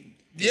trying to keep.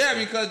 Yeah,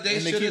 because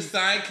they should have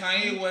signed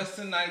Kanye West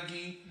to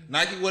Nike.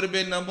 Nike would have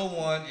been number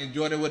 1, and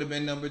Jordan would have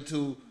been number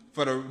 2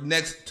 for the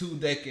next 2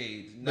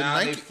 decades. But Now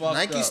they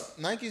fucked up.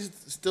 Nike's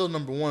still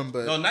number 1,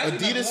 but No, Nike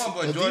Adidas, number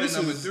 1, but Jordan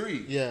number is-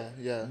 3.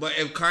 Yeah. But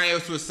if Kanye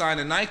West was signed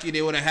to Nike,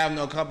 they wouldn't have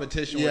no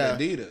competition with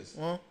Adidas.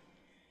 Well,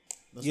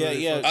 that's Yeah, what they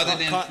yeah. fuck-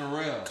 Other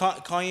than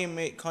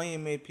Pharrell. Kanye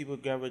made people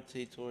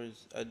gravitate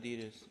towards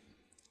Adidas.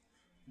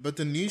 But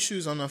the new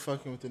shoes, I'm not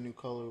fucking with the new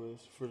colorways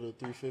for the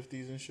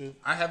 350s and shit.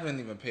 I haven't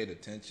even paid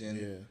attention.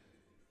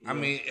 Yeah. I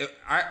mean,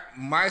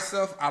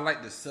 I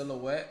like the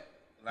silhouette.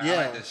 Like, I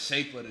like the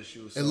shape of the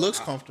shoe. It looks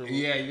comfortable.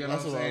 Yeah, you know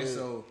That's what I'm saying? about it.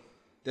 So,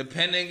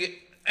 depending,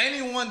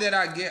 anyone that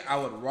I get, I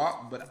would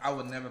rock, but I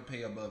would never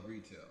pay above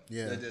retail.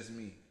 Yeah. That's just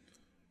me.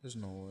 There's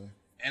no way.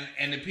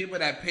 And the people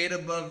that paid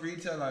above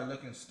retail are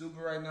looking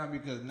stupid right now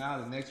because now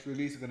the next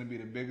release is going to be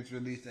the biggest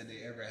release that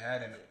they ever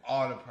had, and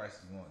all the prices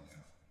going down.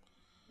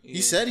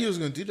 He said he was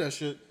gonna do that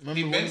shit. Remember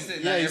He when? been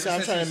saying, Yeah, like, he ever said I'm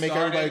since trying he to make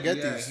started,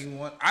 everybody get these.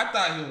 I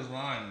thought he was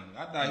lying.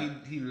 I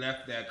thought he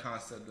left that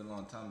concept a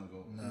long time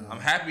ago.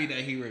 I'm happy that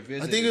he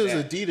revisited. I think it was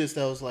that. Adidas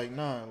that was like,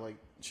 nah, like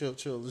chill.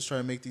 Let's try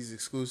to make these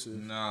exclusive.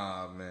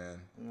 Nah,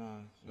 man.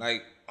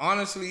 Like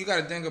honestly, you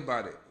got to think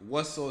about it.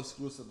 What's so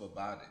exclusive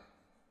about it?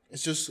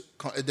 It's just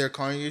they're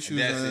Kanye shoes,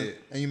 That's and,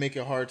 it. and you make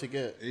it hard to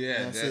get.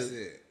 Yeah, that's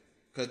it.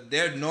 Cause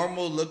they're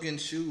normal looking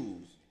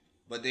shoes,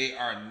 but they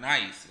are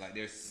nice. Like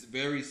they're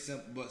very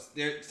simple, but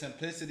their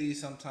simplicity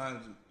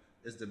sometimes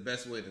is the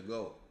best way to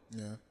go.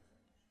 Yeah.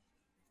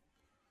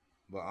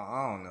 But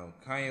I don't know.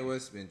 Kanye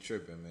West been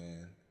tripping,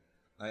 man.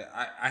 Like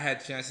I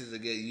had chances to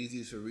get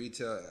Yeezys for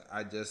retail.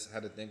 I just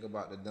had to think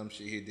about the dumb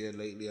shit he did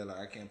lately. Like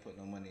I can't put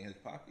no money in his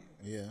pocket.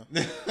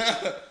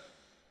 Yeah.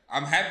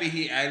 I'm happy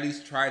he at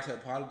least tried to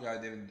apologize,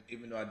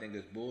 even though I think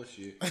it's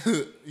bullshit.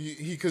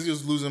 Because he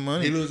was losing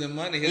money. He losing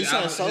money. His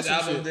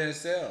album didn't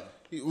sell.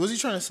 What's he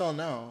trying to sell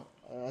now?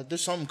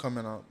 There's something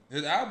coming out.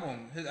 His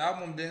album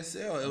didn't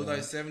sell. It was like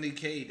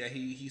 $70K that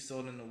he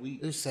sold in a week.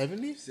 It was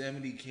 70?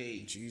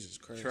 $70K. Jesus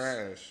Christ.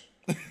 Trash.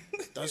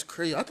 That's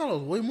crazy. I thought it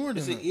was way more than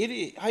He's that. an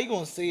idiot. How you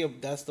gonna say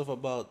that stuff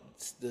about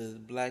the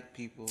black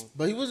people?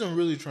 But he wasn't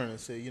really trying to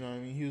say, you know what I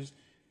mean?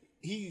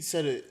 He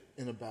said it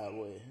in a bad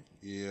way.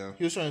 Yeah.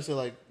 He was trying to say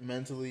like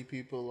mentally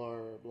people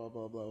are blah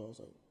blah blah. I was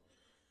like,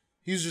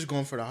 he was just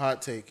going for the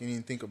hot take and he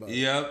didn't think about it.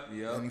 Yep.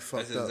 And he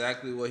fucked That's up.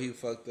 exactly what he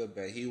fucked up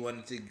at. He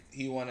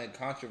wanted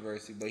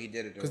controversy, but he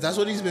did it Because that's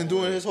what he's been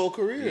doing his whole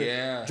career.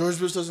 Yeah. George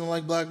Bush doesn't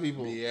like black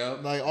people.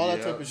 Yep. Like all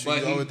that type of shit. But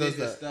He he always did does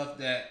the that. stuff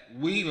that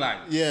we like.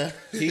 Yeah.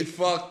 He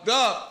fucked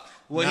up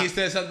when he Nah.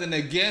 said something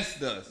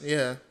against us.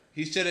 Yeah.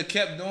 He should have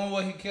kept doing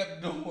what he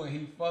kept doing.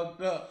 He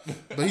fucked up.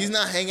 But he's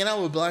not hanging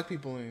out with black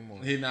people anymore.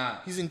 He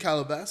not. He's in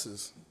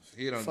Calabasas.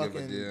 He don't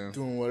fucking give a damn.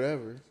 Doing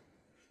whatever.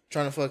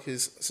 Trying to fuck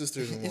his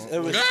sisters and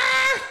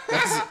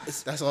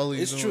that's all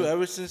he's It's doing. true.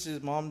 Ever since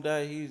his mom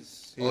died,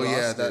 he's. Oh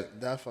yeah,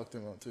 that fucked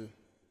him up too.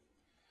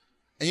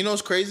 And you know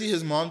what's crazy?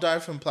 His mom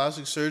died from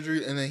plastic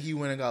surgery, and then he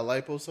went and got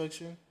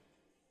liposuction.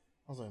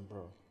 was like,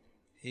 bro.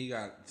 He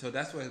got so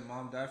that's what his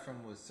mom died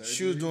from was surgery.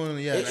 She was doing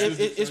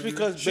It's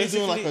because she was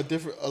doing like basically- a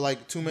different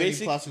like too many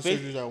plastic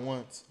surgeries at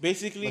once.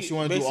 Basically, like she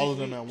wanted to do all of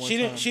them at one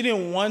time. She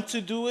didn't want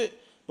to do it,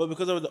 but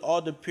because of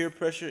all the peer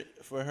pressure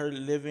for her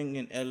living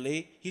in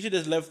LA, he should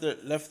have left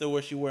her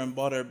where she were and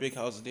bought her a big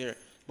house there.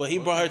 But he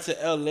brought her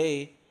to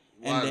LA,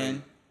 and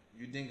then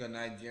you think a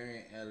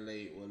Nigerian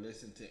LA will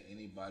listen to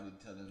anybody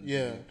telling them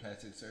Yeah. to do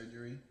plastic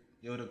surgery?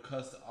 They would have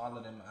cussed all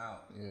of them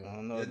out. Yeah. I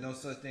don't know. There's no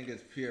such thing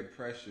as peer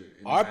pressure.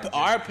 in the our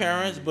Nigerian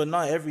parents, community. but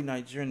not every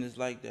Nigerian is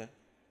like that.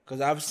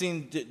 Cause I've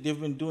seen they've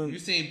been doing. You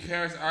seen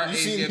parents our You age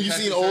seen get you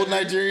plastic seen old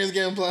surgery? Nigerians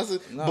getting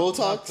plastic Not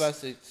Botox?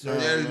 plastic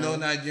surgery. There's no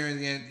Nigerians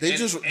getting. They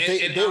just-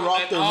 they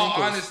rock their In all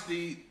wrinkles.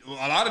 honesty, a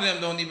lot of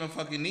them don't even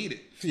fucking need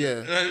it.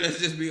 Yeah. Let's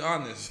just be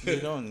honest. They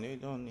don't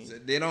need.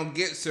 They don't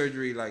get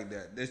surgery like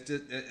that.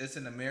 It's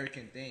an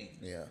American thing.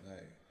 Yeah.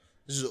 Like,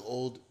 This is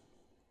old.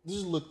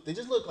 They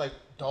just look like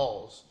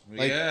dolls.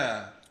 Like,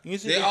 yeah. You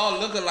see They that- all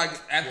look alike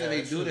after Yeah,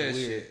 they that do shit that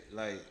weird. shit.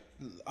 Like,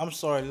 I'm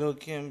sorry, Lil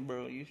Kim,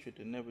 bro. You should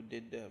have never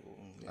did that. Bro.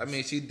 I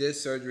mean, she did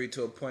surgery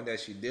to a point that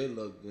she did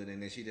look good,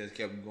 and then she just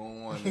kept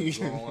going and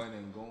going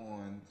and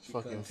going. She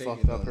fucking couldn't take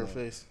fucked it up no her more.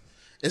 face.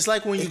 It's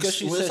like when you Because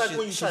she it's said like she-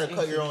 when you try to she's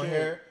cut your own insecure.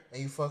 hair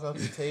and you fuck up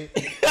the tape.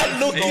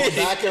 Look Go at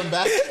back and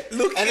back. And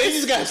then you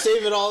just gotta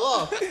shave it all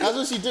off. That's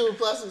what she did with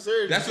plastic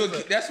surgery.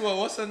 That's what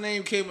what's her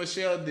name? K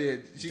Michelle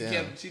did.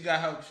 Damn. She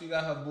got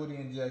her booty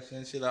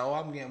injection. She like, oh,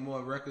 I'm getting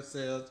more record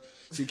sales.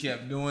 She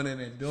kept doing it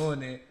and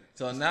doing it.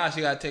 So now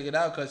she gotta take it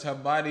out because her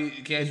body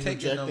can't He's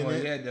take it no rejecting more.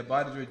 it? Yeah, the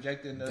body's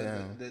rejecting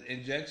Damn. the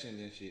injection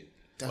and shit.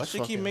 Why she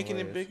keep making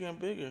it bigger and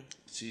bigger?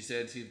 She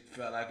said she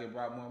felt like it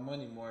brought more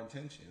money, more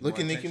attention. Look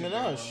More at Nicki attention,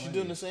 brought Minaj. more She's money.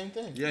 doing the same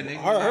thing. Yeah, Nicki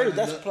Her, Minaj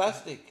that's look-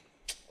 plastic.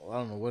 I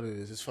don't know what it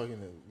is. It's fucking.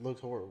 It looks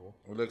horrible.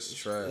 It looks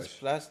trash. It's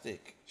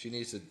plastic. She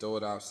needs to throw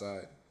it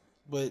outside.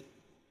 But,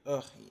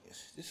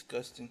 it's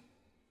disgusting.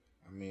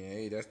 I mean,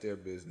 hey, that's their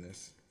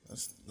business.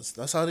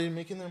 That's how they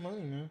making their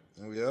money, man.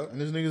 Yep.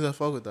 And there's niggas that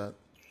fuck with that.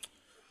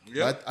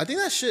 Yep. I think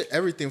that's shit.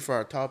 Everything for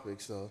our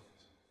topics, though.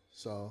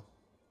 So,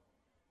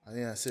 I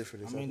think that's it for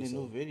this I mean, the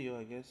episode. new video,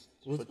 I guess.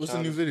 What's for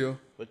the new video?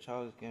 For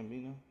Childish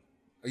Gambino.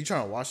 Are you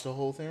trying to watch the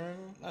whole thing right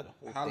now? Not the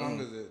whole How thing. long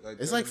is it? Like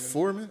It's 30 like minutes?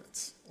 4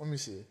 minutes. Let me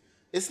see.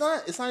 It's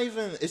not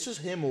even. It's just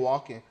him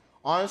walking.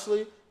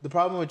 Honestly, the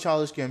problem with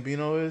Childish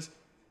Gambino is,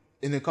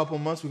 in a couple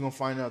months we're gonna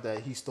find out that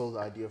he stole the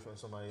idea from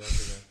somebody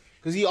else again.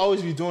 Cause he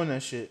always be doing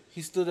that shit.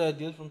 He stole the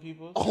ideas from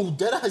people. Oh,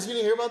 deadass! You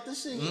didn't hear about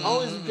this shit? He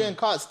always be getting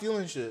caught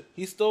stealing shit.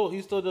 He stole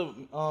the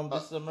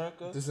This is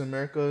America. This is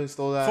America. He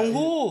stole that From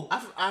who?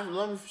 I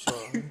let me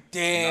show.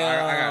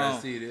 Damn. I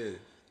gotta see this.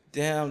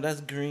 Damn, that's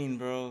green,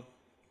 bro.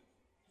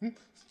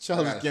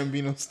 Childish I gotta- Gambino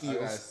I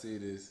gotta steals. see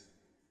this.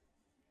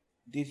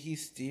 Did he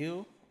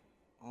steal?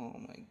 Oh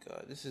my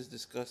god, this is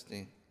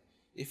disgusting.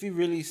 If he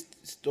really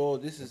stole,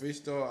 this If is. he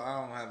stole,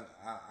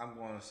 I'm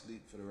going to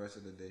sleep for the rest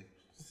of the day.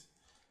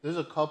 There's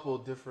a couple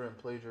different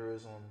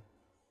plagiarism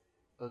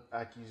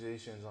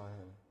accusations on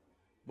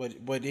him.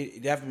 But they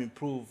haven't been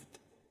proved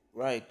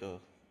right though.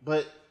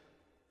 But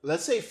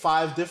let's say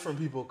 5 different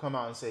people come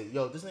out and say,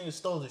 "Yo, this nigga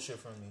stole this shit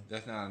from me."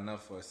 That's not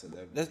enough for a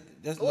celebrity.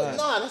 That's Well,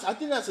 not. no, I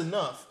think that's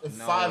enough. If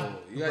No, 5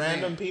 you gotta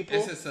random think,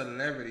 people, It's a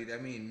celebrity.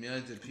 That means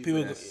millions of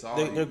people that saw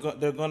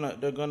They're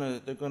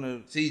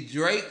gonna. See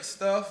Drake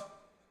stuff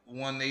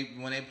when they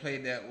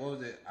played that. What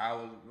was it? I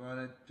was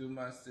running through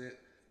my shit.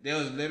 There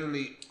was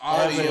literally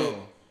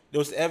audio. There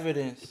was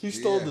evidence. he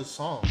stole Yeah. the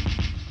song.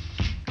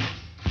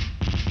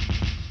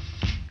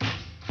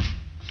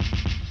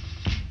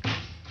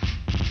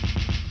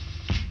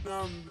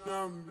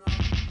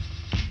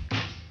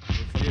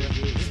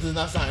 This does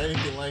not sound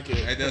anything like it.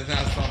 It does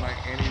not sound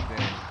like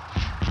anything.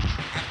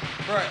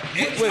 Bro,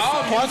 it's Wait,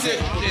 all pause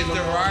music it. is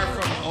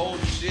derived from old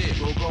shit.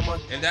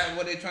 Is that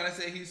what they trying to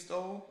say he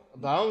stole?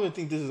 But I don't even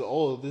think this is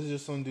old. This is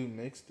just some dude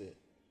mixed it.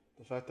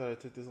 The fact that I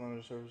took this line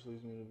of service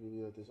leads me to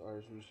believe that this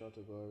artist reached out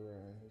to Gallagher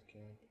and his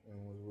camp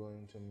and was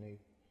willing to make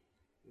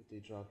if they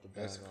dropped the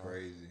bag That's off.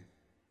 crazy.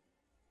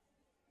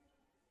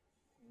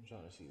 I'm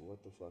trying to see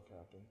what the fuck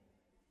happened.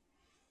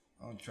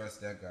 I don't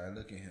trust that guy.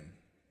 Look at him.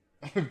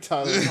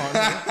 Tyler Conley. What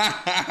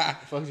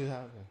the fuck just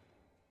happened?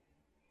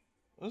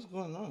 What's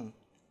going on?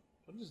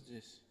 What is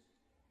this?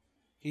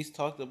 He's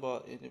talked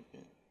about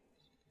independence.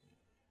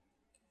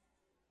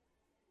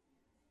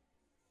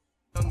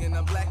 Young and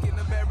I'm black in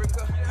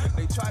America.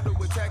 They try to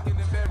attack and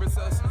embarrass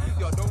us.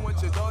 Y'all don't want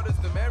your daughters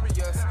to marry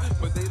us,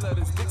 but they let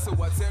us dick, so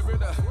I tear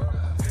it up.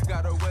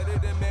 Got her wetter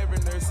than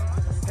mariners.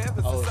 Half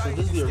of Oh, so society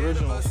this is the scared of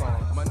original us.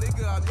 song. My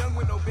nigga, I'm young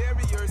with no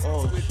barriers.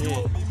 Oh So if you shit!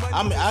 owe me money,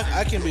 I mean,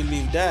 I can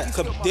believe that.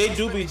 Cause they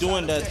do be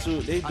doing that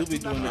too. They do be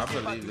doing that. I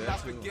believe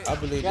that too. I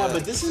believe Yeah, that.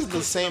 but this is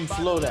the same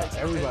flow that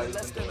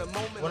everybody's been doing.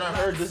 When I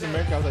heard this in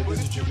America, I was like,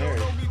 this is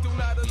generic.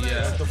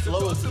 Yeah. The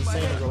flow is the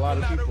same as a lot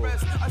of people.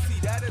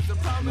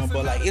 No,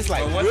 but like it's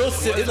like But real.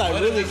 what It's like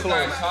are really these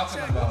guys close.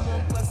 talking about?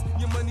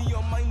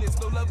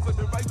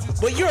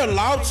 But you're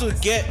allowed to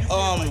get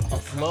A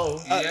flow.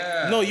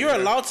 Yeah. No, you're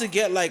allowed to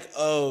get like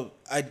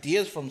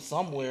ideas from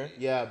somewhere.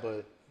 Yeah,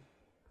 but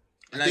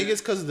I Like- think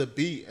it's because of the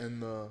beat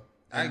and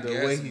I and the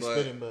guess, way he's but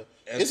spitting, but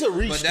it's a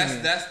reach. But to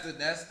me.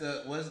 that's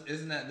the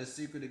isn't that the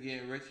secret to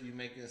getting rich? You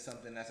making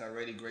something that's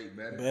already great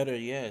better. Better,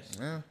 yes.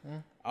 Yeah.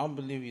 I don't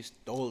believe he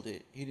stole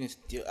it. He didn't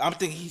steal. I'm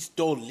thinking he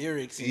stole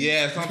lyrics.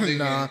 Yeah, something.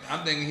 Nah.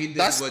 I'm thinking he did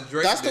That's what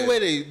Drake that's did. the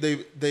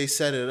way they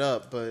set it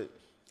up, but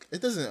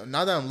it doesn't.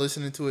 Now that I'm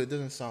listening to it, it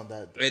doesn't sound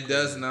that. It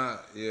does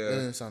not. Yeah, It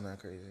doesn't sound that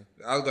crazy.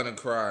 I was gonna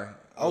cry.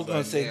 I was gonna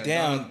like, say,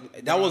 damn, Don-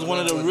 that was one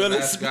of the Don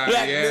realest guy.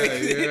 black Yeah,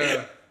 niggas.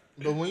 yeah.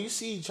 But when you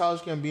see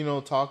Childish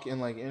Gambino talk in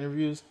like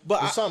interviews,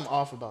 But there's something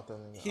off about that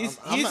nigga. He's-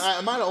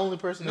 am I the only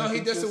person? No, that he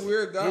thinks just a this?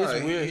 weird guy.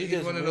 He's weird. He's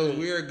just one of those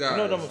weird guys. You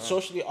know them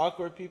socially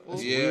awkward people.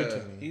 It's Yeah. weird to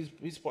me.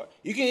 He's part.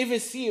 You can even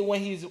see it when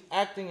he's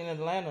acting in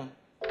Atlanta.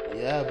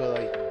 Yeah, but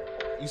like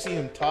you see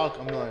him talk,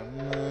 I'm like,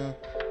 nah.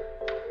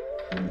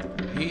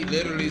 He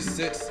literally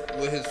sits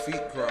with his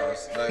feet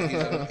crossed. Like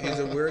he's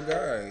a weird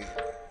guy.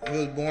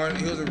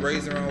 He was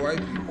raised around white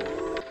people.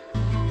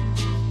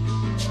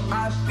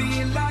 I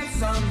feel like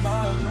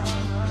somebody.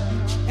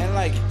 And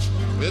like,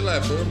 It's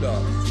like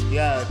Boondocks.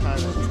 Yeah,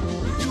 kind of.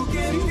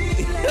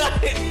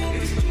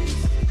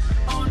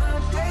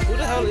 who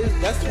the hell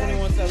is that's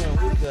 21 Savage?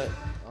 Who's that?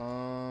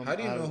 How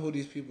do you know who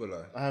these people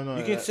are? I have no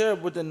You idea. can tear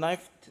it with the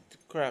knife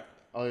crap.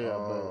 Oh yeah,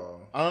 but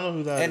I don't know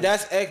who that And is.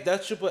 that's X.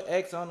 That's Triple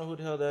X. I don't know who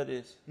the hell that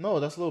is. No,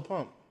 that's Lil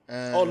Pump.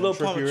 And Oh, Lil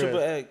Trippie Pump, Redd. Triple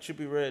X,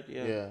 Trippie Red.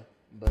 Yeah. Yeah,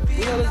 but Who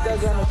the hell is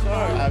that guy in the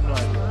car? I have no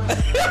idea.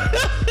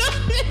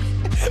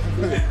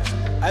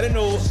 I didn't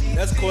know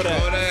that's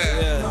Kodak.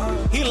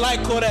 Yeah. He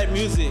like Kodak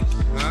music.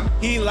 Huh?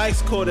 He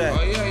likes Kodak.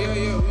 Oh yeah.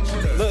 We know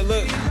that.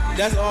 Look,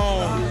 that's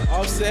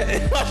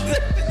Offset.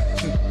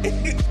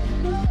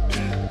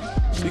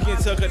 You can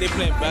tell because they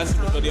playing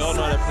basketball, but they all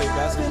know how to play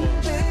basketball.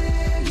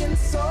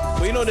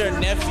 But you know their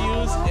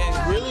nephews and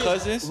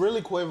cousins.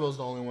 Really, Quavo's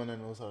the only one that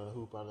knows how to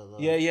hoop out of the.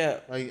 Yeah.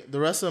 Like the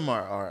rest of them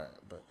are alright,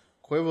 but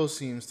Quavo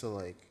seems to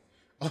like.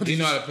 He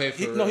know how to play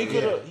for real. He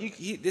could have.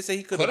 They say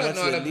he could have. Kodak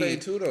know how to play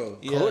too though.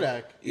 Yeah.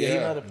 Kodak. Yeah, he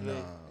know how to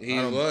play. He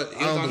was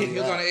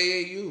on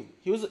AAU.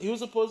 He was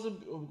supposed to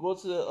go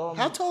to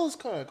How tall is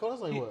Kodak?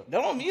 Kodak's like what?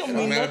 That don't mean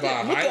Don't matter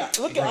about height.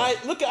 Look at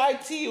IT. What are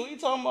you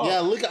talking about? Yeah,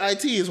 look at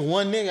IT. Is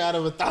one nigga out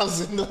of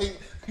 1,000. Like,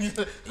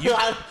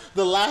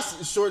 the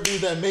last short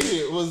dude that made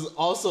it was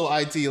also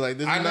IT. Like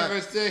this. I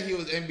never said he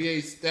was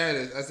NBA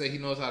status. I said he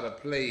knows how to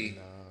play.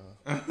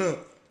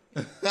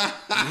 He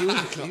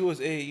was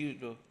AAU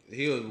though.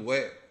 He was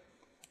wet.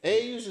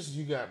 AAU is just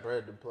you got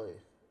bread to play.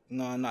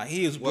 No,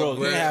 he is What broke.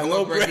 He bread- had what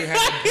no bread bread. he had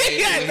to pay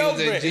He had when no he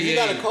was at bread. GA? You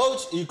got a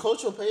coach. The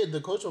coach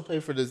will pay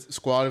for the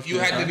squad. If You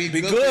had to be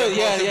Be good. good, to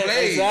yeah,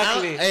 play.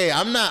 exactly.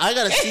 I'm not. I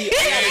gotta see.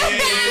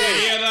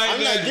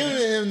 I'm not giving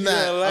him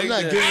that. like I'm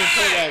not that. giving him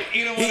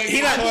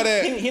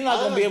Kodak. He's not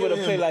gonna be able to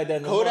play like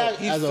that no more. Kodak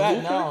He's as a fat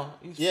hooper? now.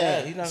 He's Yeah.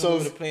 fat. He's not So gonna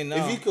be able to play now.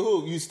 if he could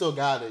hoop, you still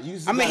got it. You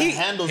still I mean, got he-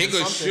 handles. he or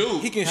could something.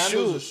 shoot. He can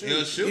Handles or shoot.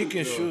 He'll shoot. He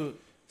can though. shoot.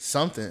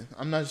 Something.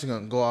 I'm not just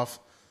gonna go off.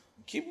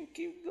 Keep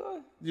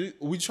going.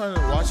 We trying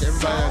to watch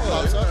everybody that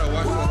pops up.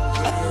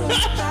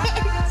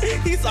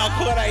 He saw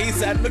Kodak. He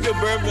said, "Look at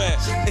Birdman."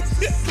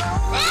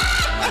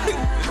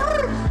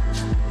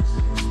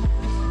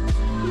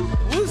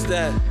 Who's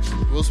that?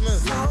 Will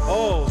Smith.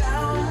 Oh,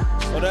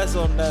 that's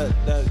on that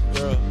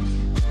girl.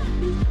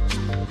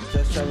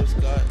 That's Travis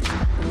Scott.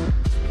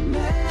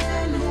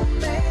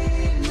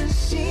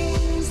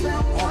 I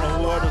don't know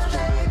who are those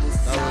people.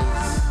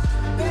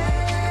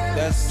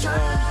 That's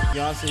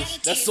Beyonce's.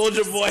 That's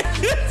Soulja Boy.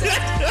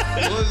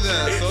 What was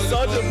that?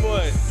 Soulja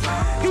Boy.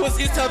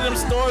 He's telling them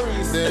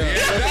stories.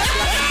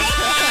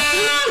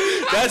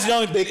 That's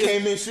Young. They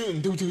came in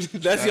shooting.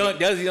 That's Young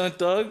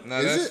Thug.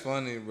 Nah, that's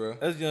funny, bro.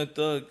 That's Young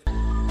Thug.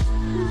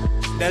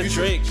 That's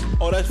Drake.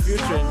 Oh, that's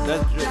Future.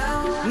 That's Drake.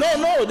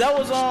 No, that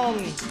was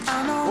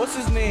what's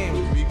his name?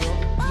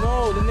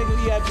 No, the nigga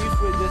he had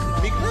beef with just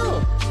now. Meek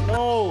Mill.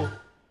 No.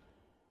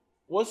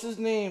 What's his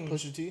name?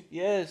 Pusha T.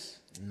 Yes.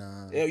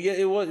 Nah. Yeah,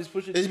 it was. It's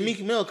Pusha T. It's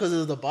Meek Mill because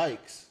of the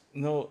bikes.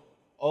 No.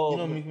 Oh. You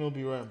know Meek Mill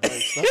be riding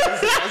bikes.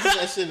 That's what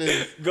that shit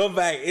is. Go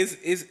back. It's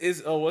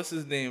what's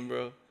his name,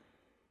 bro?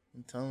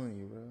 I'm telling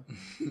you, bro.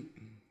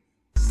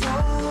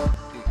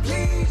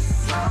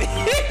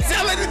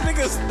 Telling this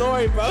nigga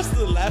story, bro. I'm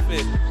still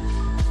laughing.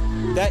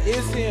 That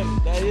is him.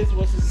 That is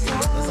what's his name.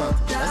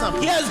 That's not.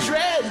 He has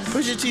dreads.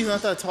 Pusha T's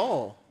not that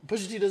tall.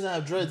 Pusha T doesn't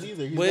have dreads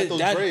either. He's got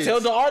those braids. Tell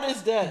the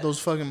artist that. Those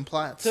fucking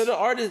plaits. Tell the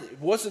artist.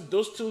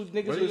 Those two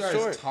niggas What are you was guys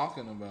short.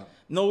 talking about?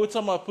 No, we're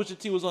talking about Pusha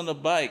T was on the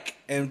bike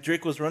and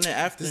Drake was running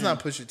after This is him.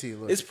 not Pusha T.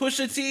 Look. It's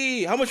Pusha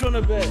T. How much you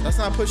want to bet? That's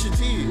not Pusha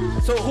T.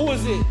 So who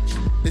is it?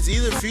 It's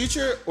either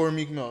Future or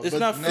Meek Mill. It's But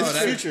not it's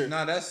Future. Future.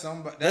 No, that's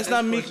somebody. That's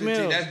not Meek Pusha T.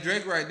 Mill. That's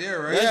Drake right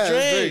there, right? That's Yeah,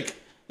 that's Drake. Drake.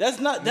 That's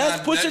not.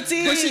 That's Nah, Pusha that-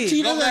 T. Pusha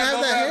T doesn't have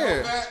that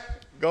hair.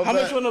 Go How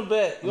back. much you want to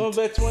bet? You want to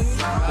bet 20?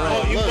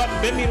 Oh, you look.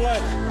 got bet me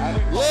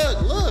lunch.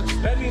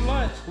 Look. Bet me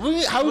lunch.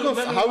 How we Bet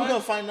me gonna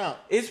lunch. find out?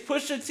 It's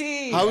Pusha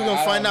T. How we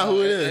gonna find out who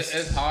it is?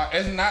 It's hard.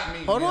 It's not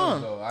Meek Hold Mill,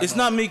 on. though. It's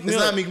not Meek Mill.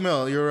 It's not Meek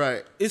Mill. You're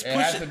right. It's It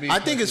has to Pusha. be I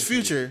think Pusha it's T.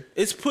 Future.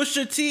 It's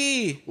Pusha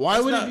T. Why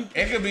It's would not, it be?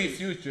 It could be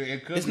Future.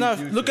 It could It's be not.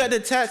 Future. Look at the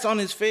tats on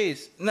his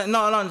face. No,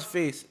 not on his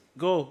face.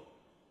 Go.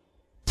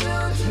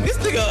 This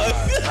nigga.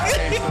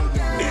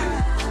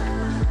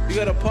 You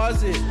gotta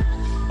pause it.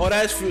 Oh,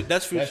 that's future.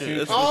 That's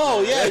future.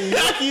 Oh yeah,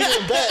 you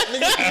even bet,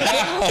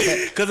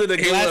 nigga. Because of the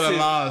glasses.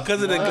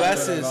 Because of the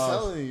glasses. I'm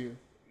telling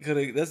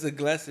you. That's the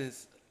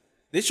glasses.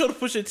 They showed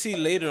Pusha T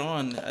later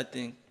on, I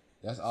think.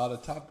 That's all the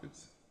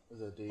topics.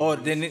 Oh,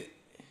 then it.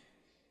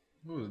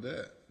 Who was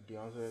that?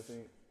 Beyonce, I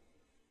think.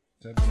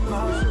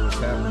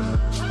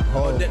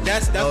 Oh,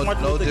 that's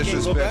Martin no Luther King. Go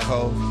disrespect, back.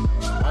 Ho.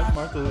 That's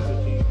Martin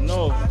Luther King.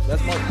 No,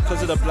 that's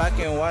because of the black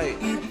and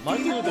white.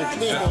 Martin Luther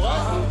King.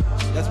 Wow.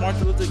 That's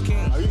Martin Luther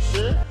King. Are you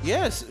sure?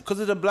 Yes, because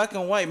of the black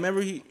and white.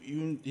 Remember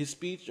his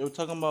speech? They were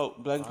talking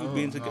about black people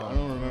being together. I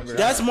don't remember.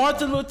 That's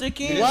Martin Luther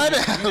King. Why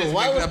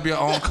Make up your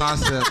own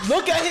concept.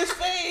 Look at his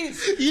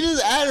face. You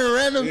just adding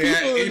random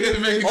people. He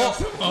just making up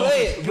some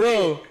Play it,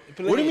 bro.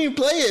 What do you mean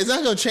play it? It's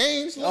not gonna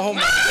change. Oh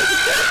my.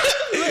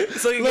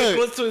 So you get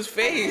close to his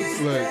face.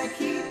 Look.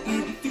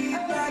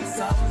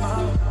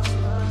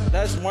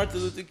 That's Martin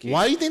Luther King.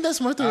 Why do you think that's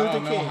Martin Luther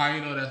King? I don't know how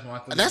you know that's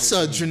Martin Luther That's King.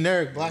 a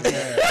generic black man.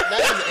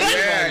 That is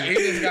anybody. He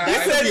just got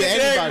That could be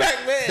anybody.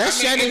 That's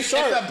Shannon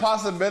Sharp. It's a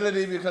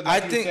possibility because I I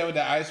think said with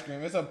the ice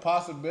cream. It's a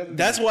possibility.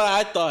 that's what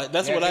I thought.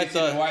 That's what I The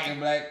thought. white and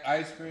black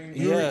ice cream.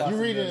 Yeah. You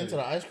reading into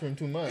the ice cream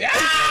too much.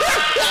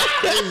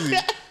 Crazy.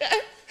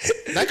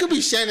 That could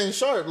be Shannon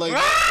Sharp. Like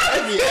that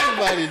could be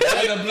anybody.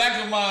 Like the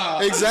black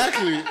mob.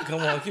 Exactly.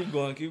 Come on, keep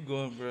going,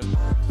 bro.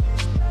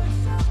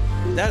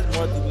 That's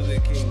Martin Luther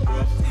King,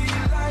 bro.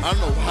 I don't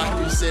know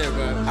why you said it,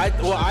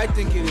 but I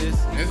think it is.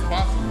 It's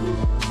possible.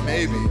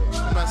 Maybe.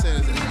 I'm not saying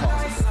it's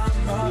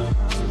impossible.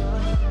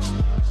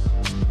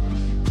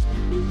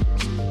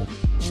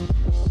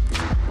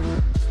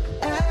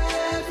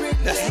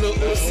 That's Lil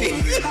Uzi.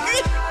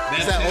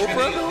 Is that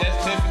Oprah?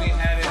 That's Tiffany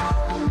had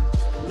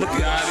it. Look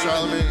at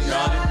Charlamagne.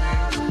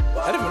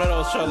 I didn't even know that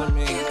was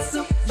Charlamagne.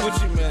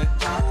 Gucci Man.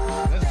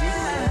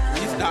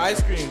 He's the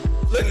ice cream.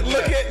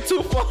 Look at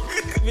Tupac.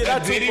 Yeah,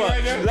 not Diddy Tupac.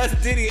 right there? That's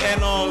Diddy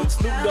and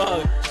Snoop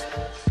Dogg.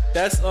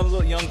 That's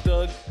Lil Young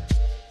Thug.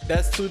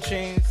 That's 2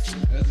 Chainz.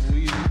 That's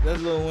Weezy.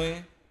 That's Lil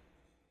Wayne.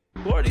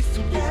 Who are these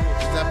 2 people? Is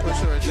that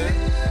Pusha right there?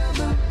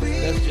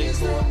 That's J.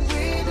 Cole.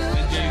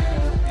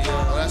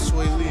 Oh, that's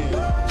Sway Lee.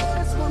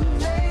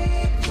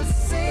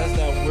 That's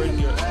that word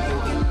girl.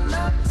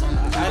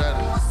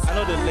 I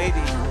know the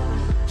lady.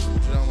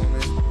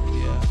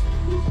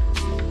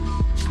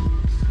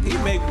 Yeah.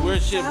 He make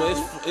weird shit, but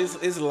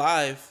it's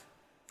live.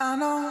 He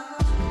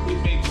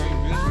make great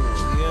visuals.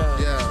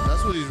 Yeah,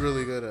 that's what he's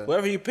really good at.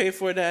 Whatever you pay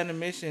for the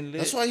animation, lit.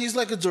 That's why he's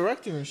like a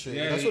director and shit.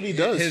 Yeah, that's what he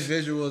does. His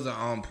visuals are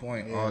on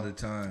point all the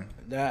time.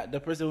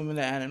 The person who made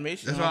the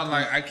animation. That's why I'm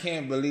like, I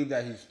can't believe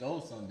that he stole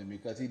something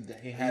because he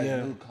has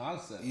new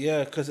concepts.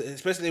 Yeah, because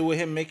especially with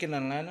him making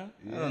Atlanta,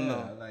 Yeah, I don't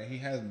know. like he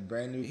has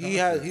brand new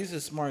concepts. He's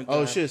a smart guy.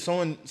 Oh shit!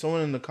 Someone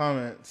in the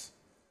comments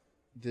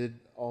did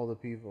all the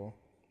people.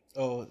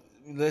 Oh,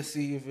 let's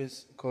see if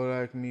it's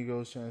Kodak,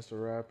 Migos, Chance the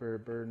Rapper,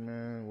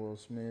 Birdman, Will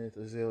Smith,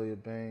 Azalea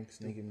Banks,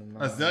 Nicki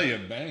Minaj. Azalea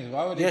Banks?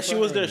 Why would they Yeah, she put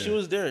was her there. there? She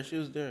was there. She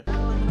was there.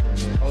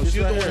 Oh, she's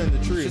the right one here. in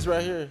the tree. She's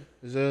right here.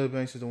 Azalea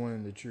Banks is the one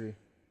in the tree.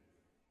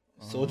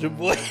 Soldier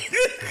Boy. I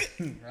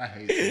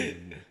hate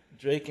that.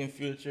 Drake and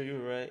Future, you're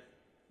right.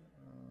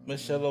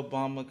 Michelle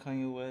Obama,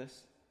 Kanye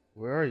West.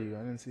 Where are you? I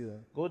didn't see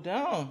that. Go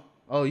down.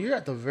 Oh, you're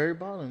at the very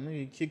bottom.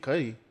 Nigga, Kid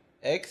Cudi.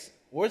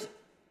 Where's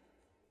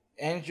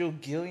Andrew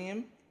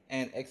Gilliam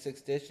and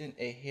XXXTentacion,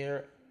 A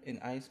Hair in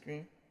Ice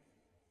Cream?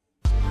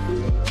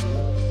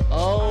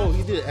 Oh,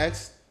 he did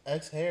X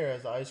hair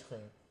as the ice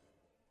cream.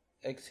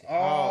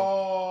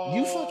 Oh,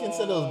 you fucking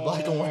said it was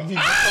black and white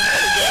people.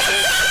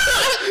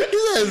 He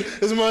says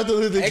it's Martin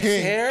Luther King.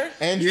 X-Hair?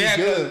 Andrew Yeah,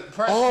 Gill.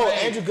 'cause Oh, wait,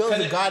 Andrew Gill is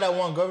the 'cause guy that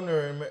won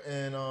governor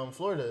in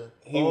Florida.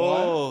 He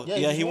won?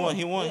 Yeah, he won.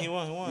 He lying.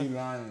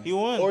 He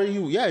won. Or he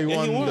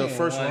won the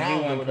first He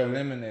round. won or whatever.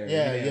 preliminary.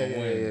 Yeah, He yeah, didn't yeah,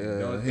 win. yeah.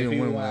 Don't- He If didn't he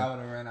win won, one. I would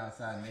have ran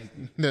outside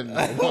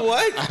naked.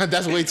 What?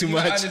 That's way too You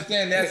much.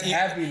 understand? That's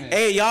happiness.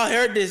 Hey, y'all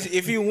heard this.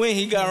 If you win,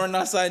 he got run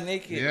outside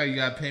naked. Yeah, you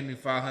gotta pay me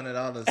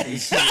 $500.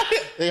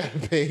 They gotta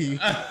pay you.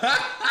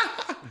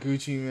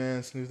 Gucci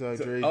Man, Snoop Dogg,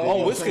 Drake.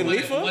 Oh, Wiz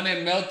Khalifa? When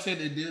it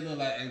melted, it did look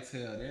like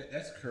exhale.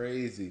 That's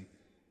crazy.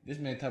 This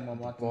man talking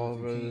about Martin Ball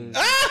Luther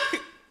King.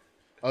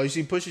 Oh, you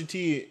see Pusha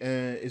T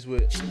is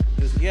with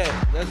this. Yeah,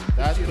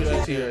 that's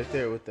Pusha T right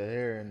there with the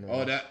hair and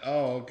the.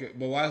 Okay.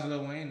 But why is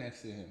Lil Wayne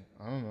next to him?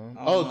 I don't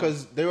know. Oh,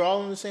 because they were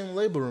all on the same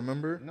label.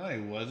 Remember? No, he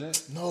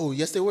wasn't. No,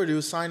 yes they were. They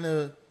were signed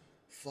to.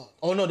 Fuck.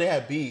 Oh no, they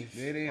had beef.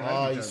 They didn't like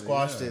Oh, each he other,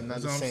 squashed yeah. it.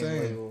 Not That's the what I'm same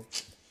saying. label.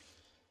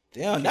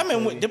 Damn, that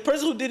man, the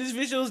person who did his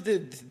visuals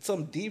did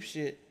some deep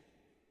shit.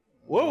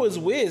 Where was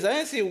Wiz? I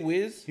didn't see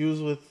Wiz. He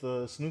was with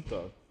Snoop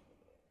Dogg.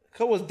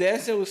 Cuz was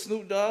dancing with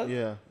Snoop Dogg.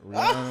 Yeah,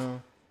 Rihanna.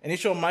 And he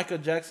showed Michael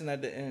Jackson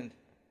at the end.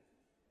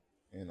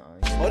 And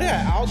I. Oh, they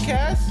had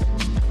Outkast.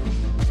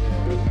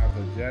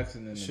 Michael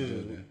Jackson in the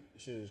building.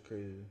 Shit is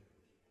crazy.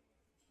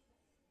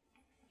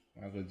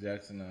 Michael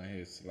Jackson out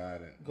here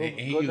sliding. Go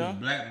He used down.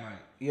 Black Mike.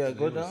 Yeah, So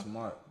go he was down.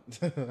 Smart.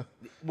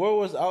 Where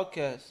was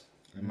Outkast?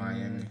 In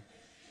Miami.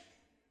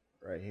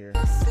 Right here.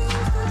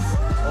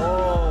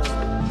 Oh,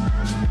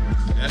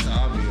 That's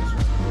obvious.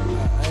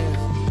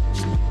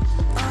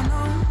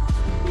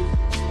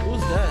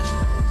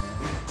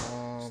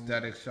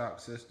 Static Shock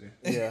sister.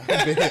 Yeah,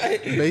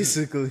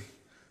 basically.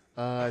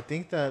 I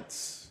think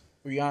that's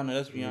Rihanna.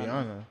 That's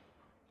Rihanna.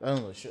 I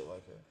don't know shit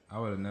like that. I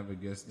would have never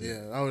guessed it.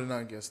 Yeah, I would have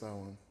not guessed that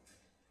one.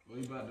 Where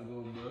you about to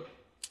go, bro?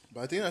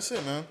 But I think that's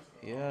it, man.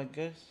 Yeah, I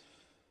guess.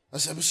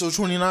 That's episode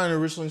 29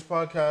 of Rich Links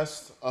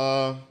Podcast.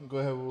 Go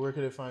ahead. Where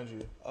can they find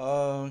you?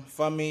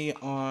 Find me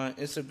on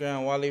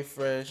Instagram, Wale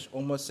Fresh,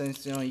 Omo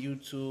Sensei on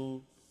YouTube,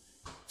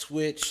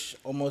 Twitch,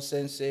 Omo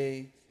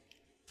Sensei.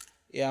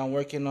 Yeah, I'm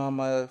working on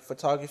my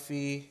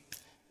photography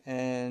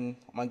and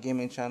my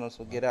gaming channel,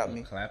 so get at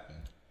me. Clapping.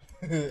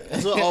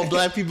 That's what all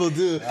black people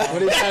do.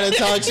 When they try to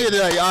talk shit,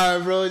 they're like, all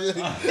right, bro. They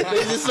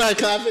just start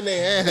clapping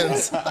their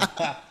hands.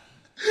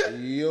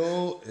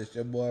 Yo, it's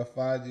your boy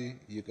Faji.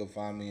 You can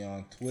find me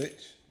on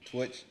Twitch,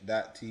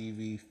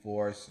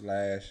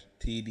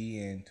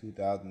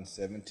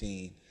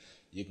 twitch.tv/TDN2017.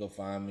 You can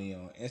find me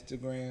on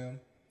Instagram,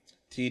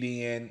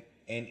 TDN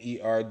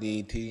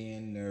NERD,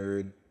 TDN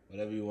Nerd,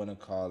 whatever you want to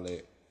call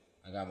it.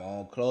 I got my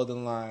own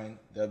clothing line,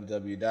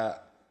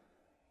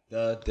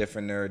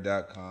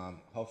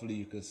 www.thedifferentnerd.com. Hopefully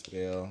you can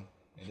spell.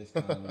 It is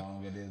kind of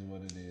long. It is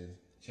what it is.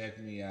 Check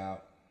me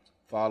out.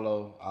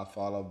 Follow. I'll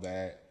follow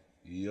back.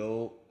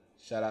 Yo.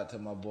 Shout out to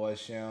my boy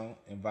Shem,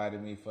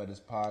 invited me for this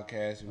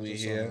podcast. We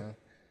here,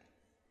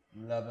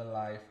 loving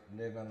life,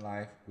 living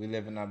life. We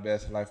living our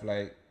best life.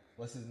 Like,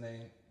 what's his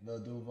name? Lil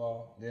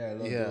Duval. Yeah,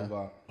 Lil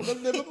Duval. We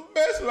living the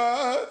best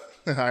life.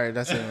 All right,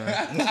 that's it,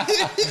 man. All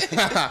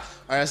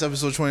right, that's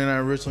episode 29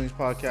 of Rich Links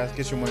Podcast.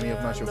 Get your money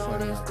up, not your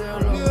funny.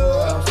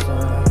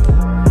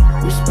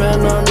 We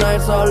spend our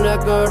nights all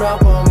liquored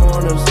up, I'm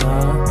on the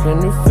side.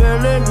 Can you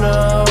feel it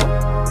now?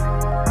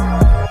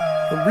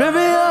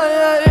 Oblivion,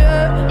 yeah, yeah.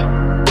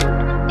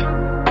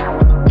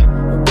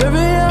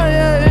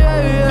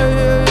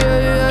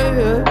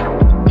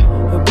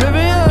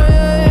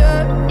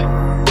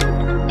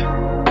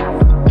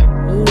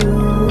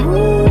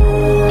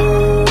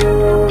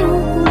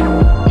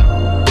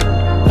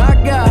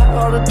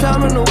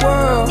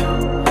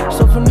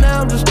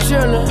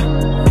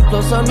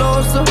 Plus I know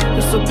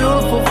it's a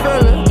beautiful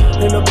feeling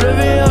in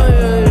oblivion,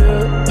 yeah,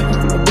 yeah.